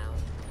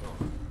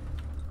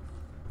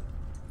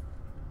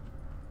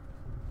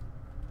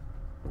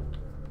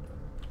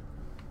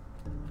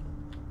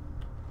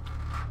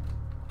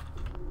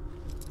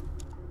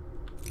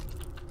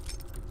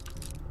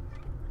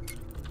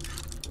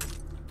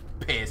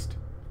 Pissed.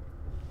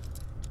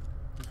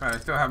 I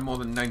still have more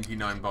than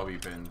 99 bobby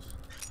pins.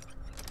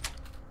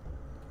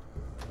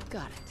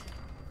 Got it.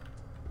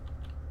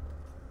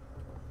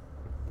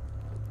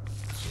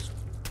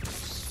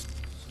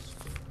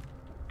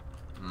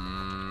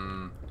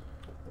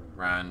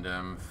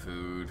 Random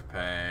food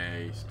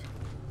paste.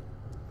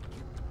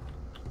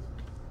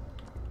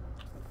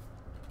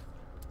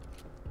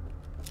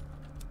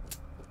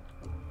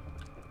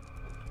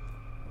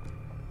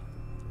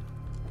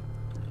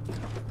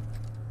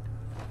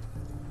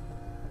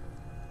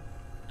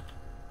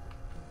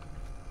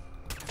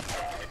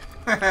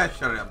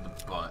 Shut it up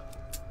the butt.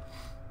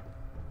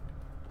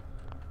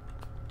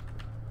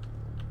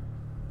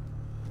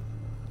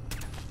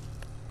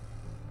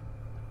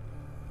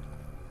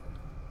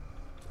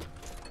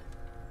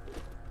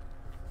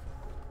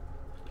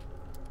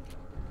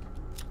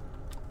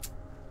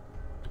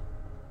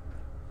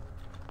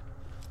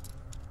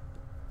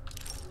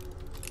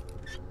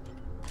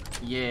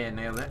 Yeah,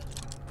 nailed it.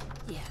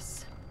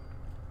 Yes.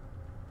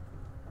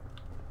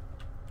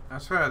 I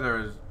swear there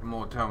is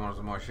more terminals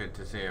and more shit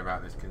to see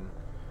about this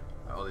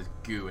all this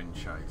goo and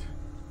shite.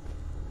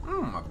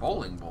 A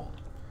bowling ball.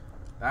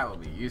 That will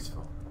be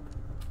useful.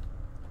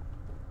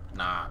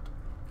 Not.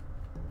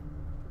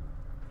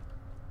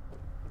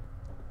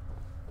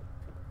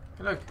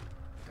 Look,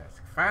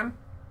 desk fan.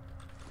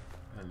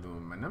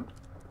 Aluminum.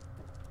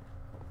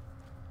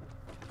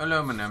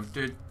 Aluminum,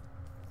 dude.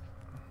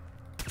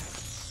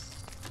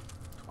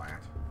 Twat.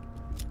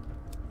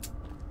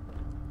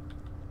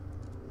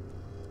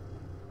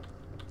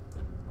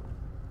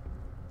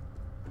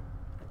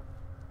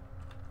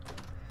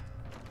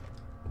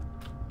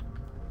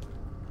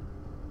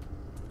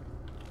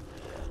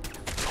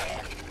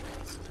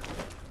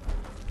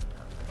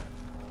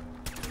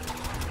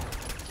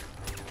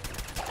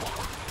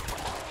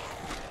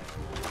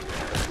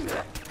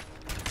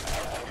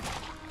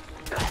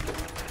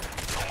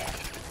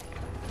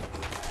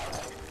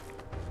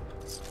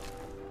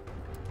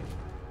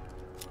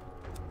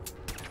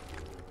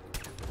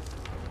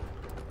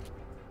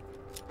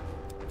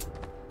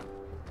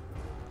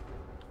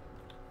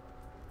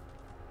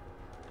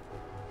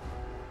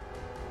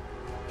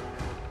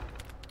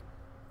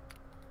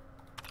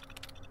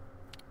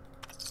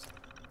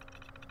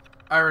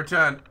 I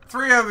returned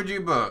 3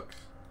 overdue books.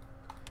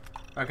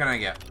 What can I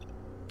get?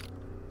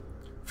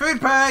 Food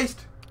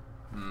paste!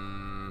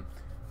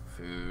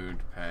 Food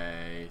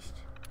paste.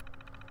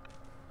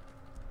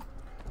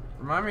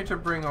 Remind me to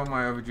bring all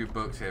my overdue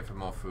books here for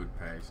more food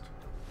paste.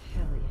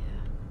 Hell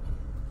yeah.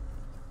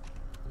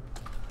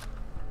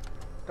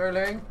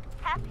 Darling.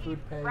 Happy Food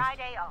paste.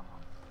 Friday all.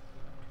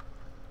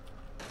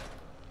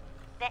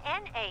 The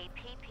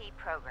NAPP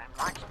program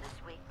launched this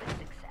week with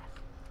success,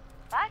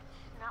 but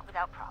not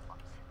without problems.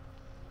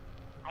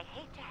 I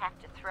hate to have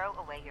to throw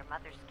away your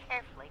mother's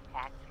carefully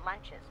packed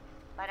lunches,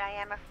 but I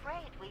am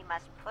afraid we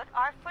must put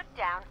our foot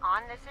down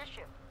on this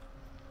issue.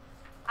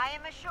 I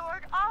am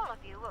assured all of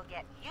you will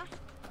get used to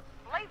the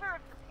flavor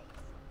of the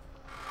paste.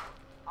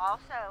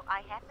 Also,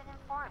 I have been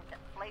informed that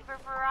flavor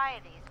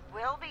varieties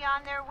will be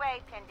on their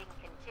way pending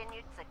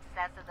continued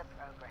success of the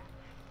program.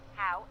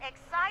 How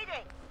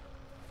exciting!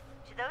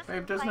 To those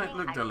Babe, doesn't it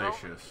look complaining, I will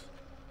delicious?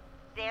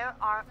 There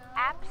are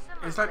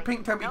absolutely It's like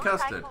pink tubby no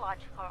custard.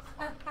 psychological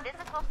or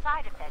physical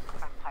side effects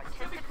from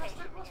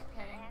participation in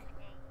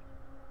NAPP.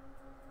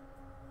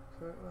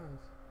 So it was.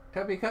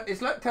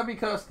 It's like tubby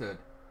custard.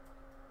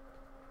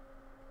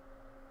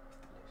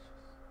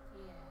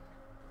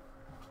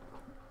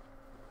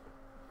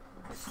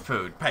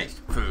 Food paste,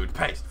 food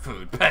paste,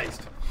 food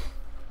paste.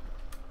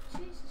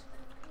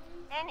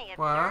 Any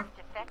What? observed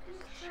effect is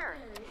assured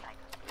to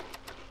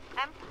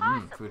and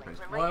possibly food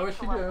paste. related What's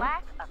she to a doing?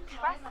 lack of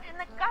trust in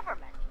the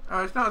government.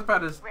 Oh, it's not as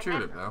bad as Remember,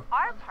 Tulip, though.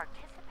 our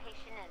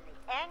participation in the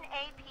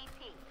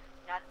NAPP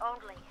not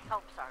only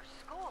helps our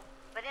school,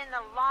 but in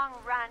the long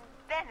run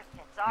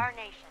benefits our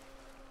nation.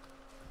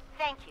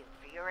 Thank you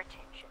for your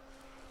attention.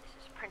 This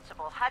is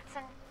Principal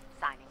Hudson,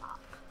 signing off.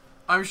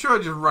 I'm sure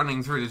just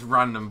running through this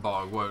random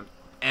bog won't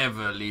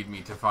ever lead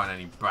me to find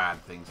any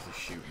bad things to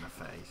shoot in the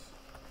face.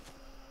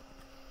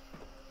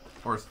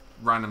 Or a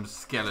random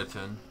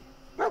skeleton.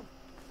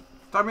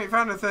 Damn it,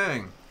 found a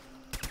thing.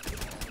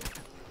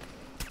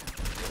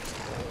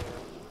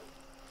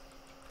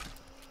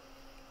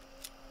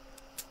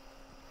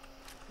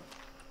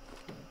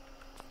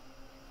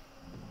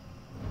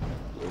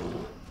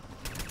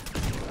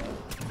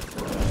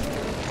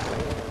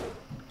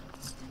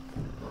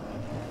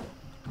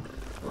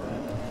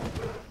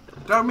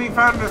 Dog meat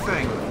found a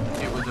thing.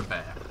 It was a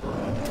bear.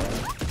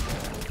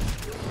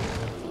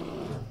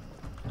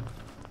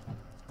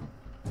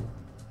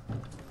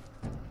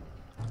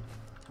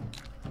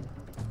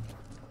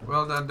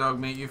 Well done, dog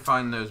meat. You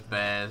find those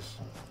bears.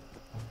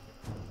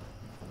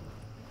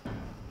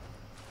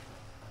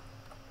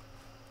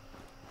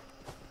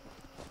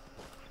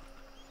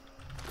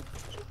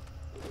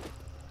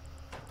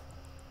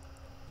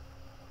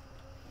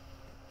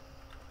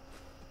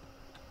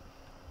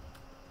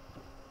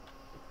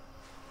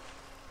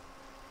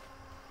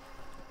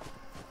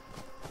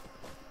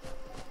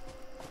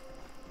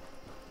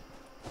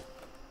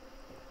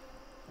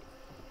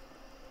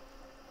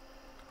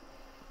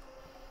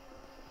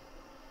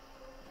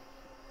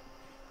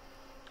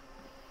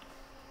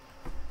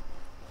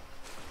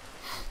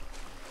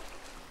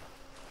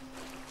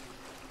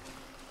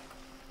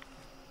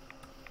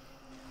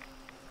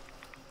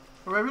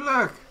 Oh, baby,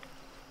 look!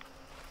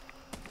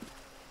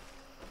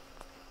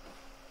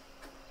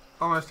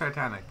 Almost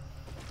Titanic.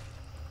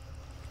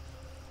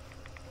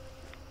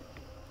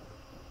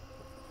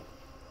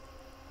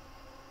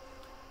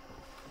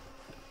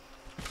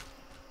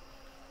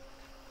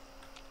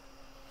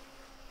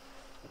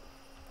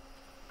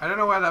 I don't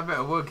know where that bit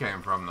of wood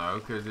came from, though,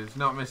 because it's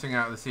not missing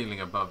out the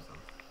ceiling above them.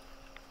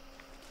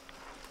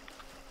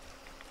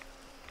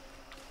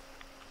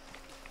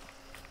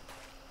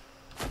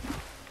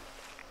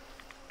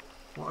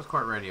 What was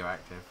quite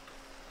radioactive?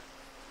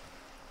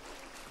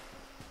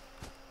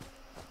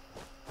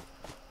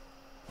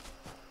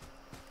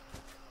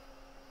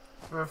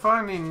 We've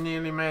finally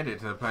nearly made it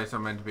to the place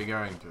I'm meant to be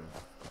going to.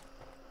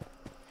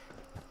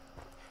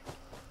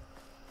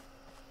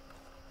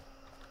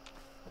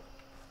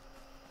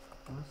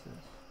 What's this?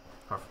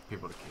 Probably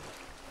people to kill.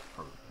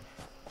 Probably.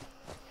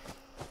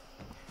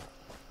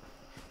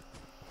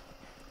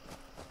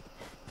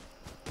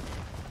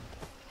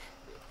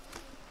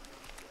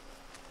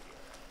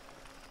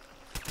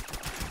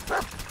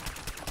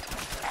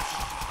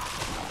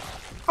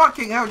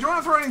 fucking hell, do you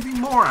want to throw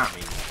anything more at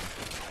me?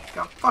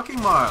 Got fucking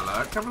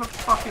Myla, a couple of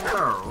fucking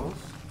barrels.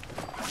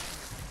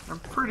 I'm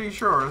pretty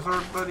sure it's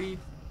our bloody...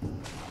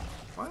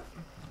 What?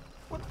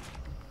 What?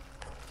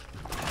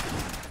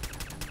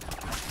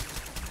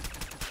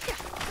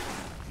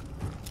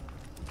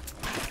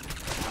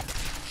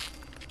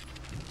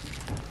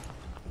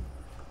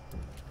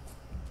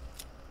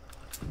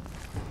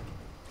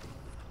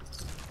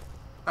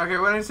 Okay,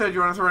 when I said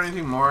you want to throw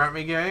anything more at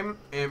me, game,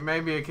 it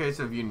may be a case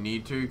of you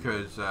need to,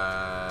 because,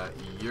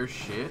 you're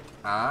shit,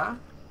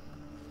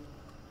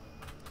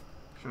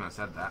 Shouldn't have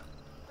said that.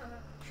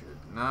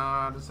 Should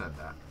not have said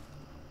that.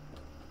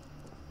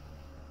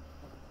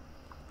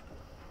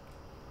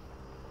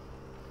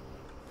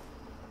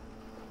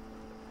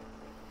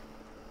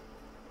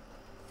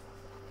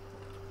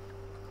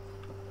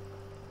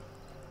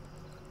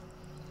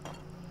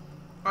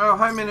 Oh,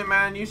 hi,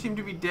 Minuteman. You seem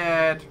to be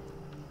dead.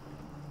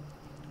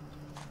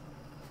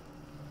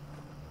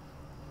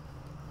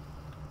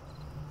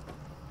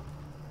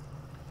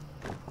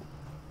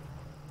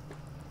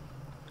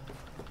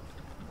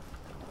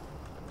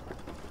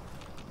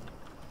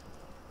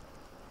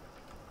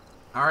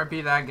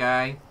 RIP that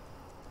guy.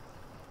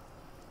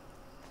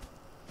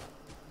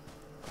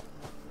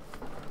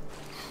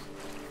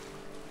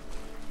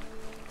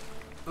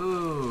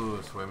 Ooh,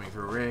 swimming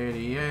through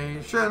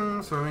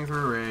radiation, swimming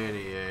through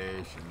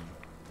radiation.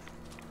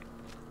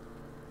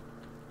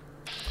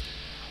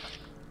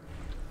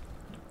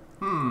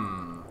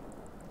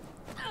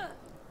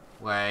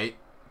 Wait.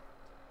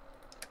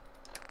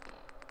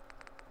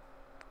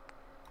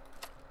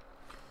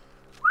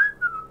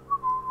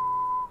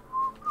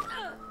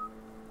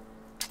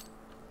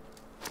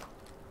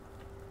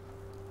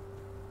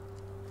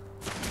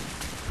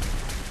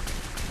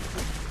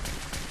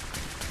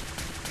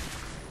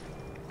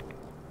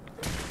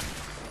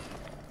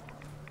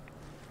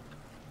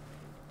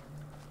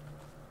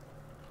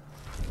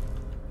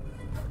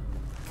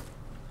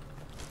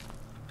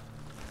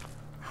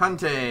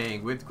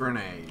 Hunting with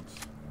grenades.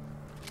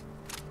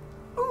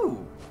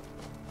 Ooh.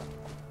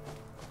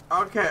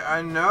 Okay,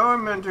 I know I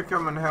meant to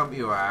come and help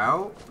you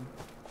out.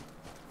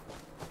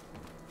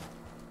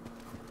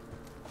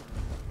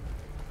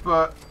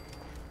 But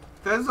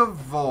there's a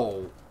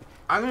vault.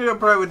 I'm gonna go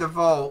play with the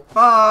vault.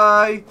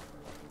 Bye!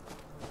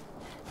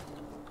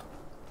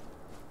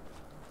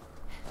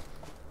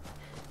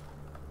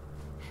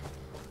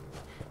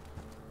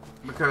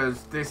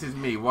 Because this is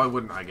me. Why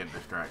wouldn't I get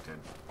distracted?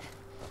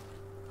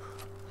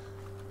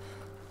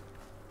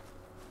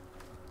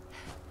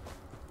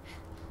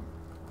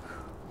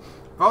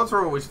 Vaults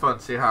are always fun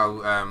to see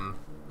how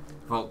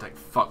Vault-Tec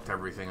fucked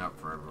everything up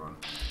for everyone.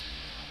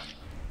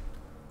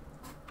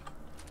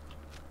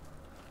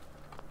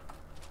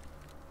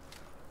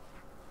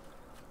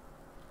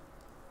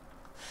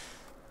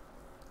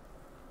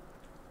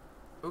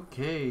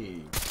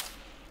 Okay.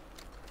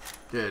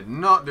 Did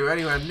not do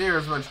anywhere near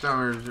as much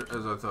damage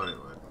as I thought it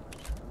would.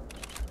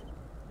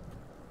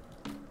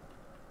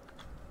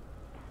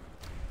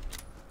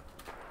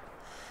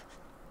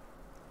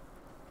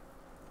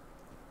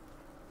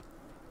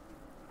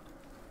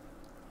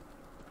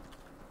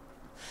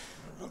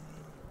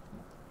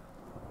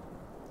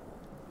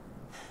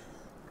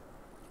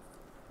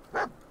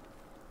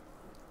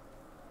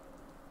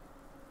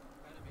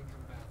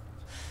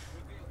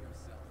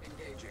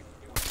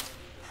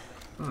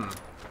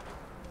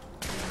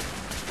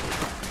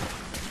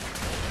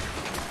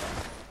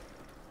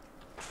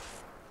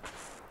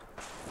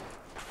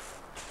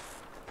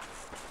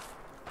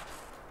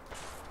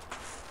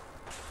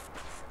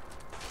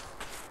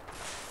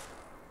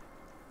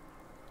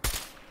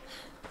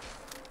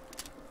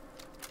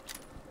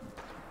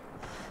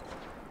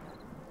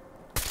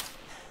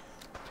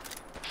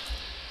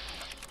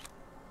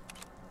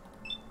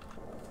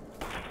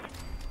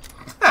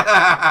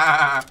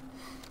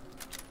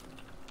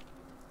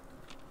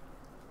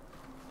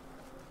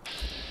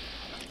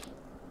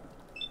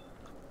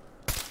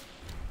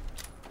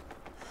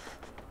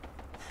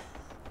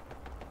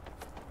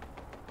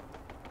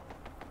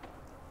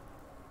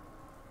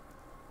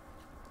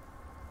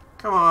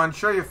 Come on,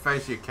 show your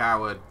face, you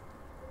coward.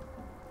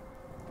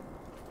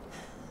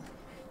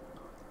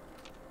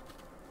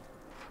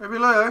 Maybe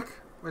look.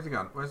 Where's he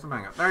gone? Where's the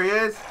man? There he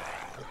is.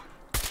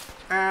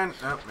 And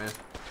oh, missed.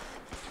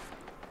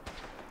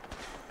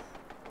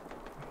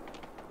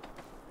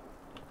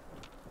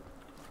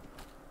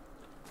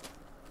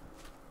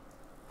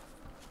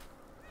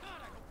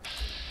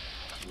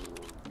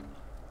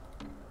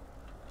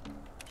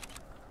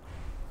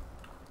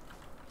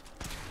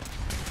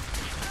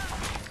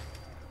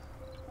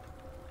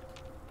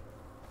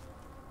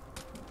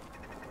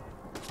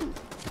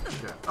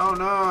 Oh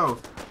no!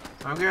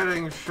 I'm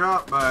getting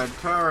shot by a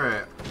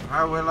turret.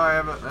 How will I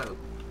ever...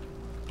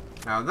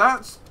 Now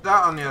that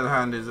on the other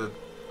hand is a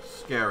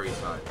scary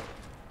sight.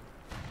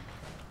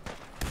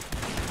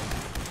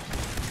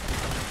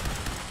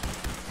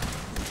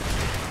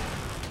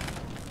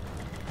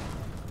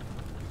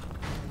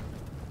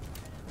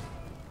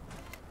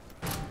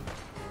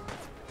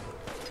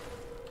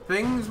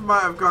 Things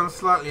might have gone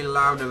slightly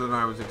louder than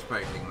I was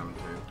expecting them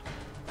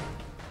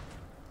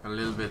to. A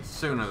little bit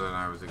sooner than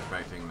I was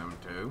expecting them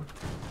to.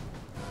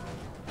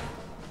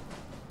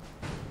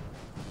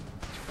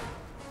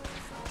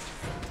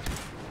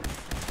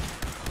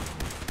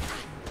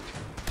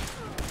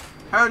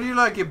 How do you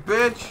like it,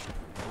 bitch?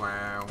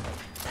 Wow.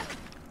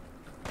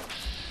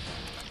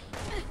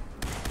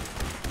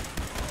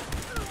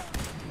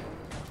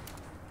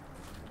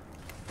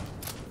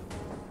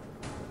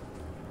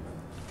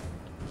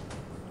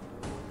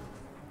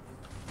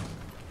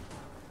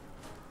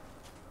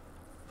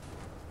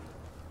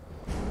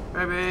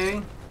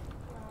 Baby,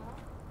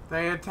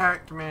 they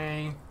attacked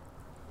me.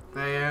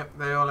 They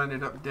all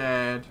ended up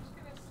dead. I was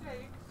gonna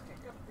say, you can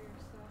pick up for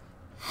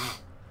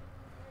yourself.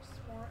 You're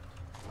smart.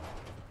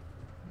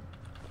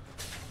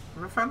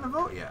 Have I found the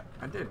vault yet?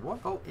 I did.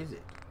 What vault is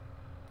it?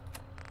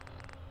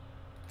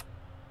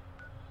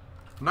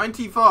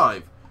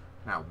 95.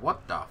 Now,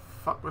 what the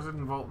fuck was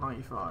in vault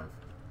 95?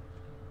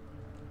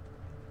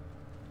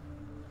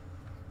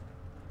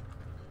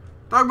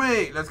 Dog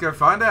meat! Let's go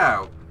find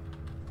out.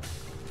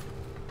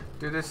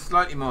 Do this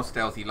slightly more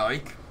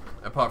stealthy-like,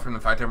 apart from the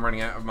fact I'm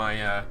running out of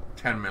my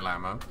 10mm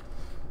ammo.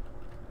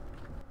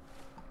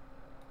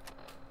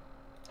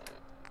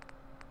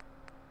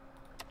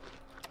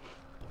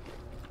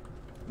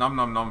 Nom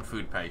nom nom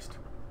food paste.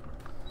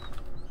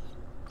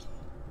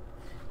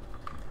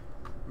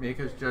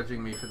 Mika's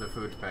judging me for the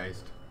food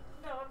paste.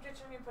 No, I'm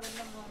judging you for the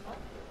number one.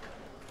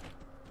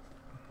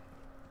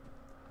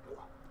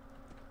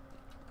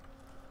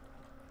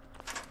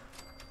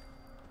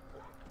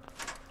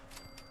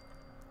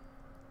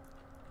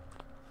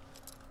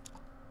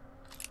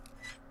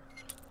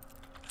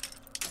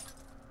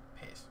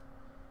 Paste.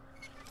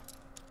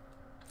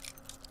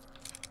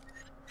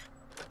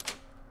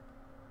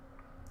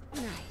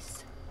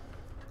 Nice.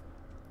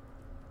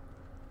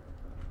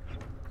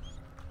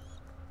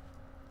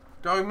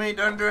 Dog meat,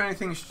 don't do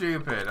anything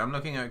stupid. I'm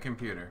looking at a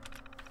computer.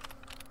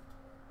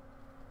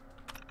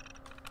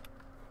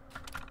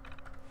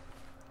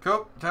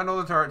 Cool. Turn all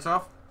the turrets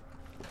off.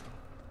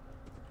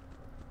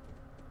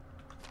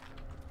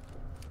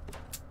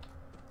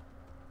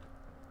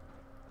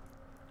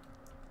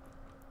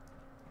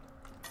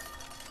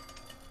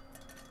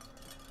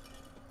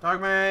 Dog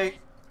meat.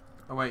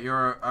 Oh wait,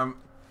 you're I'm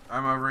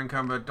over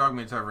encumbered. Dog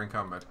meat's over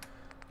encumbered.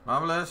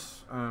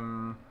 Marvelous.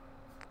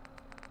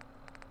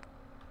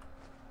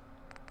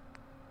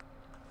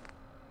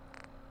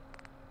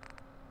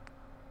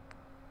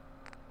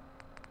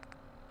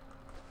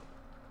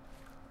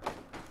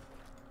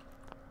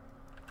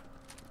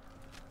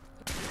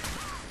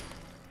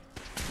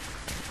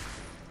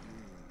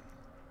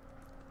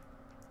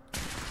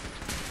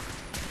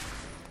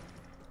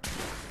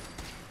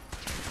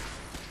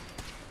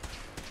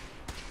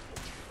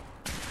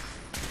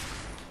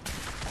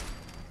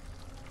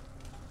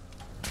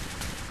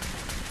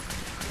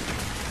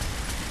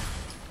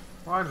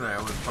 Why do they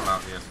always pull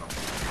out the assault?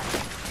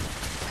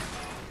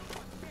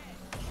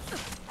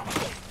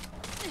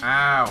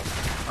 Ow!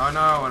 Oh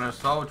no, an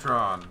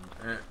assaultron.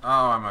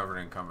 Oh, I'm over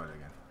encumbered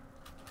again.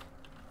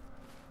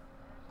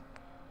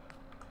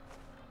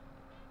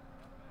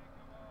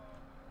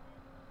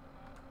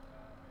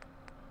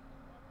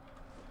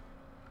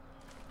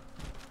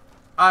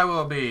 I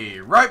will be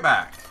right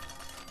back.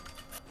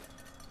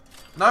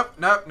 Nope,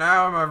 nope,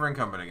 now I'm over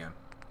encumbered again.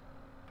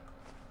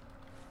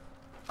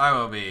 I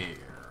will be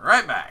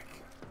right back.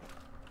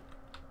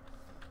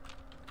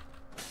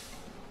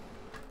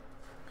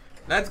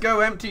 Let's go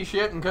empty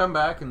shit and come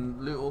back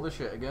and loot all the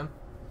shit again.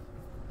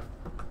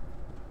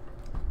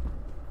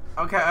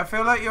 Okay, I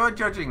feel like you're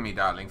judging me,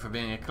 darling, for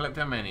being a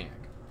kleptomaniac.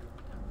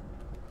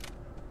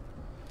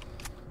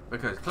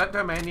 Because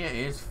kleptomania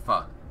is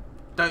fun.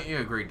 Don't you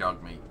agree,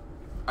 dog meat?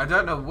 I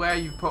don't know where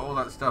you put all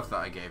that stuff that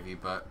I gave you,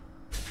 but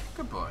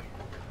good boy.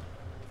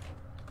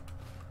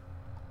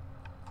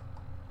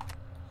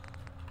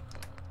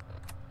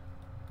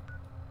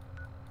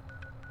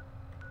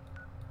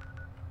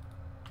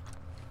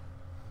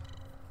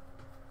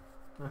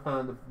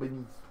 The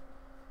bunnies.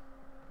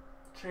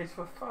 Chase,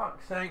 for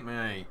fuck's sake,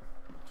 mate.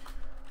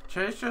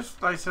 Chase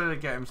just like sort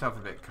of get himself a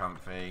bit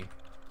comfy.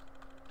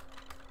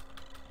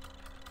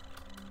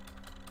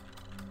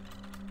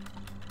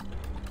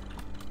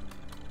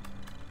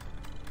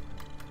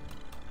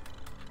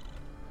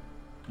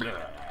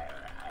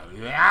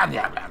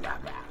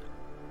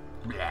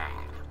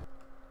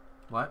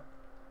 What?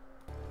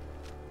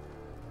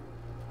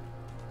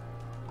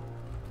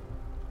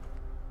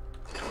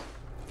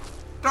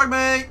 Dog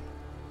mate!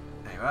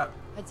 Hey, what?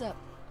 Heads up.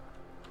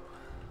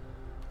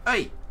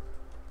 Hey!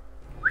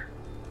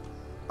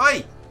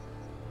 Hey!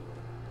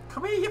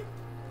 Come here, you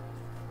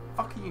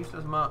fucking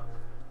useless mutt.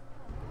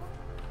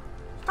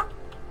 Stop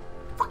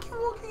fucking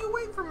walking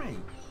away from me!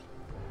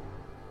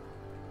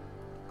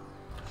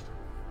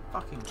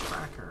 Fucking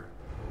cracker.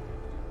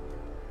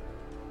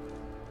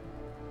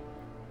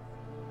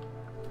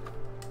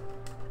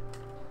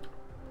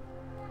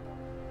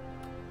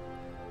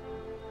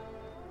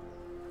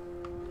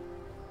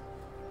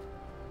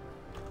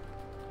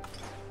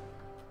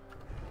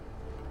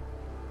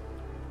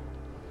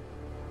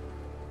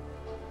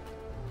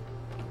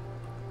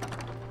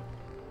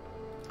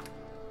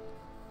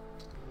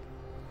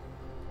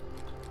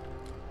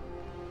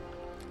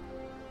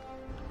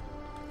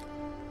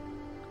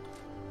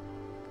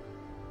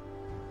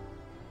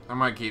 I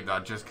might keep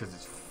that just because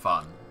it's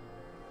fun.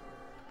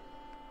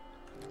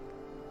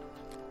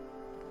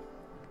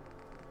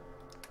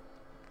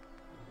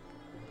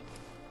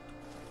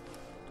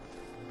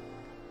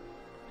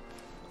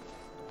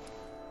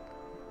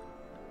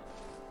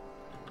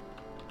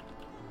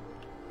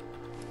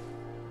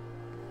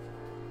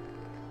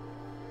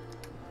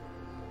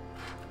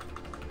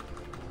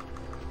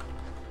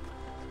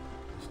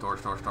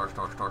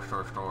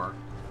 Store.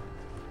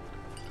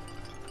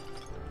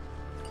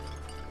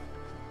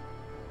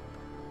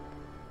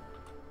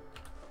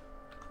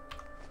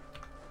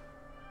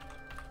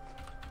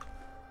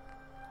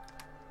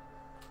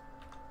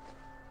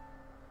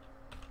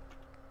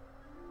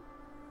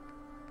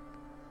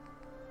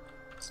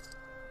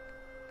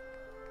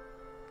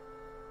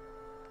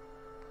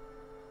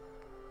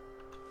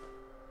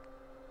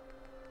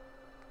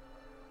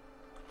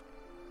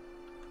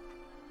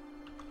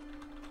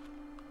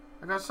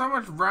 I got so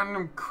much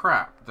random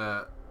crap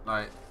that,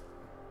 like,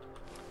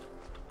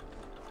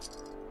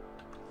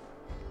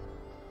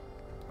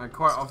 I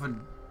quite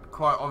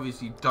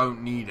obviously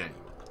don't need any.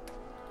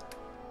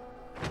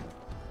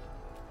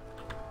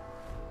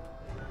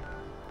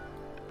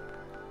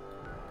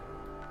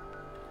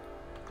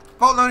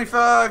 Vault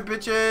 95,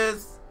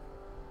 bitches!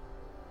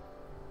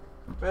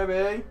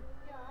 Baby,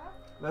 Yeah?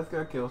 let's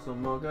go kill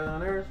some more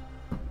gunners.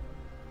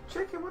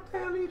 Chicken, what the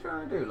hell are you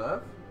trying to do,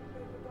 love?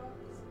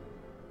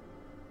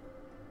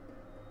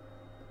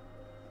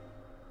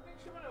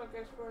 Makes you wonder what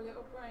goes for a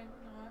little brain,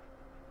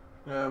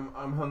 doesn't it?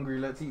 I'm hungry,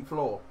 let's eat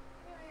floor.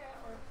 Yeah,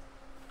 or...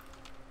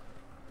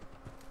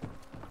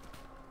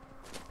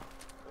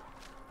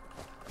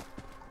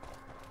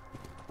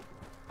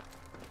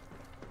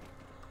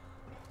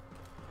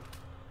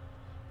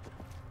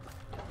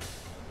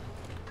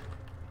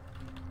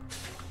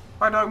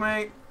 Bye, dog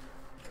mate.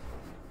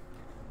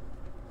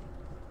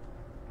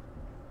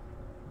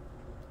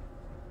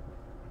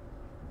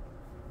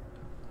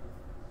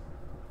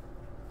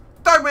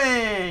 Dog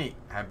mate!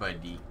 Hi,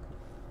 buddy.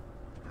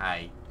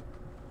 Hi.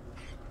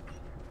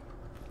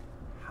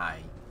 Hi.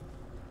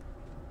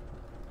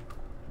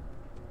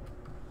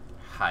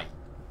 Hi.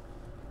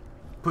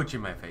 Put you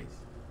in my face.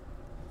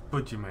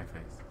 Put you in my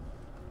face.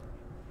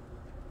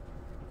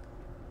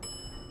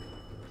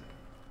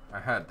 I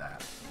heard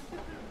that.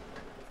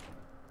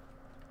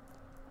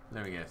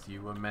 Let me guess,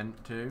 you were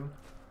meant to?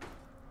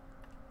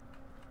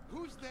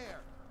 Who's there?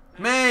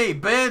 Me,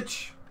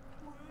 bitch!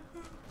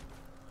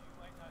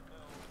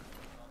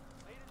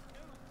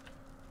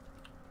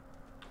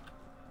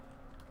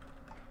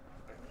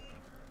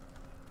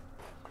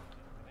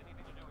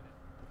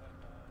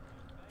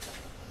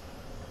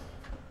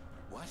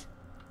 What?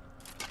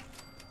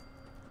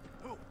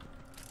 Who?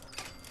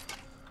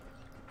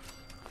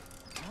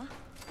 Huh?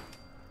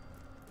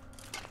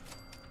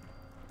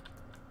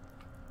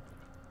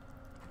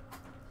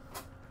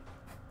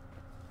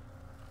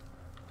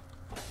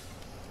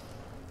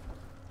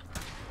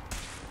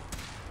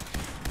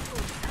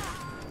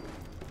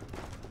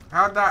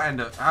 How'd that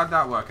end up? How'd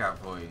that work out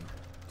for you?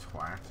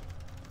 Twat.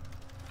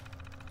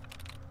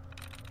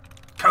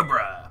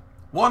 Cobra!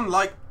 One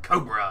like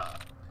Cobra!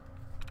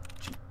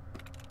 Cheap.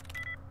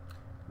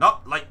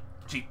 Not like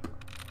cheap.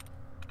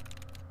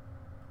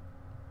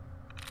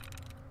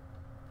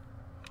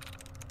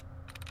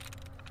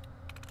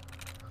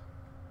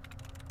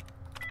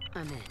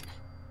 I'm in.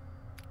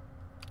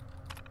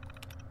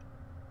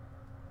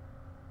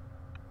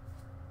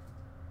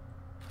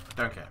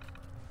 Don't care.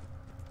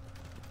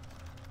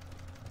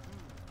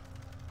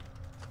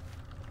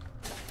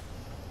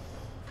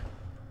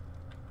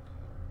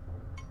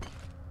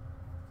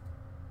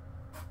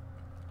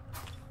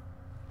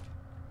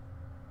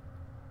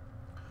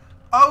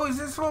 Oh, is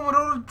this one with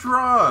all the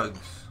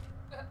drugs?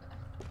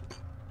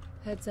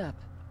 Heads up.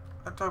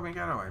 Dog mate,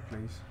 get away,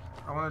 please.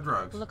 I want the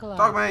drugs. Look alive.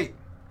 Dog mate,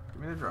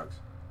 give me the drugs.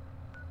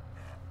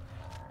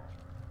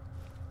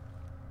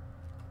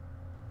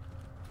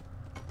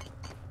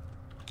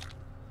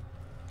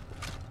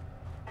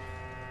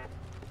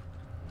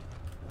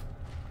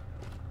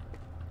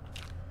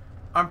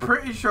 I'm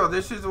pretty sure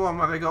this is the one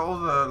where they got all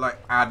the, like,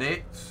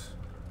 addicts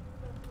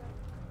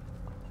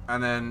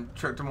and then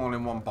chucked them all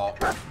in one box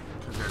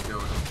to go deal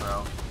with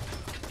themselves.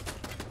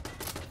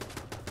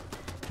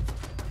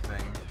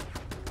 Thing.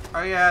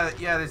 Oh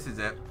yeah, this is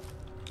it.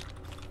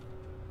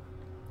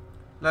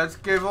 Let's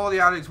give all the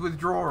addicts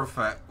withdrawal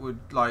effect with,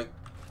 like,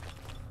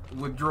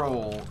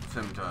 withdrawal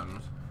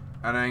symptoms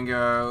and then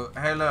go,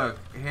 hey look,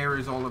 here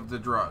is all of the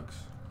drugs.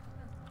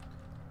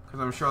 Because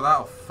I'm sure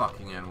that'll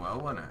fucking end well,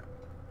 won't it?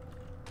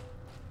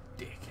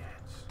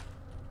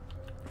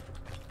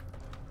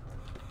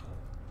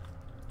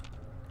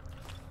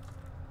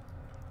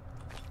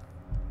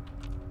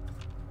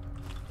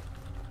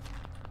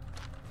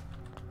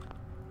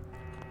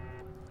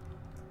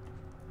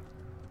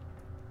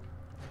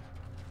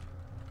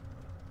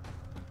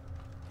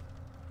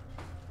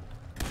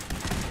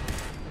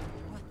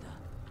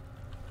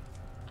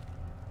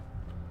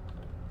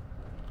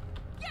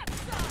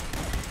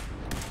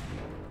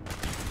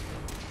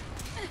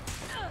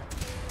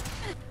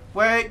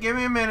 Wait, give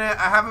me a minute.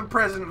 I have a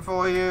present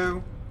for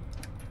you.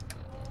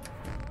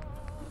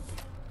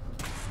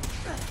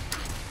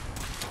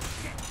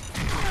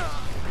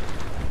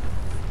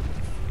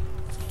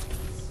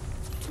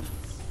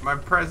 My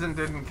present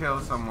didn't kill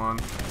someone.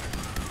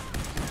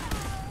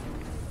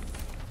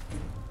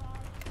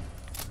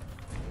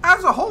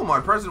 As a whole, my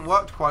present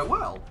worked quite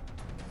well.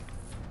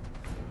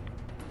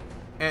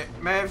 It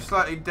may have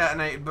slightly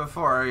detonated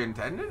before I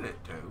intended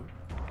it to.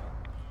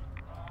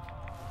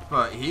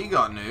 But he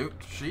got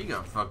nuked. She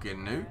got fucking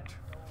nuked.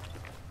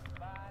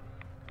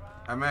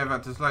 I may have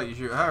had to slightly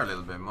shoot her a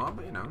little bit more,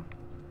 but you know.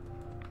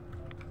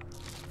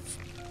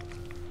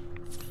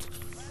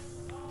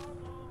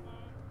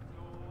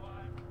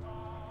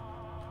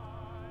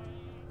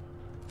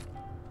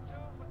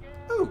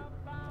 Ooh.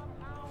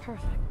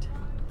 Perfect.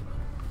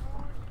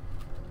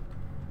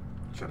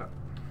 Shut up.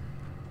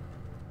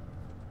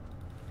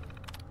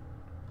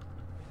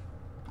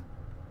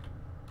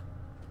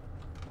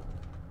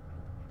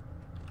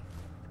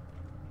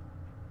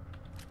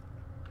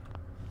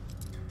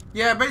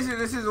 Yeah, basically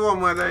this is the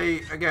one where they,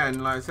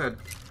 again, like I said,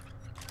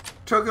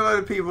 took a load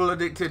of people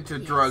addicted to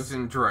drugs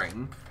and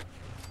drink,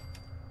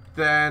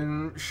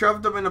 then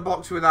shoved them in a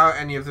box without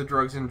any of the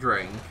drugs and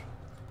drink,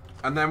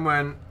 and then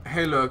went,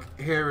 hey look,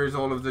 here is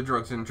all of the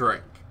drugs and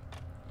drink.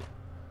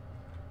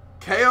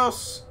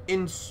 Chaos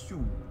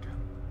ensued.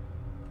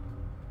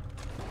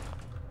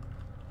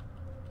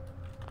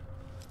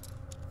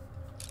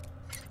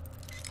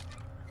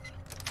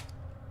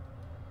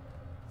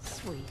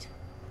 Sweet.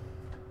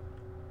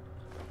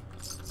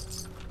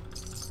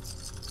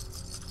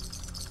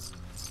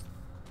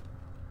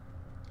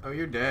 Oh,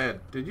 you're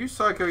dead. Did you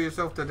psycho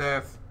yourself to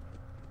death?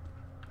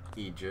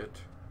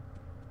 Egypt.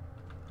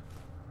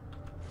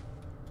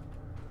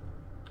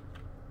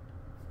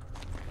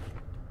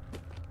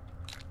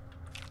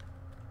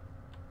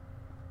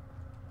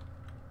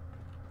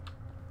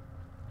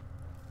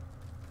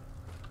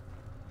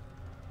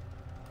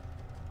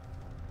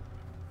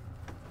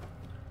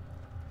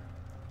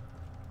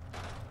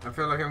 I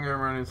feel like I'm going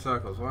around in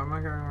circles. Why am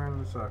I going around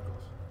in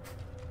circles?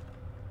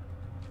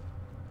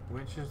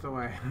 Which is the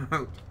way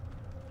out?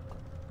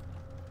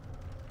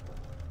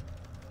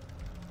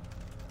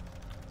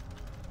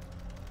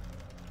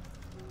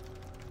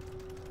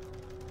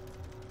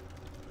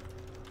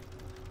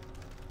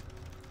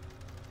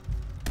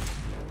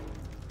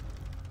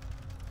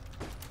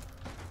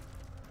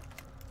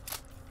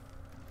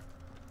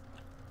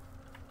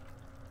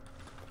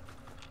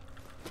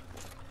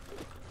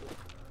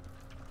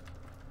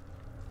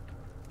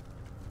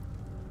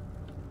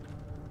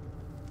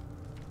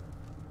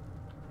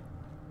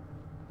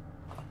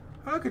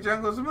 Oh, look, a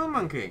Jungle's a moon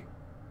monkey.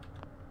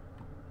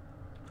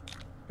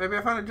 Baby,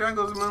 I found a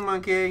Jungle's a moon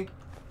monkey.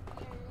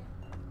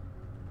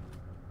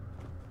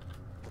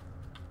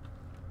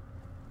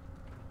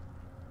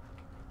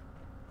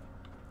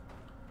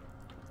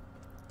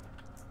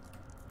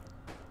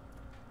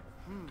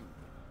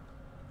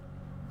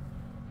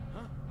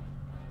 Huh?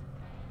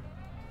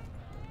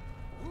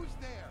 Who's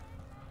there?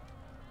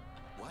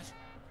 What?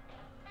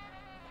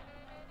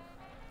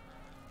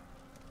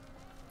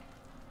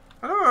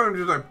 I don't know, I'm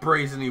just like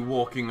brazenly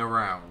walking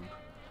around.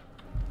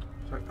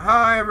 It's like,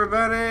 hi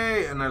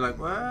everybody! And they're like,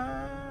 what?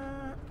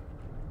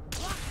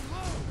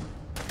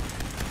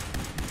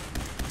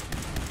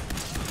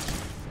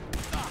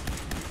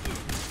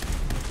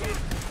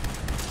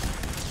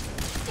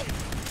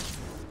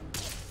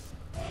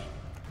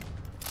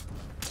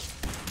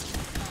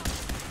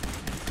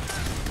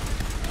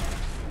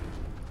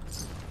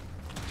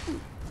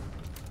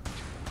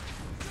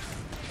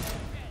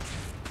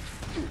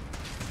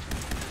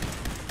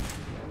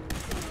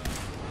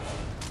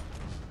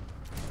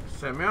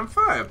 Set me on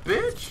fire,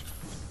 bitch!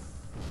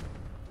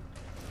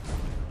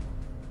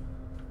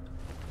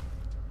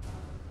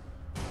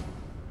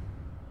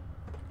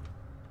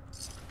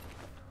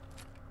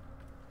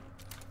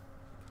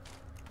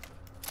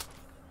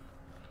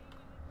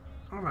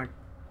 Oh my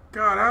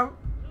god, how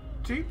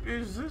deep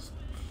is this?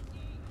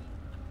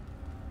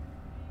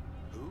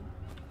 Who?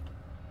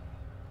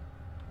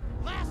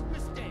 Last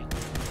mistake.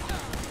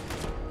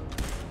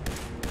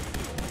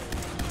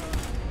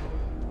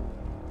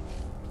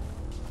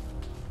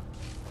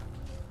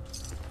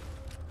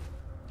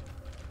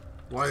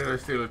 Why did I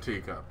steal a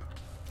teacup?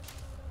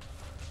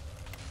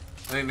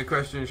 I think the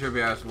question should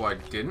be asked, why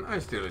didn't I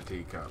steal a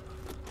teacup?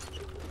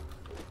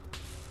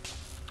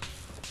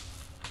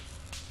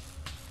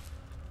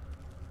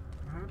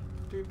 How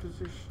deep does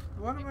this...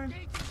 What am I...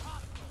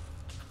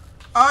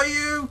 Are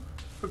you?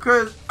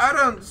 Because I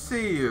don't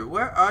see you.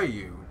 Where are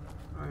you?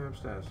 Oh, you're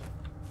upstairs.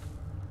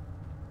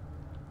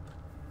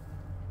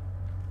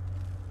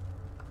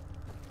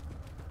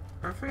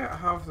 I forget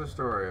half the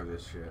story of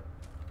this shit.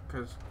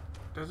 Because...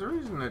 there's a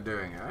reason they're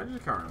doing it. I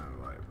just can't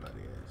remember what it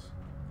bloody is.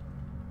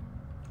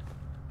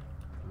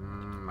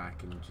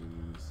 Mac and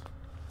cheese.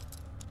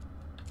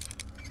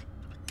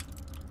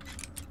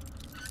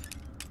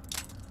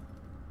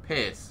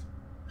 Piss.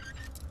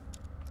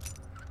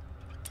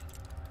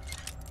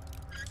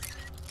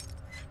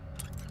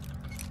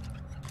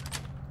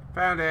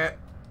 Found it.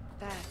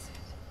 That's it.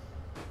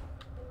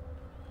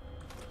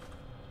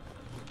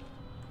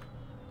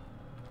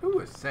 Ooh,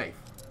 it's safe.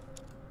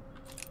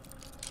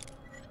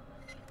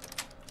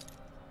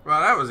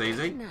 Well, that was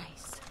easy.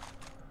 Nice.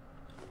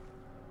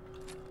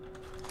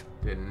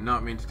 Did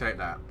not mean to take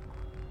that.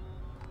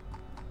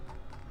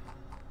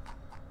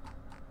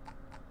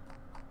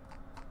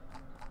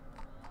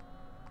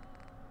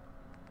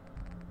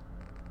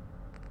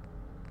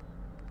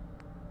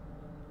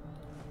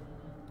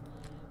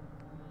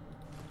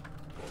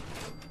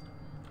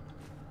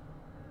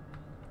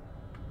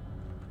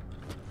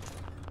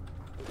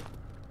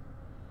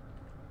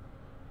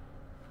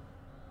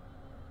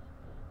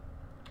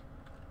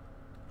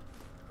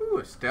 Ooh,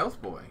 a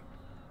stealth boy.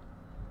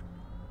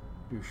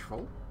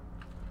 Useful.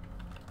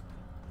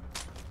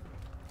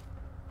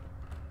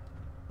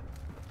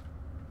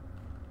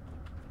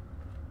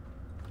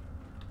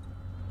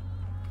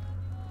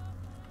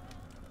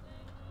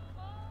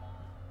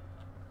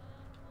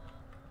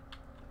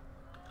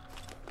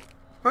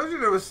 Supposedly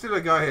there was still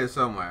a guy here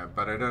somewhere,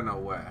 but I don't know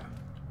where.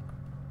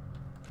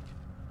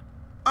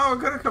 Oh,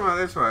 I could have come out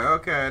this way.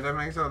 Okay, that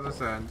makes all the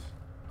sense.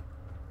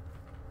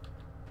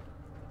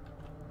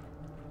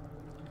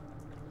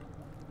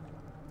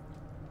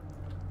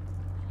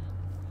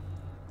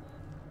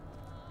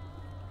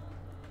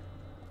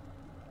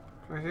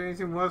 Is there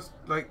anything worth,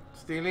 like,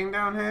 stealing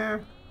down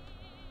here?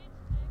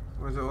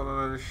 Or is it all a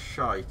load of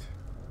shite?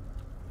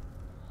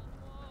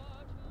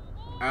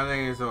 I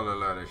think it's all a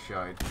load of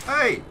shite.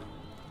 Hey!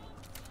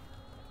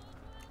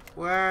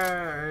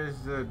 Where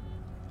is the...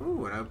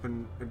 Ooh,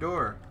 a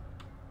door.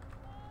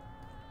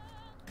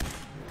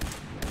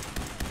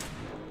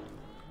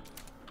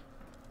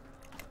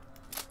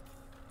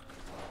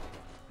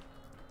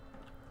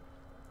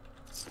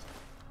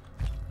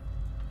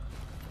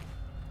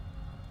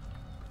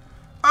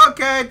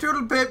 Okay,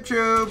 toodle pip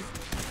tube.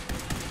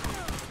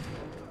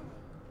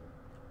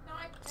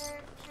 Night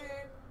pip tube.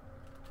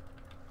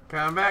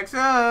 Come back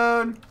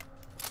soon.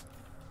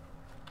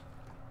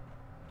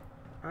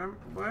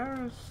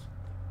 Where is...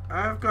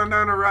 I've gone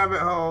down a rabbit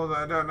hole that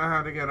I don't know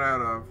how to get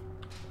out of.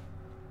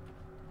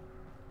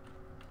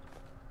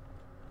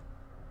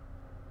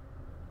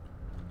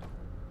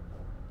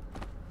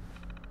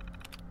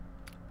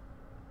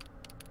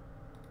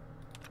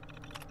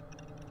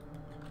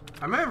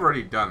 I may have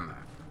already done that.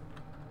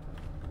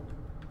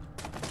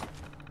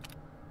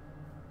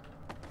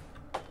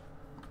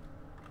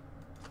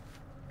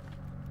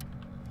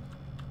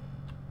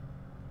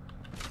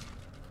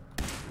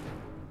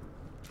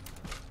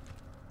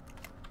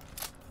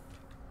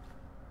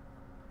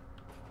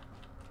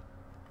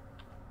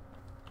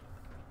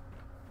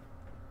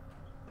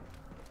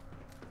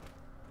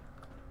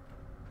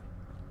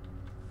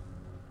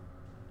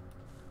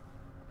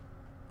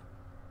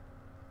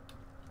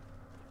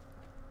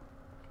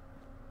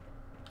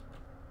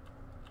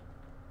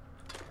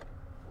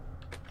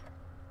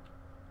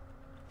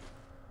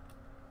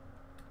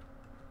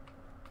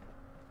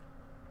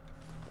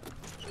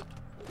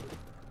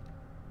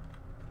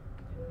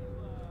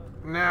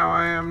 Now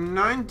I am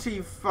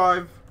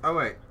 95. Oh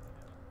wait,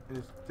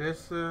 is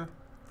this no,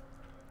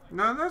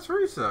 that's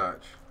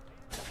research.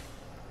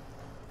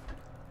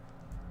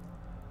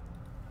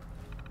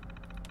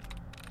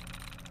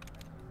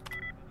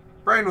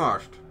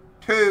 Brainwashed.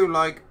 2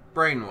 like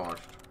brainwashed.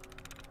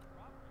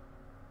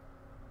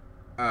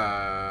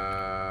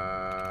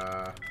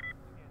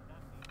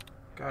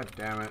 God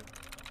damn it.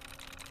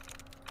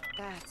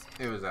 That's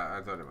It was that.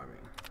 I thought it might be.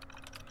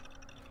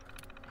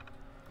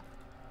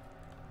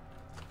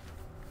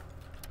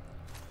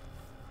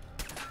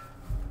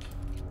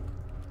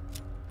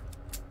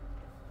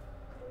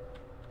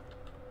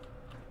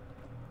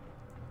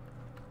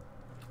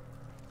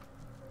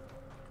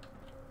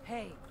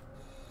 Hey.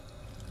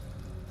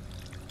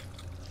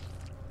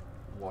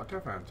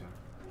 Water fountain.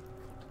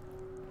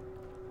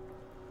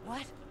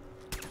 What?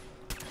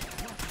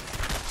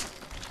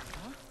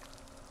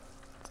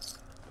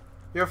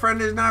 Your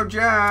friend is now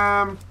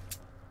Jam.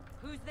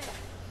 Who's there?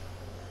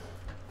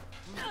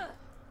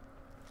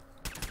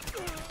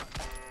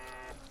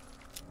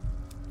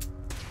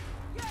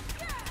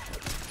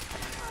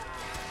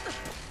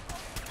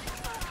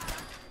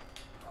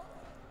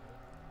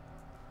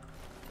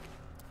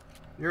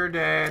 You're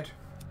dead.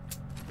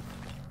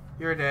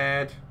 You're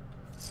dead.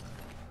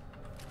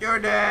 You're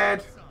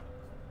dead.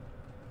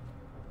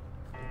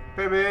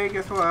 Baby,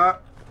 guess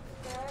what?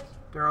 Dead.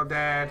 They're all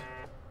dead.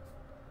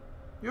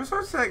 You're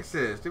so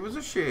sexist. It was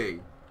a she.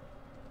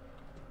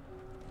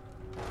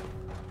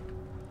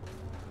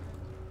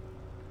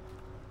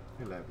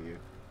 I love you.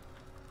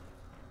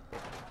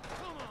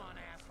 Come on,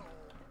 asshole.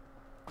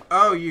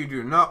 Oh, you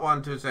do not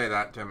want to say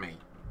that to me.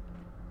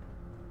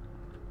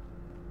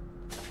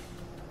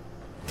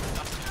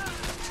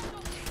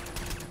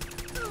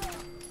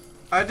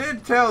 I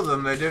did tell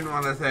them they didn't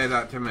want to say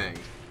that to me.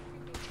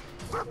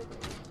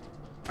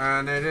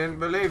 And they didn't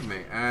believe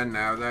me. And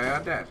now they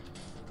are dead.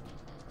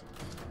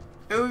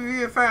 Who have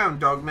you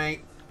found, dog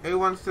meat? Who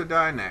wants to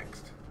die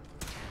next?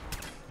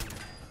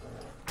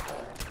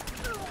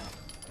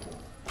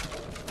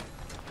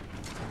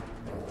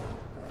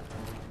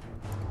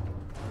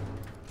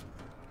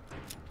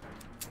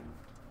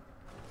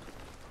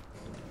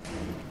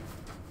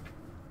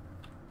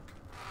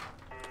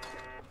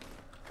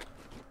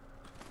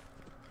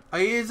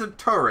 Here's a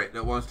turret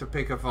that wants to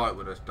pick a fight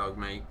with us, dog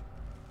meat.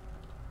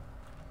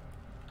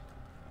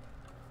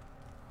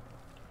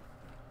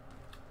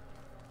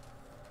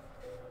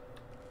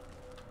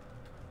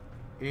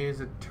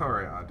 Here's a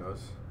turret, I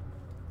does.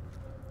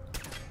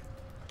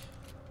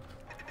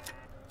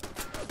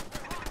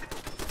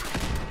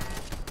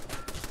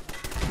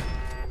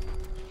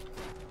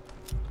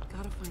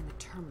 Gotta find the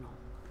terminal.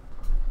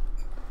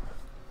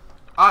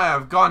 I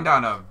have gone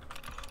down a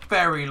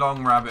very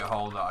long rabbit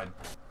hole that I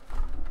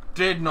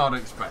did not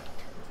expect.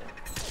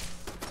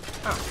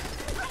 Oh.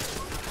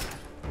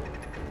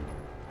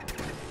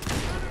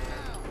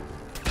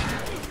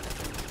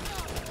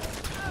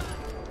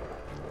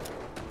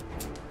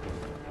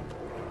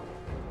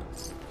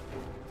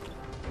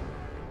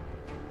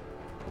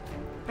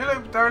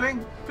 Hello,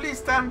 darling. Please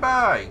stand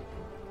by.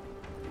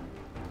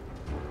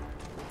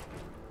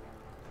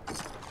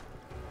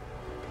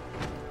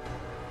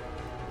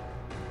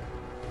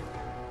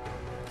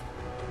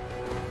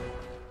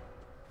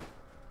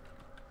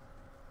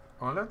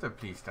 Oh, I love the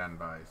please stand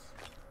bys.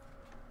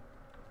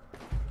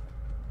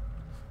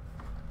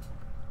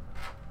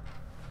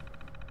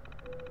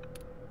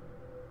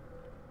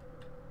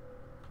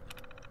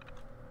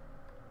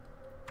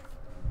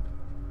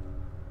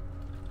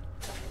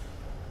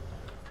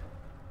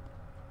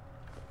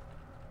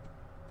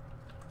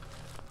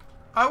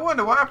 I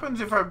wonder what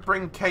happens if I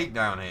bring Kate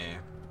down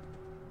here.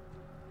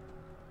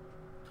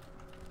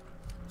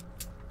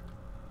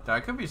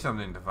 That could be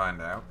something to find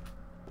out.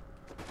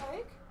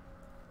 Cake?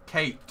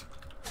 Kate.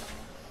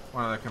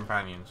 One of the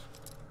companions.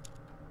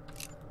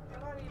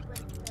 How do you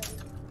bring cake?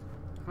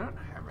 I don't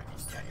have any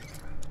cake.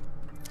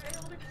 You ate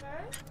all the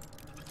cake?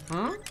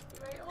 Hmm? You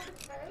ate all the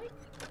cake?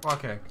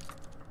 What cake?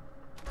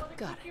 All the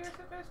Got cake you were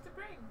supposed to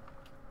bring?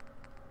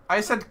 I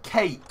said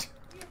Kate.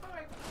 Yeah, but I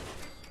thought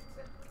you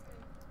said cake.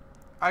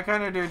 I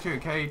kind of do too.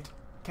 Kate.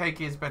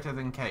 Cake is better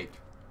than Kate.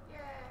 Yay.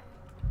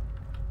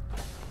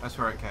 That's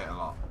right, Kate a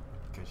lot.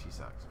 Because she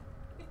sucks.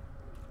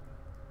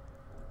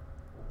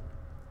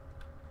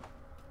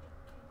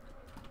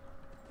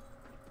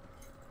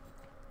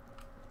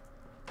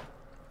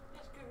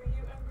 Yes, Google,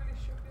 you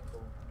English your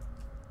people.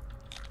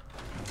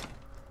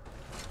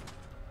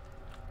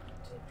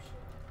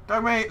 Dipshit.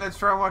 Dog mate, let's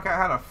try and work out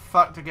how the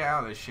fuck to get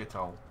out of this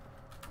shithole.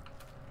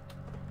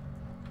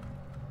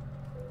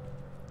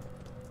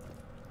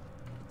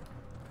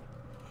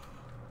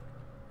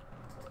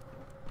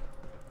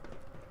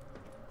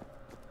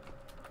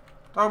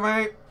 Dog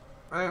mate,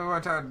 I think we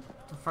worked out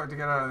the fuck to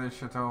get out of this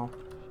shithole.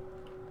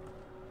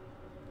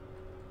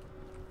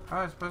 Oh,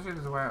 I suppose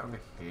there's a way out over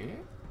here?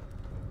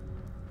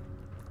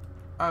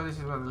 Oh, this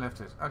is where the lift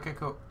is. Okay,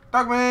 cool.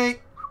 Dog mate!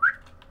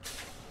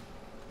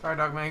 Sorry,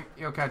 dog mate.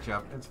 You'll catch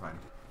up. It's fine.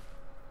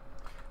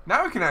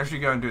 Now we can actually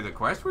go and do the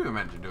quest we were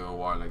meant to do a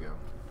while ago.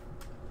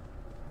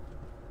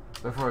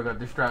 Before I got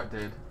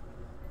distracted.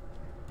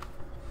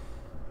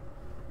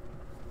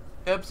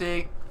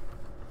 Oopsie.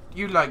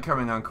 You like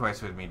coming on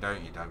quests with me,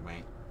 don't you, dog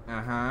mate?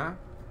 Uh-huh.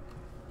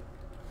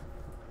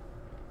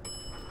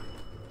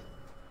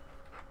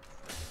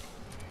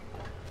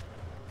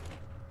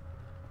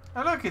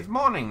 Oh look, it's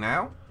morning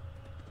now.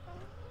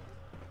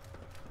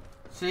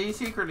 See,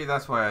 secretly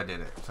that's why I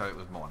did it, so it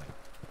was morning.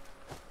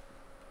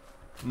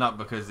 Not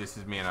because this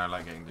is me and I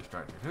like getting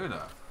distracted. Who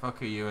the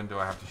fuck are you and do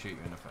I have to shoot you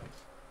in the face?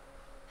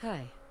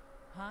 Hey.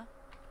 Huh?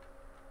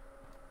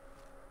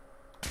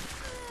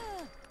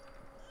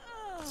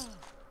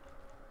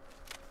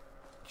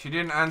 She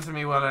didn't answer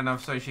me well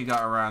enough, so she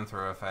got around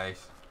through her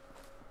face.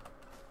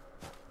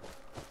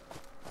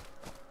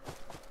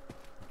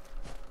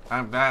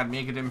 I'm glad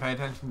Mika didn't pay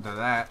attention to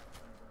that.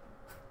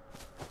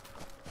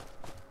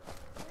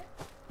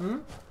 Hmm?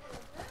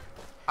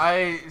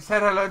 I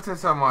said hello to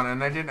someone and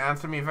they didn't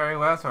answer me very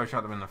well, so I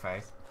shot them in the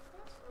face.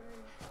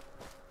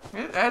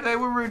 Yeah, they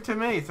were rude to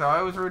me, so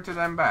I was rude to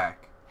them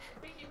back. I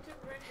think you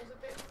took Rick was a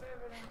bit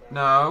further than Dave.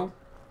 No.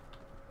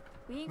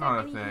 We ain't Not got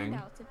a any thing.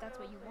 handouts if that's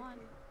what you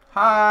want.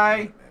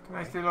 Hi! Can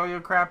I steal all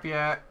your crap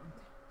yet?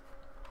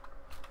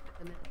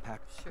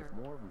 Pack Sure.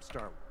 more of them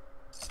start.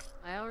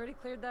 I already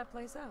cleared that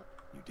place out.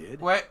 You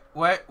did? Wait,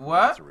 what?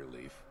 That's a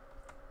relief.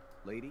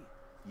 Lady,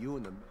 you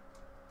and the...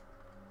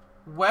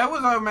 Where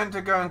was I meant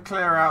to go and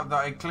clear out that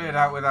I cleared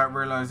out without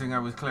realizing I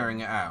was clearing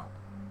it out?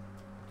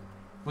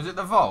 Was it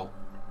the vault?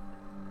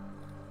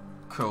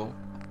 Cool.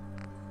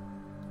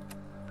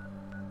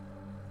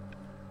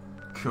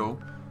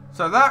 Cool.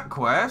 So that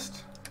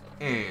quest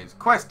is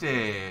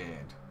quested.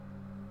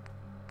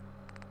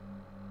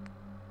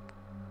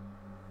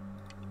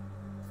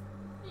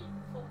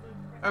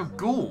 Oh,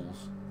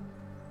 ghouls.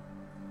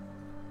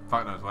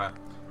 Fuck knows where.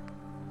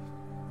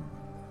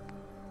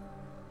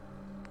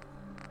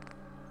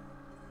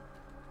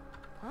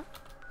 Huh?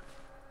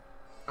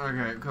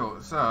 Okay,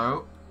 cool.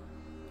 So...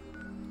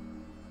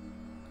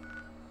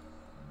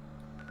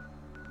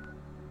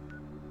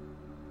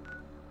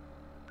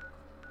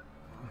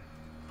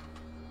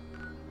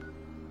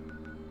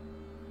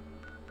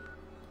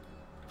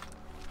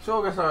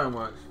 So I guess how it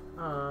works.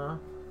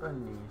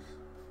 Bunnies.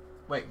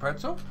 Wait,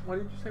 pretzel? What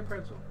did you say,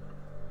 pretzel?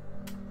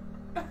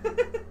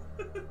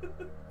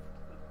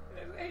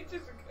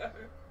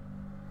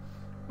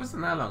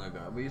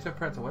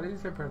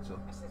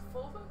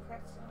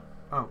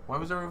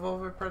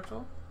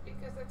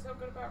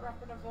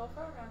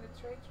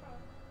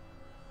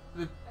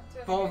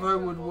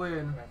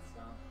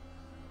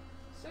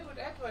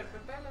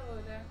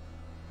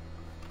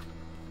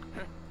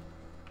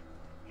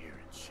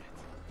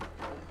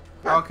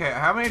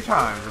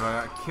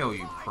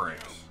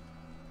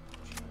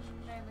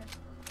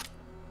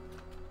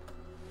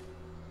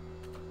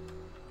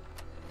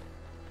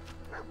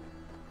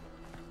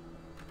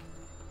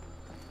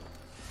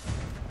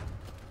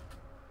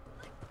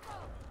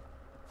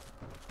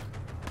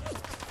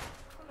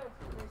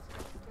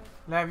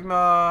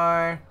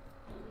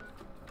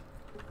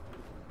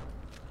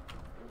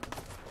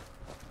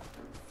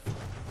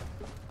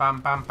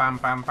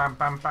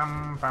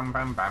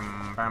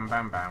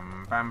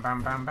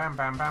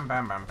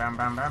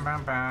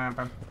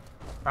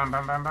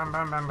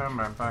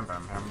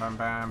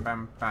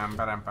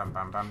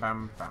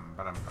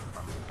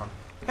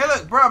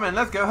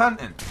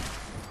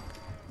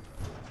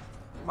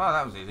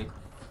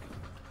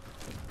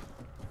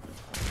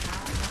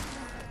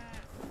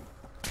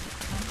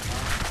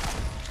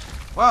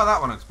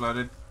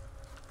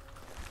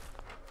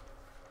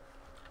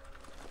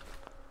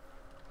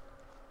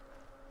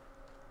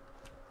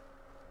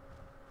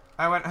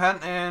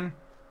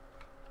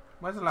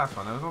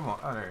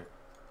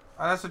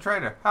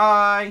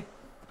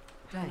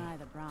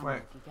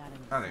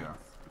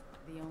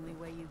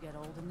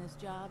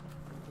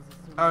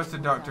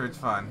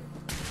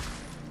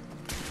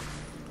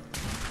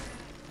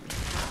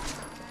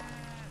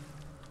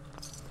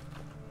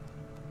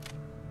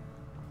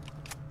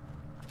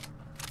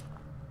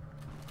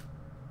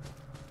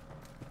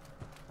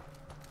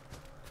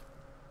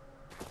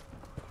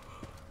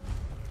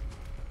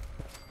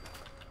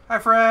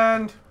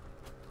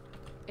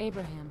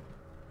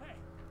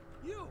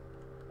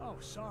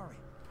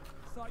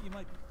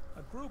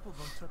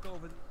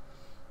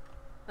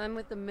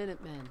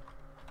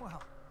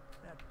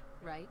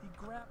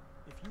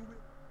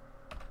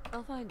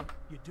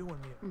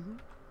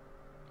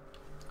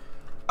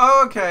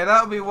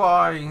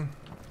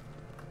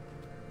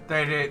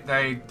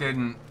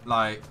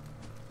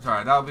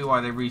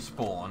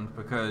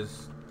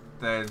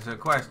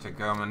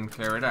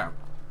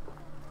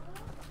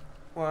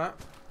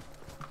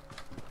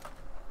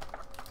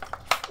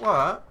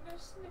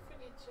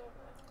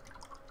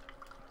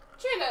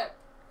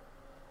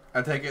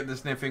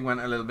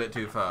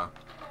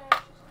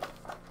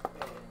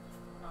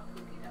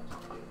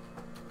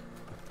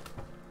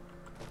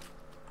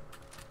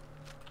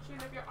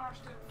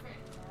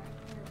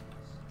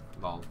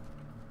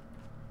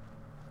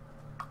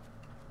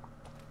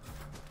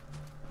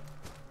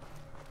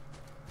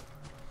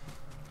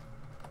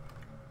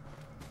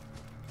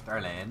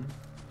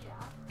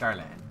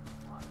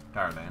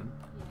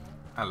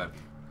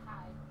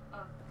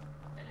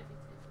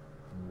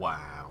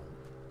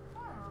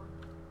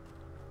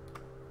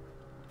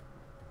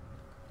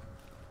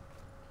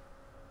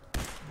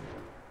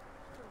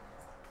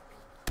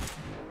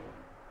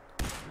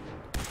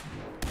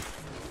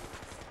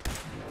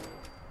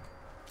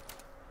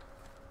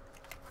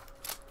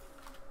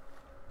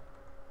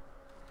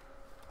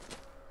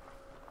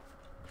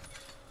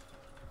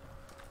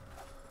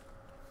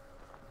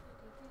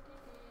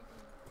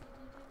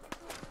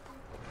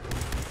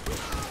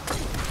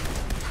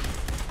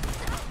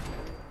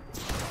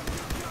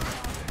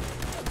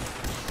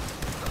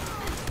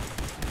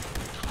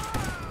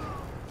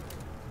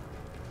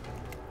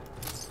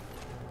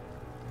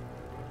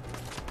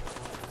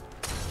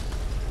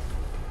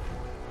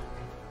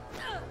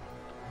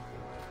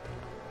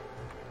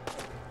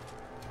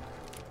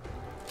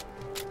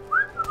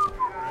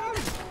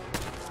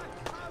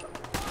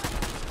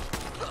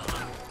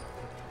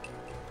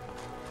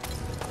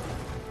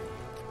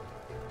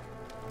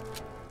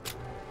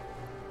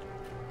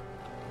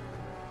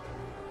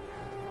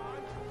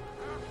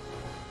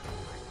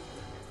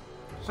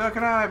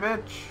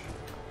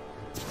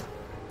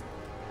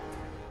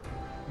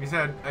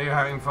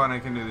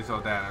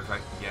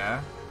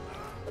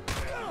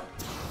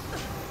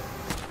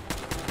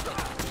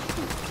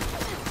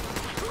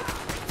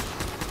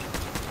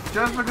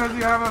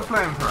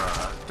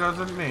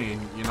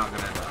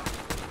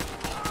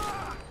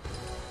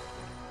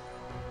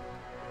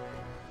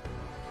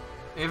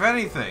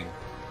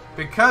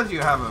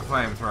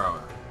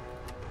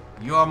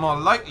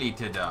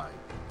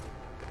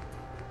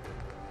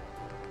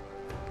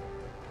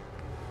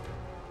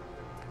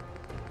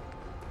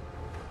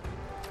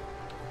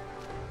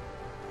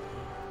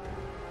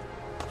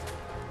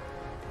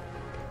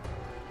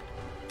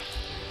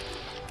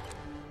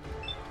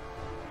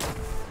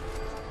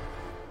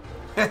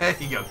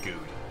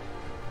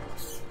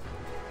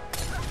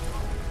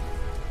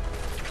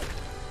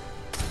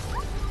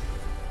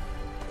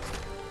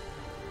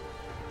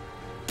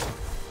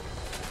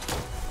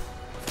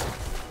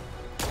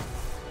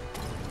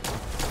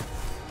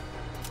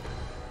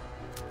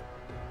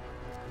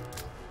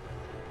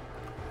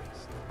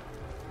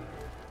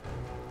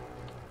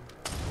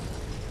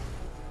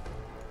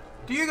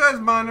 Do you guys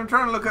mind? I'm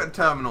trying to look at a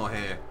terminal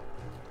here.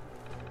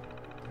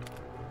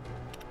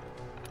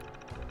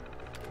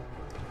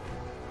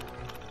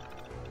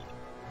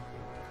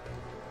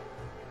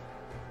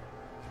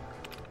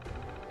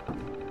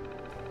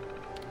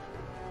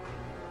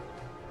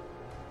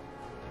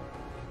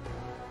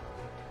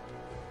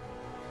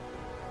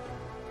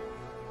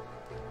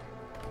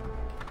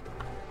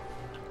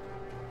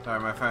 Sorry,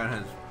 my phone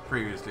has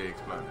previously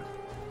exploded.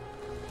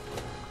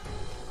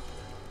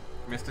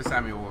 Mr.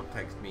 Samuel will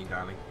text me,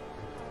 darling.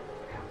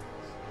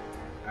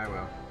 I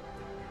will.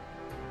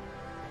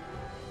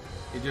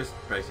 He just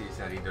basically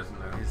said he doesn't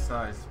know his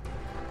size.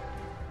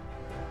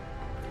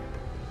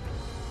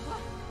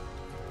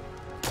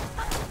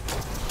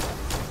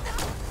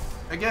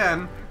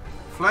 Again,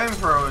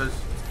 flamethrowers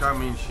don't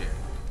mean shit.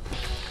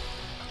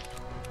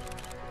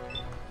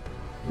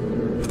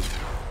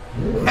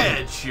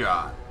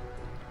 Headshot!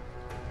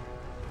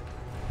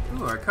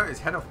 Ooh, I cut his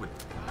head off with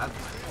that.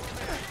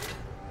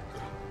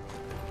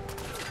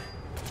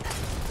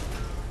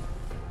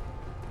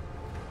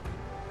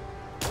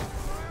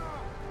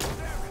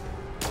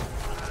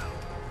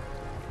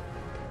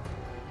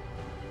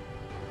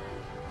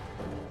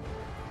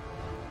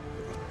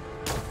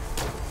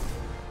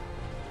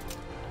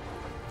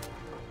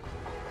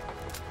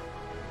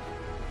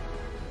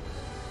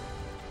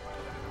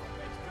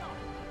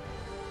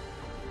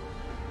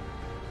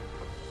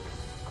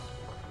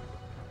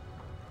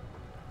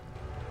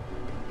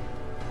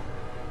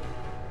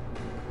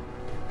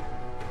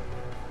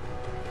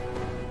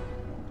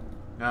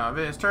 Now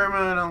this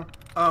terminal,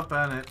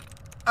 open it,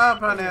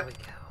 open it.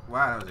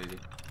 Wow, that was easy.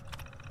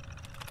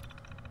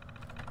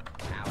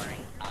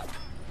 Powering up,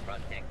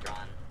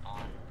 Protectron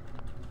on.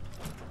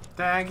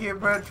 Thank you,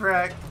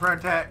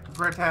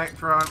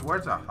 Protectron.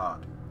 Where's a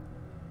hug?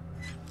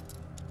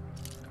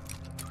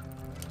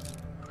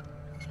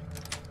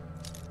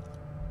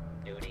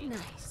 Duty.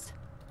 Nice.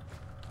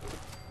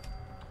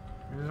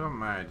 These are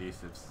my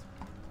adhesives.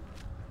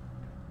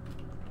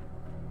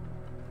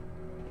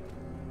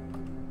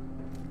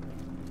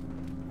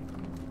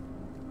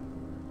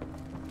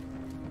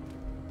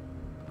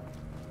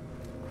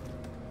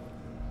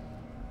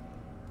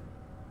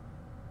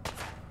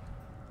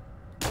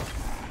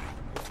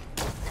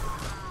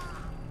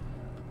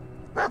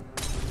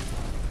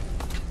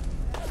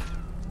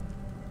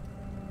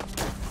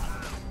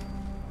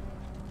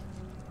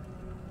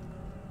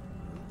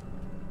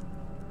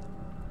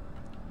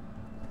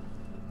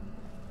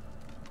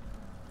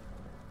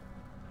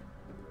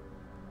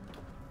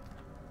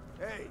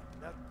 Hey,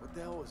 what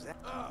the hell was that?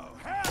 Oh,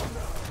 hell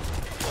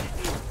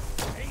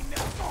no! Ain't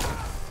nothing.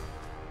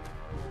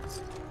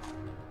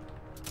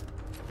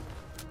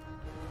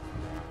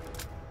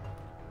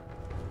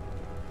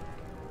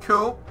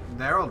 Cool.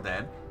 They're all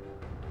dead.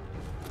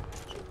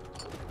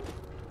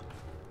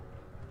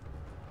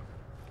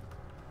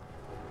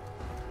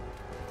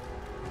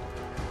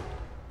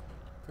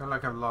 Feel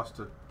like I've lost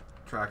a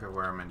track of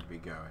where I'm meant to be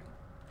going.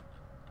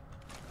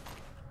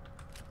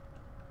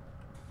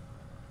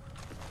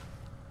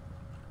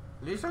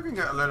 At least I can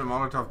get a load of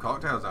Molotov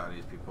cocktails out of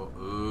these people.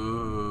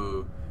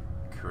 Ooh,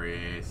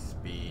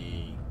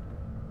 crispy.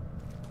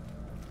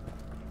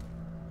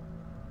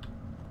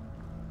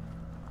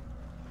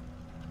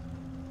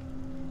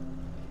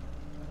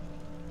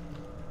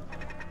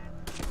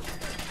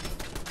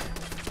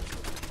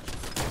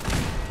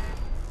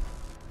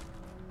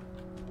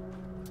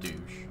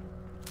 Douche.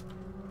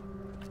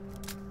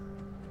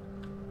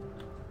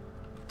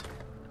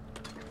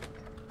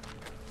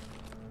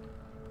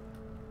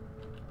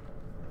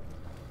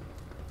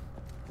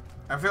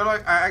 I feel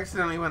like I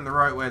accidentally went the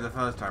right way the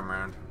first time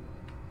round.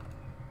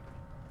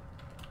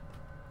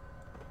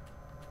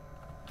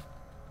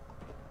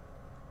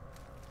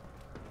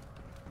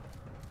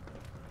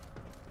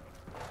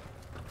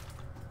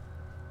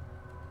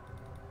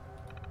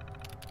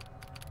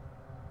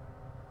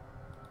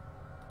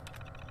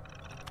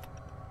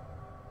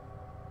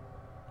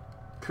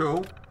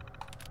 Cool.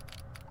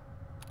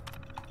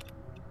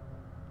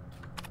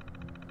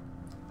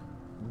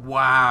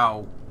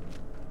 Wow.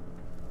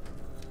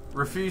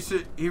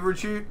 He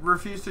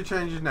refused to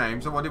change his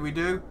name, so what did we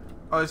do?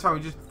 Oh, this time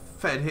we just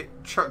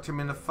chucked him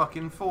in the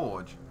fucking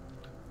forge.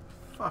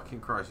 Fucking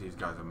Christ, these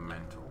guys are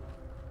mental.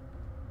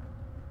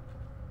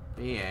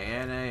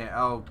 Yeah,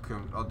 I'll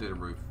do the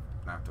roof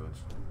afterwards.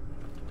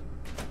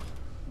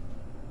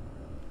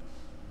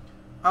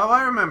 Oh,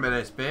 I remember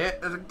this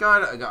bit. There's a guy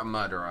that got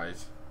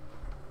murderized.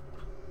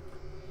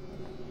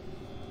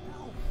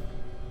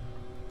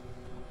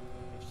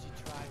 If she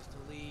tries to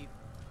leave,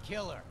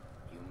 kill her.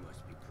 You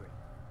must be pretty.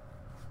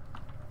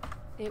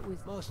 It was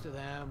Most of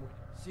them.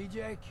 See,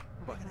 Jake?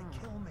 They're gonna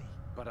kill me.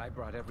 But I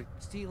brought every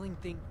stealing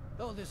thing.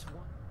 Oh, this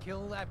one.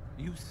 Kill that.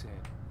 You said.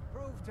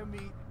 Prove to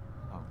me.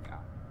 Oh God.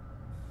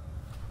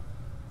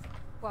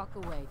 walk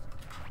away.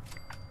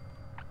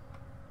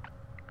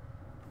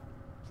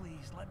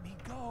 Please let me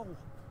go.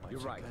 You're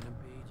What's right. it gonna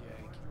be,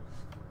 Jake?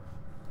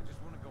 I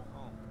just want to go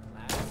home.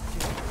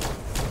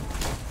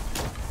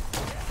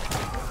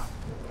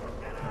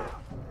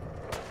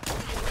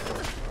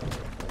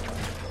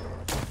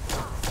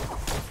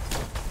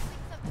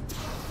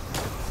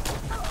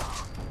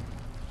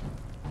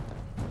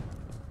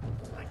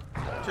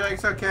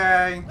 Jake's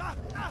okay.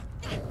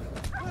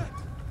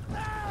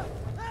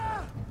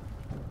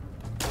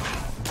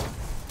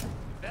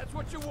 That's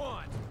what you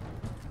want.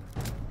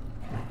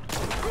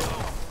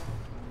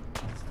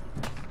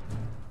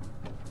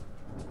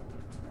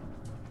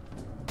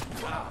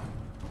 Wow.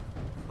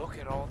 Look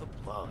at all the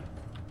blood.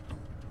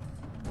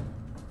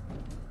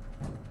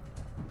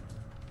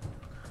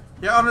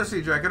 Yeah,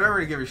 honestly, Jake, I don't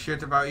really give a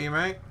shit about you,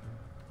 mate.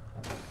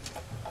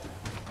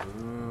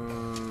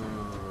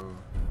 Ooh.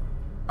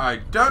 I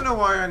don't know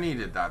why I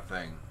needed that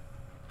thing.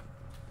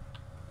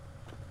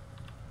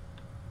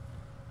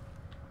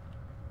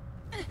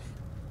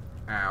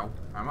 Ow.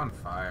 I'm on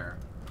fire.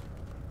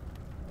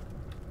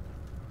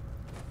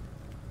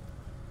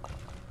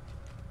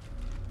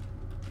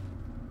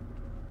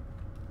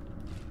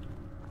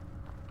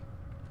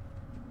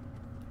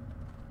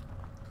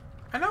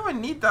 I know I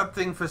need that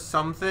thing for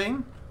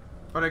something,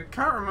 but I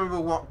can't remember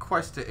what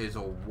quest it is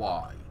or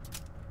why.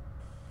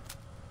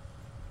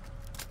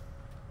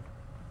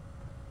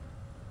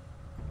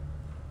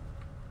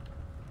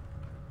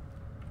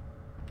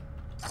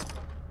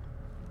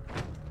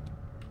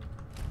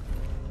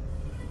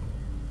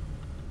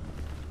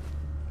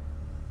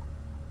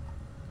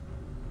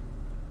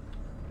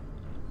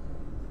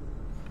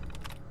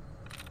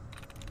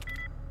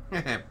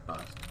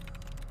 Bust.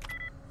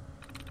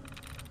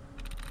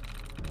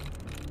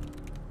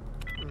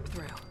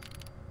 Through.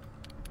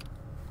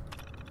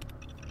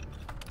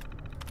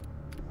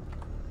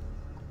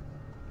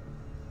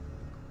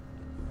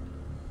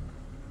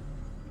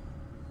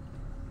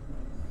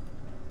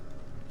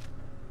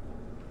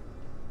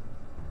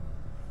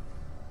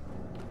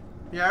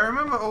 Yeah, I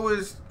remember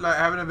always like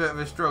having a bit of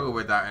a struggle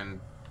with that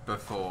in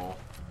before,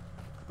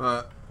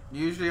 but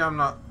usually I'm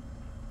not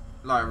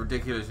like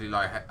ridiculously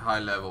like high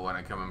level when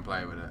I come and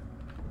play with it.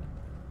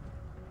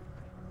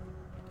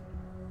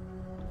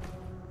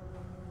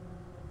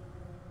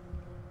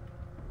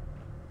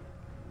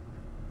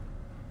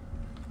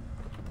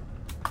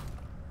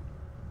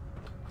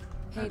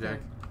 Hey there.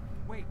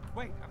 Wait,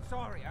 I'm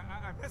sorry.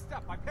 I messed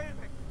up. I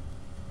panicked.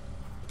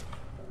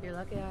 You're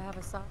lucky I have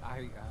a sock.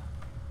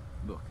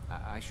 Look,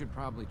 I should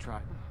probably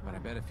try, but I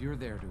bet if you're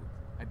there to...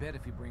 I bet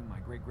if you bring my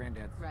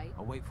great-granddad... Right.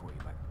 I'll wait for you,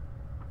 but...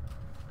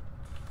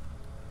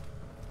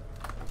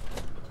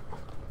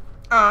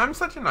 Oh, I'm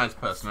such a nice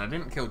person. I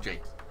didn't kill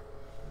Jake.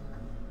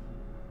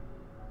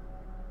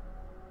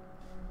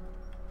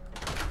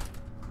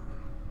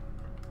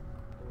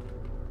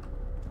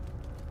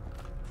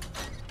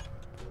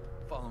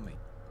 Follow me.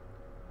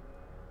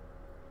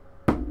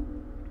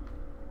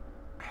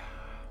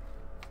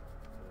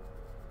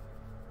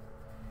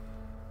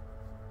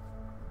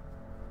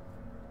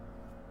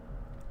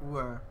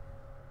 Ooh.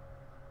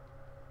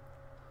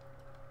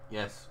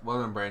 Yes, well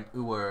done, Brain.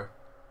 Ooh.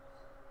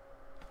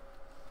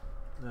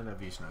 I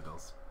love you,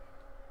 Snuggles.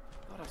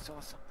 I thought I saw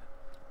something.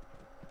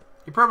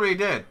 You probably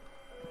did.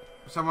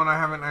 Someone I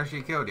haven't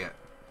actually killed yet.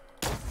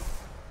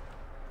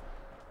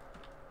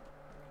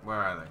 Where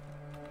are they?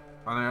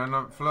 Are they on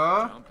the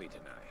floor? Jumpy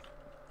tonight.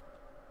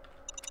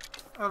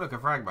 Oh, look, a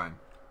frag mine.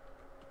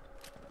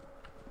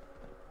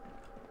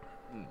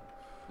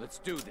 Let's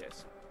do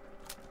this.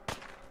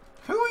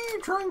 Who are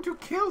you trying to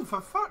kill, for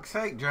fuck's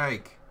sake,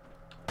 Jake?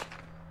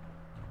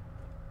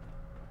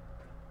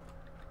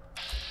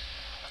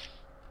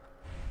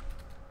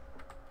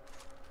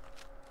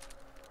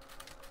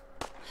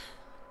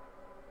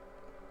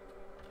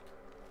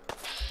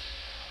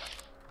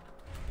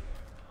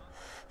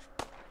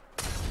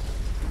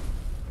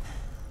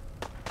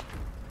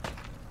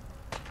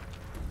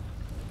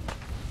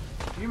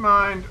 Do you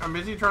mind? I'm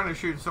busy trying to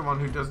shoot someone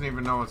who doesn't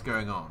even know what's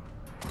going on.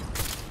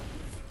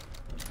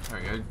 There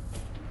we go.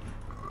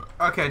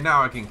 Okay,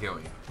 now I can kill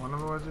you. What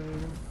number was it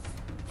again?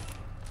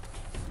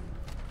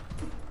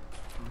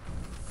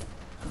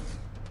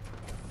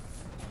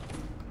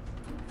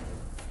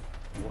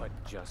 What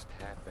just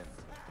happened?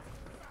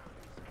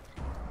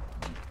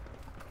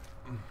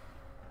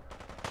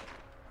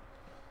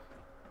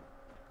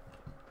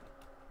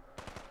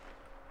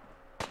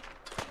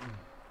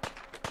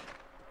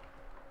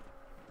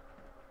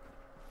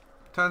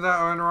 Turns out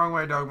I went the wrong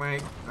way, dog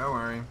mate. Don't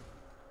worry.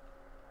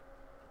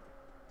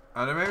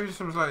 There may be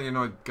some slightly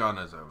annoyed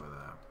gunners over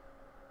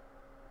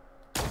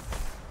there.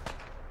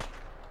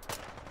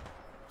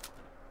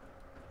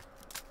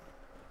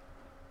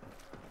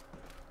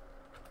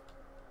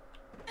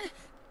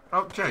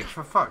 Oh, Jake,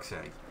 for fuck's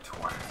sake.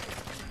 Twat.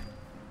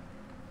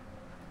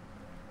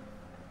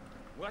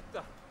 What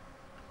the?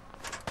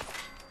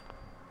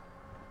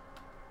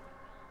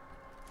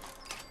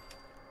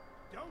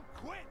 Don't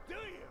quit, do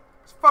you?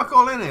 It's fuck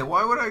all in here.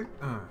 Why would I...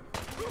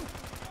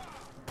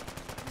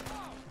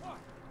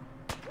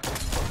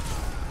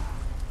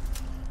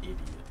 Idiot.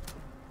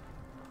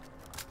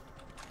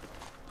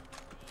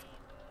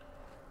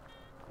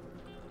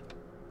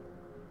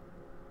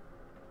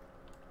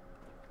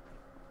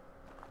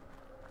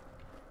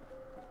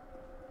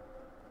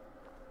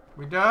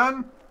 We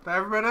done?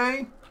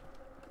 Everybody?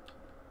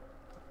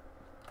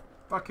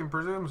 Fucking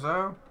presume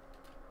so.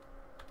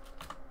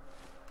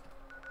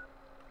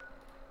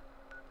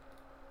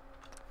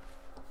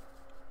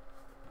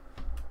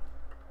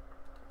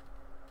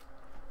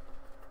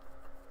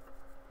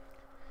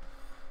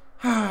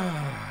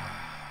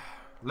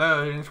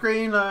 Loading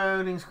screen,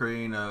 loading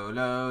screen, oh,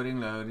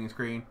 loading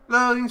screen,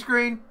 loading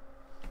screen.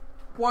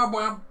 Wap,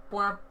 wap,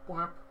 wap,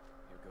 wap.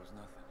 Here goes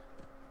nothing.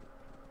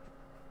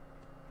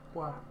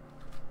 Wap.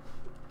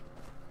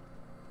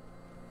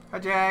 Hi,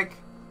 Jack.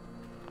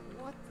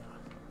 What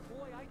the?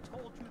 Boy, I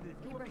told you that if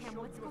you ever Abraham,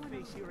 showed what's your going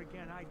face on? here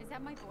again, Is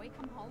that my boy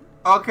come home?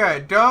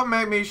 Okay, don't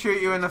make me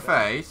shoot you in the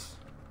face.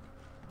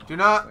 Do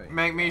not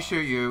make me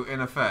shoot you in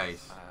the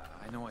face.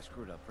 I know I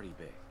screwed up pretty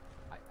big.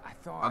 I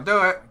thought I'll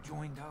do it. if I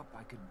joined up,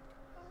 I could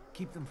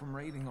keep them from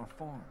raiding our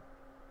farm.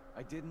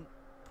 I didn't.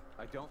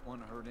 I don't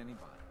want to hurt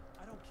anybody.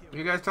 I don't care.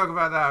 You guys talk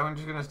about that. I'm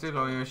just gonna steal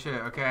all your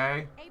shit,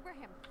 okay?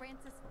 Abraham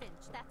Francis Finch,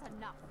 that's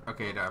enough.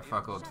 Okay, Dad,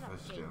 fuck all to Shut up,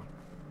 this Jake. still.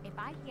 If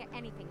I hear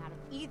anything out of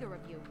either of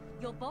you,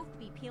 you'll both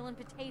be peeling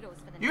potatoes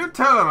for the You next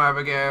tell him, I've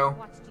Abigail.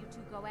 watched you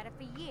two go at it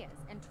for years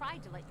and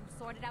tried to let you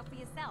sort it out for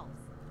yourselves.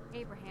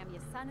 Abraham,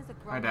 your son is a Hi,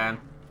 grown Dan.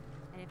 man.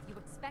 And if you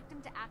expect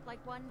him to act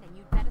like one, then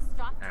you'd better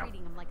stop Ow.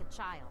 treating him like a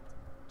child.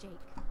 Jake,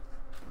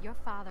 your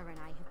father and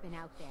I have been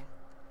out there,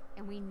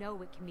 and we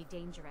know it can be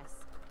dangerous.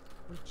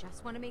 We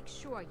just want to make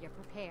sure you're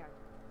prepared.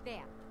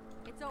 There,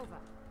 it's over.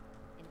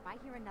 And if I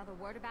hear another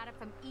word about it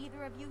from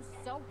either of you,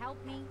 so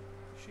help me.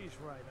 She's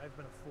right. I've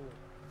been a fool.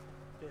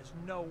 There's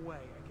no way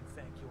I can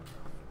thank you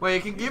enough. Well,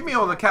 you can give me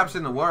all the caps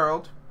in the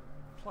world.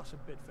 Plus a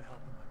bit for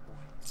helping my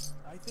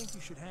boy. I think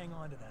you should hang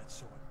on to that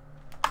sword.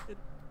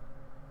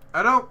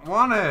 I don't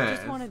want it.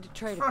 Just wanted to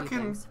trade It's a few fucking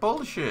things.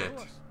 bullshit. Of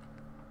course.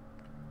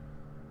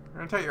 I'm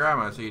gonna take your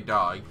ammo so you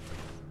die.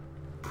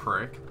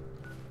 Prick.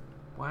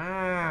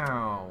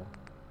 Wow.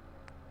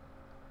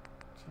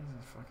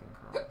 Jesus fucking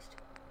Christ.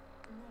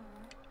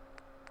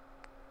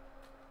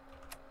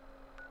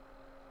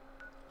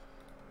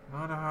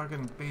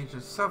 Norderhagen Beach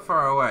is so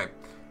far away.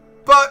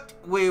 But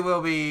we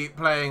will be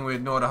playing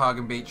with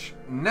Norderhagen Beach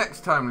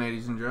next time,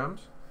 ladies and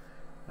germs.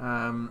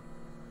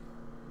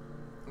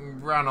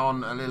 Ran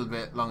on a little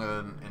bit longer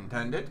than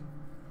intended.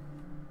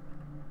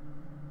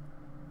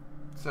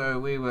 So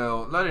we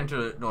will load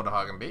into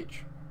Norderhagen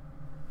Beach.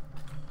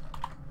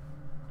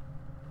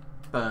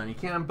 Bunny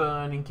cam, oh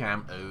bunny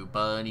cam,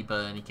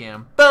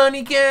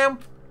 bunny cam.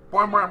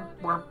 Wham, wham,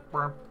 wham,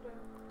 wham.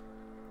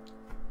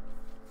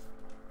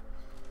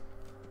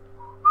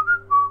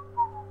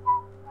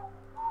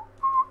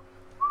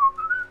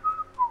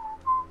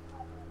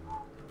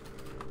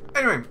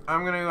 Anyway,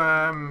 I'm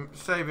gonna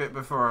save it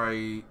before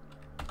I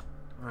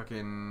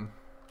fucking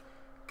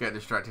get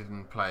distracted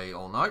and play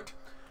all night.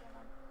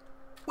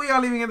 We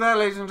are leaving it there,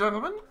 ladies and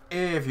gentlemen.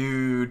 If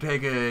you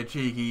take a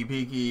cheeky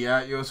peeky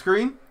at your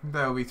screen,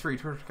 there will be 3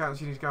 Twitter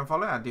accounts you need to go and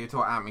follow: at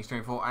Deator, at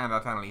Mix24, and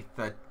at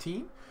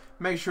Annalie13.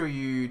 Make sure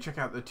you check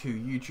out the 2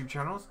 YouTube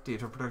channels,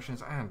 Deator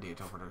Productions and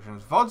Deator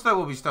Productions VODs. There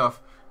will be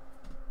stuff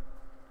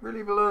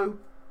really below.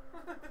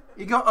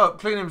 He got up,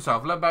 cleaned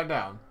himself, led back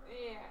down,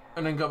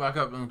 and then got back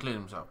up and cleaned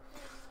himself.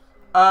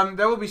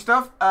 There will be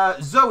stuff.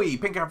 Zoe,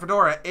 Pink and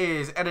Fedora,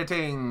 is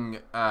editing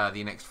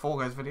the next Fall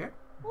Guys video.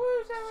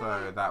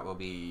 So that will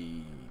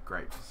be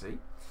great to see.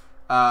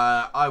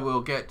 I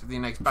will get the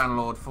next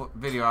Bannerlord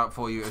video out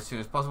for you as soon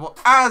as possible,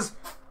 as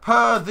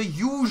per the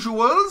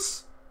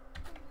usuals.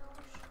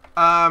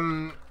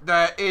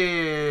 There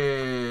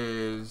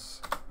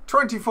is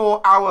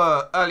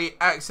 24-hour early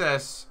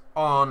access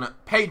on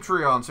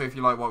Patreon. So if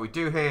you like what we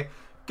do here,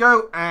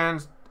 go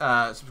and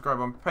subscribe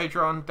on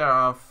Patreon. There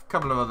are a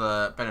couple of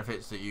other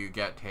benefits that you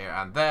get here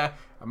and there.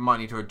 I might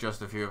need to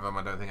adjust a few of them.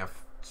 I don't think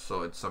I've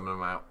sorted some of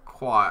them out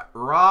quite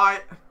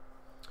right,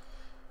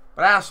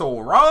 but that's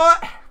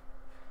alright.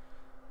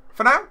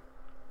 For now,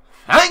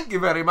 thank you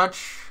very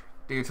much.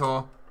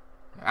 Detour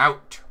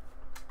out.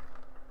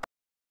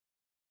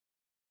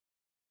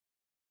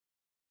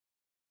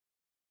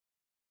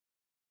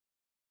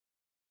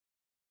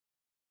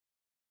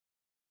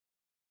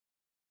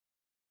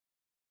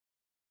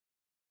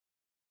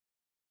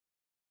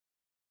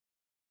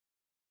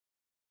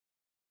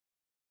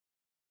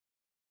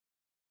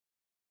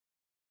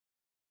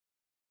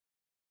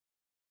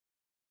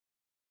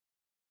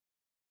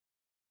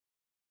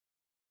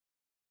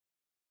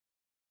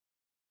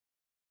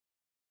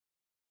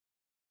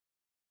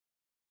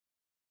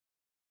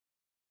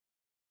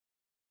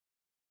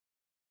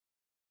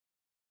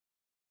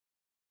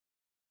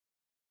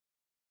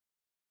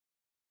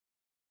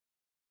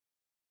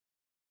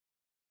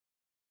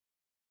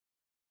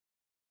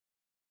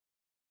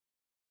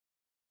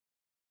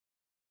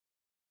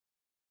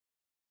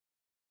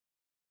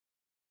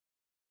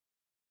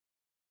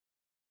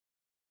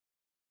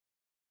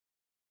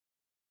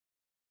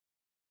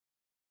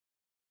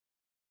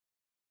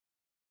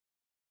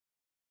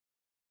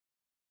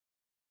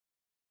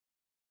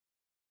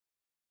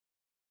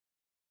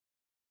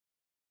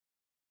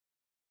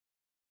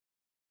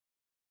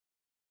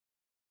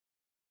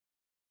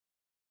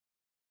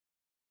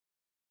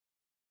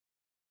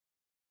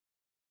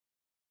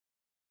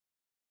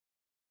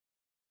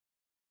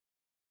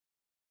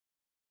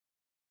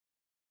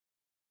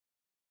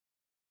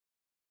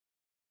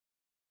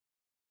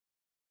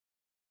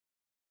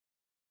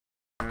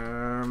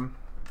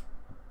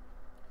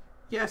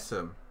 Yes,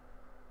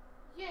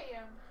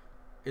 Yeah.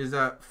 Is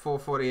that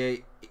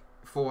 448,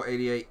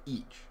 488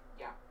 each?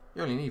 Yeah.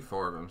 You only need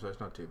 4 of them, so it's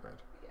not too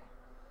bad.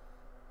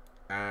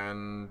 Yeah.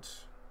 And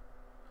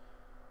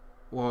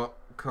what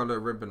colour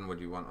ribbon would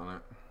you want on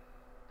it?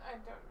 I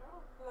don't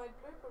know. Light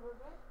blue,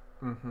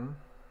 probably. Mm-hmm.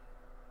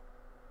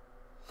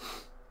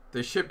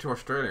 They ship to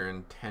Australia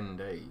in 10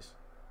 days.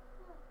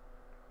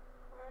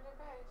 Where are they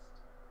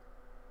based?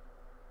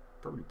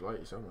 Probably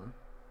Blighty somewhere.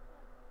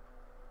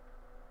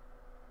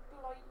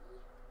 Blighty?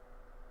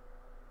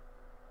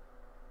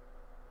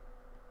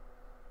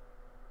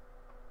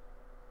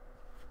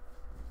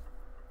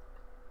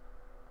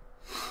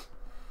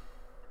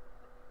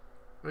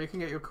 Well, you can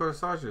get your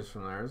corsages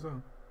from there as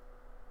well.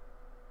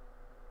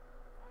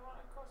 I want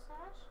a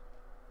corsage?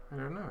 I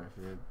don't know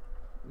if you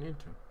need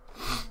to. No,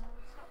 it's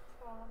not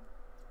fun.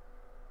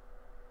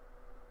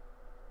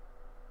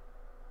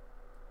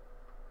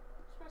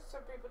 I suppose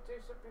some people do,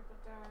 some people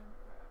don't.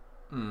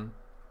 But Hmm.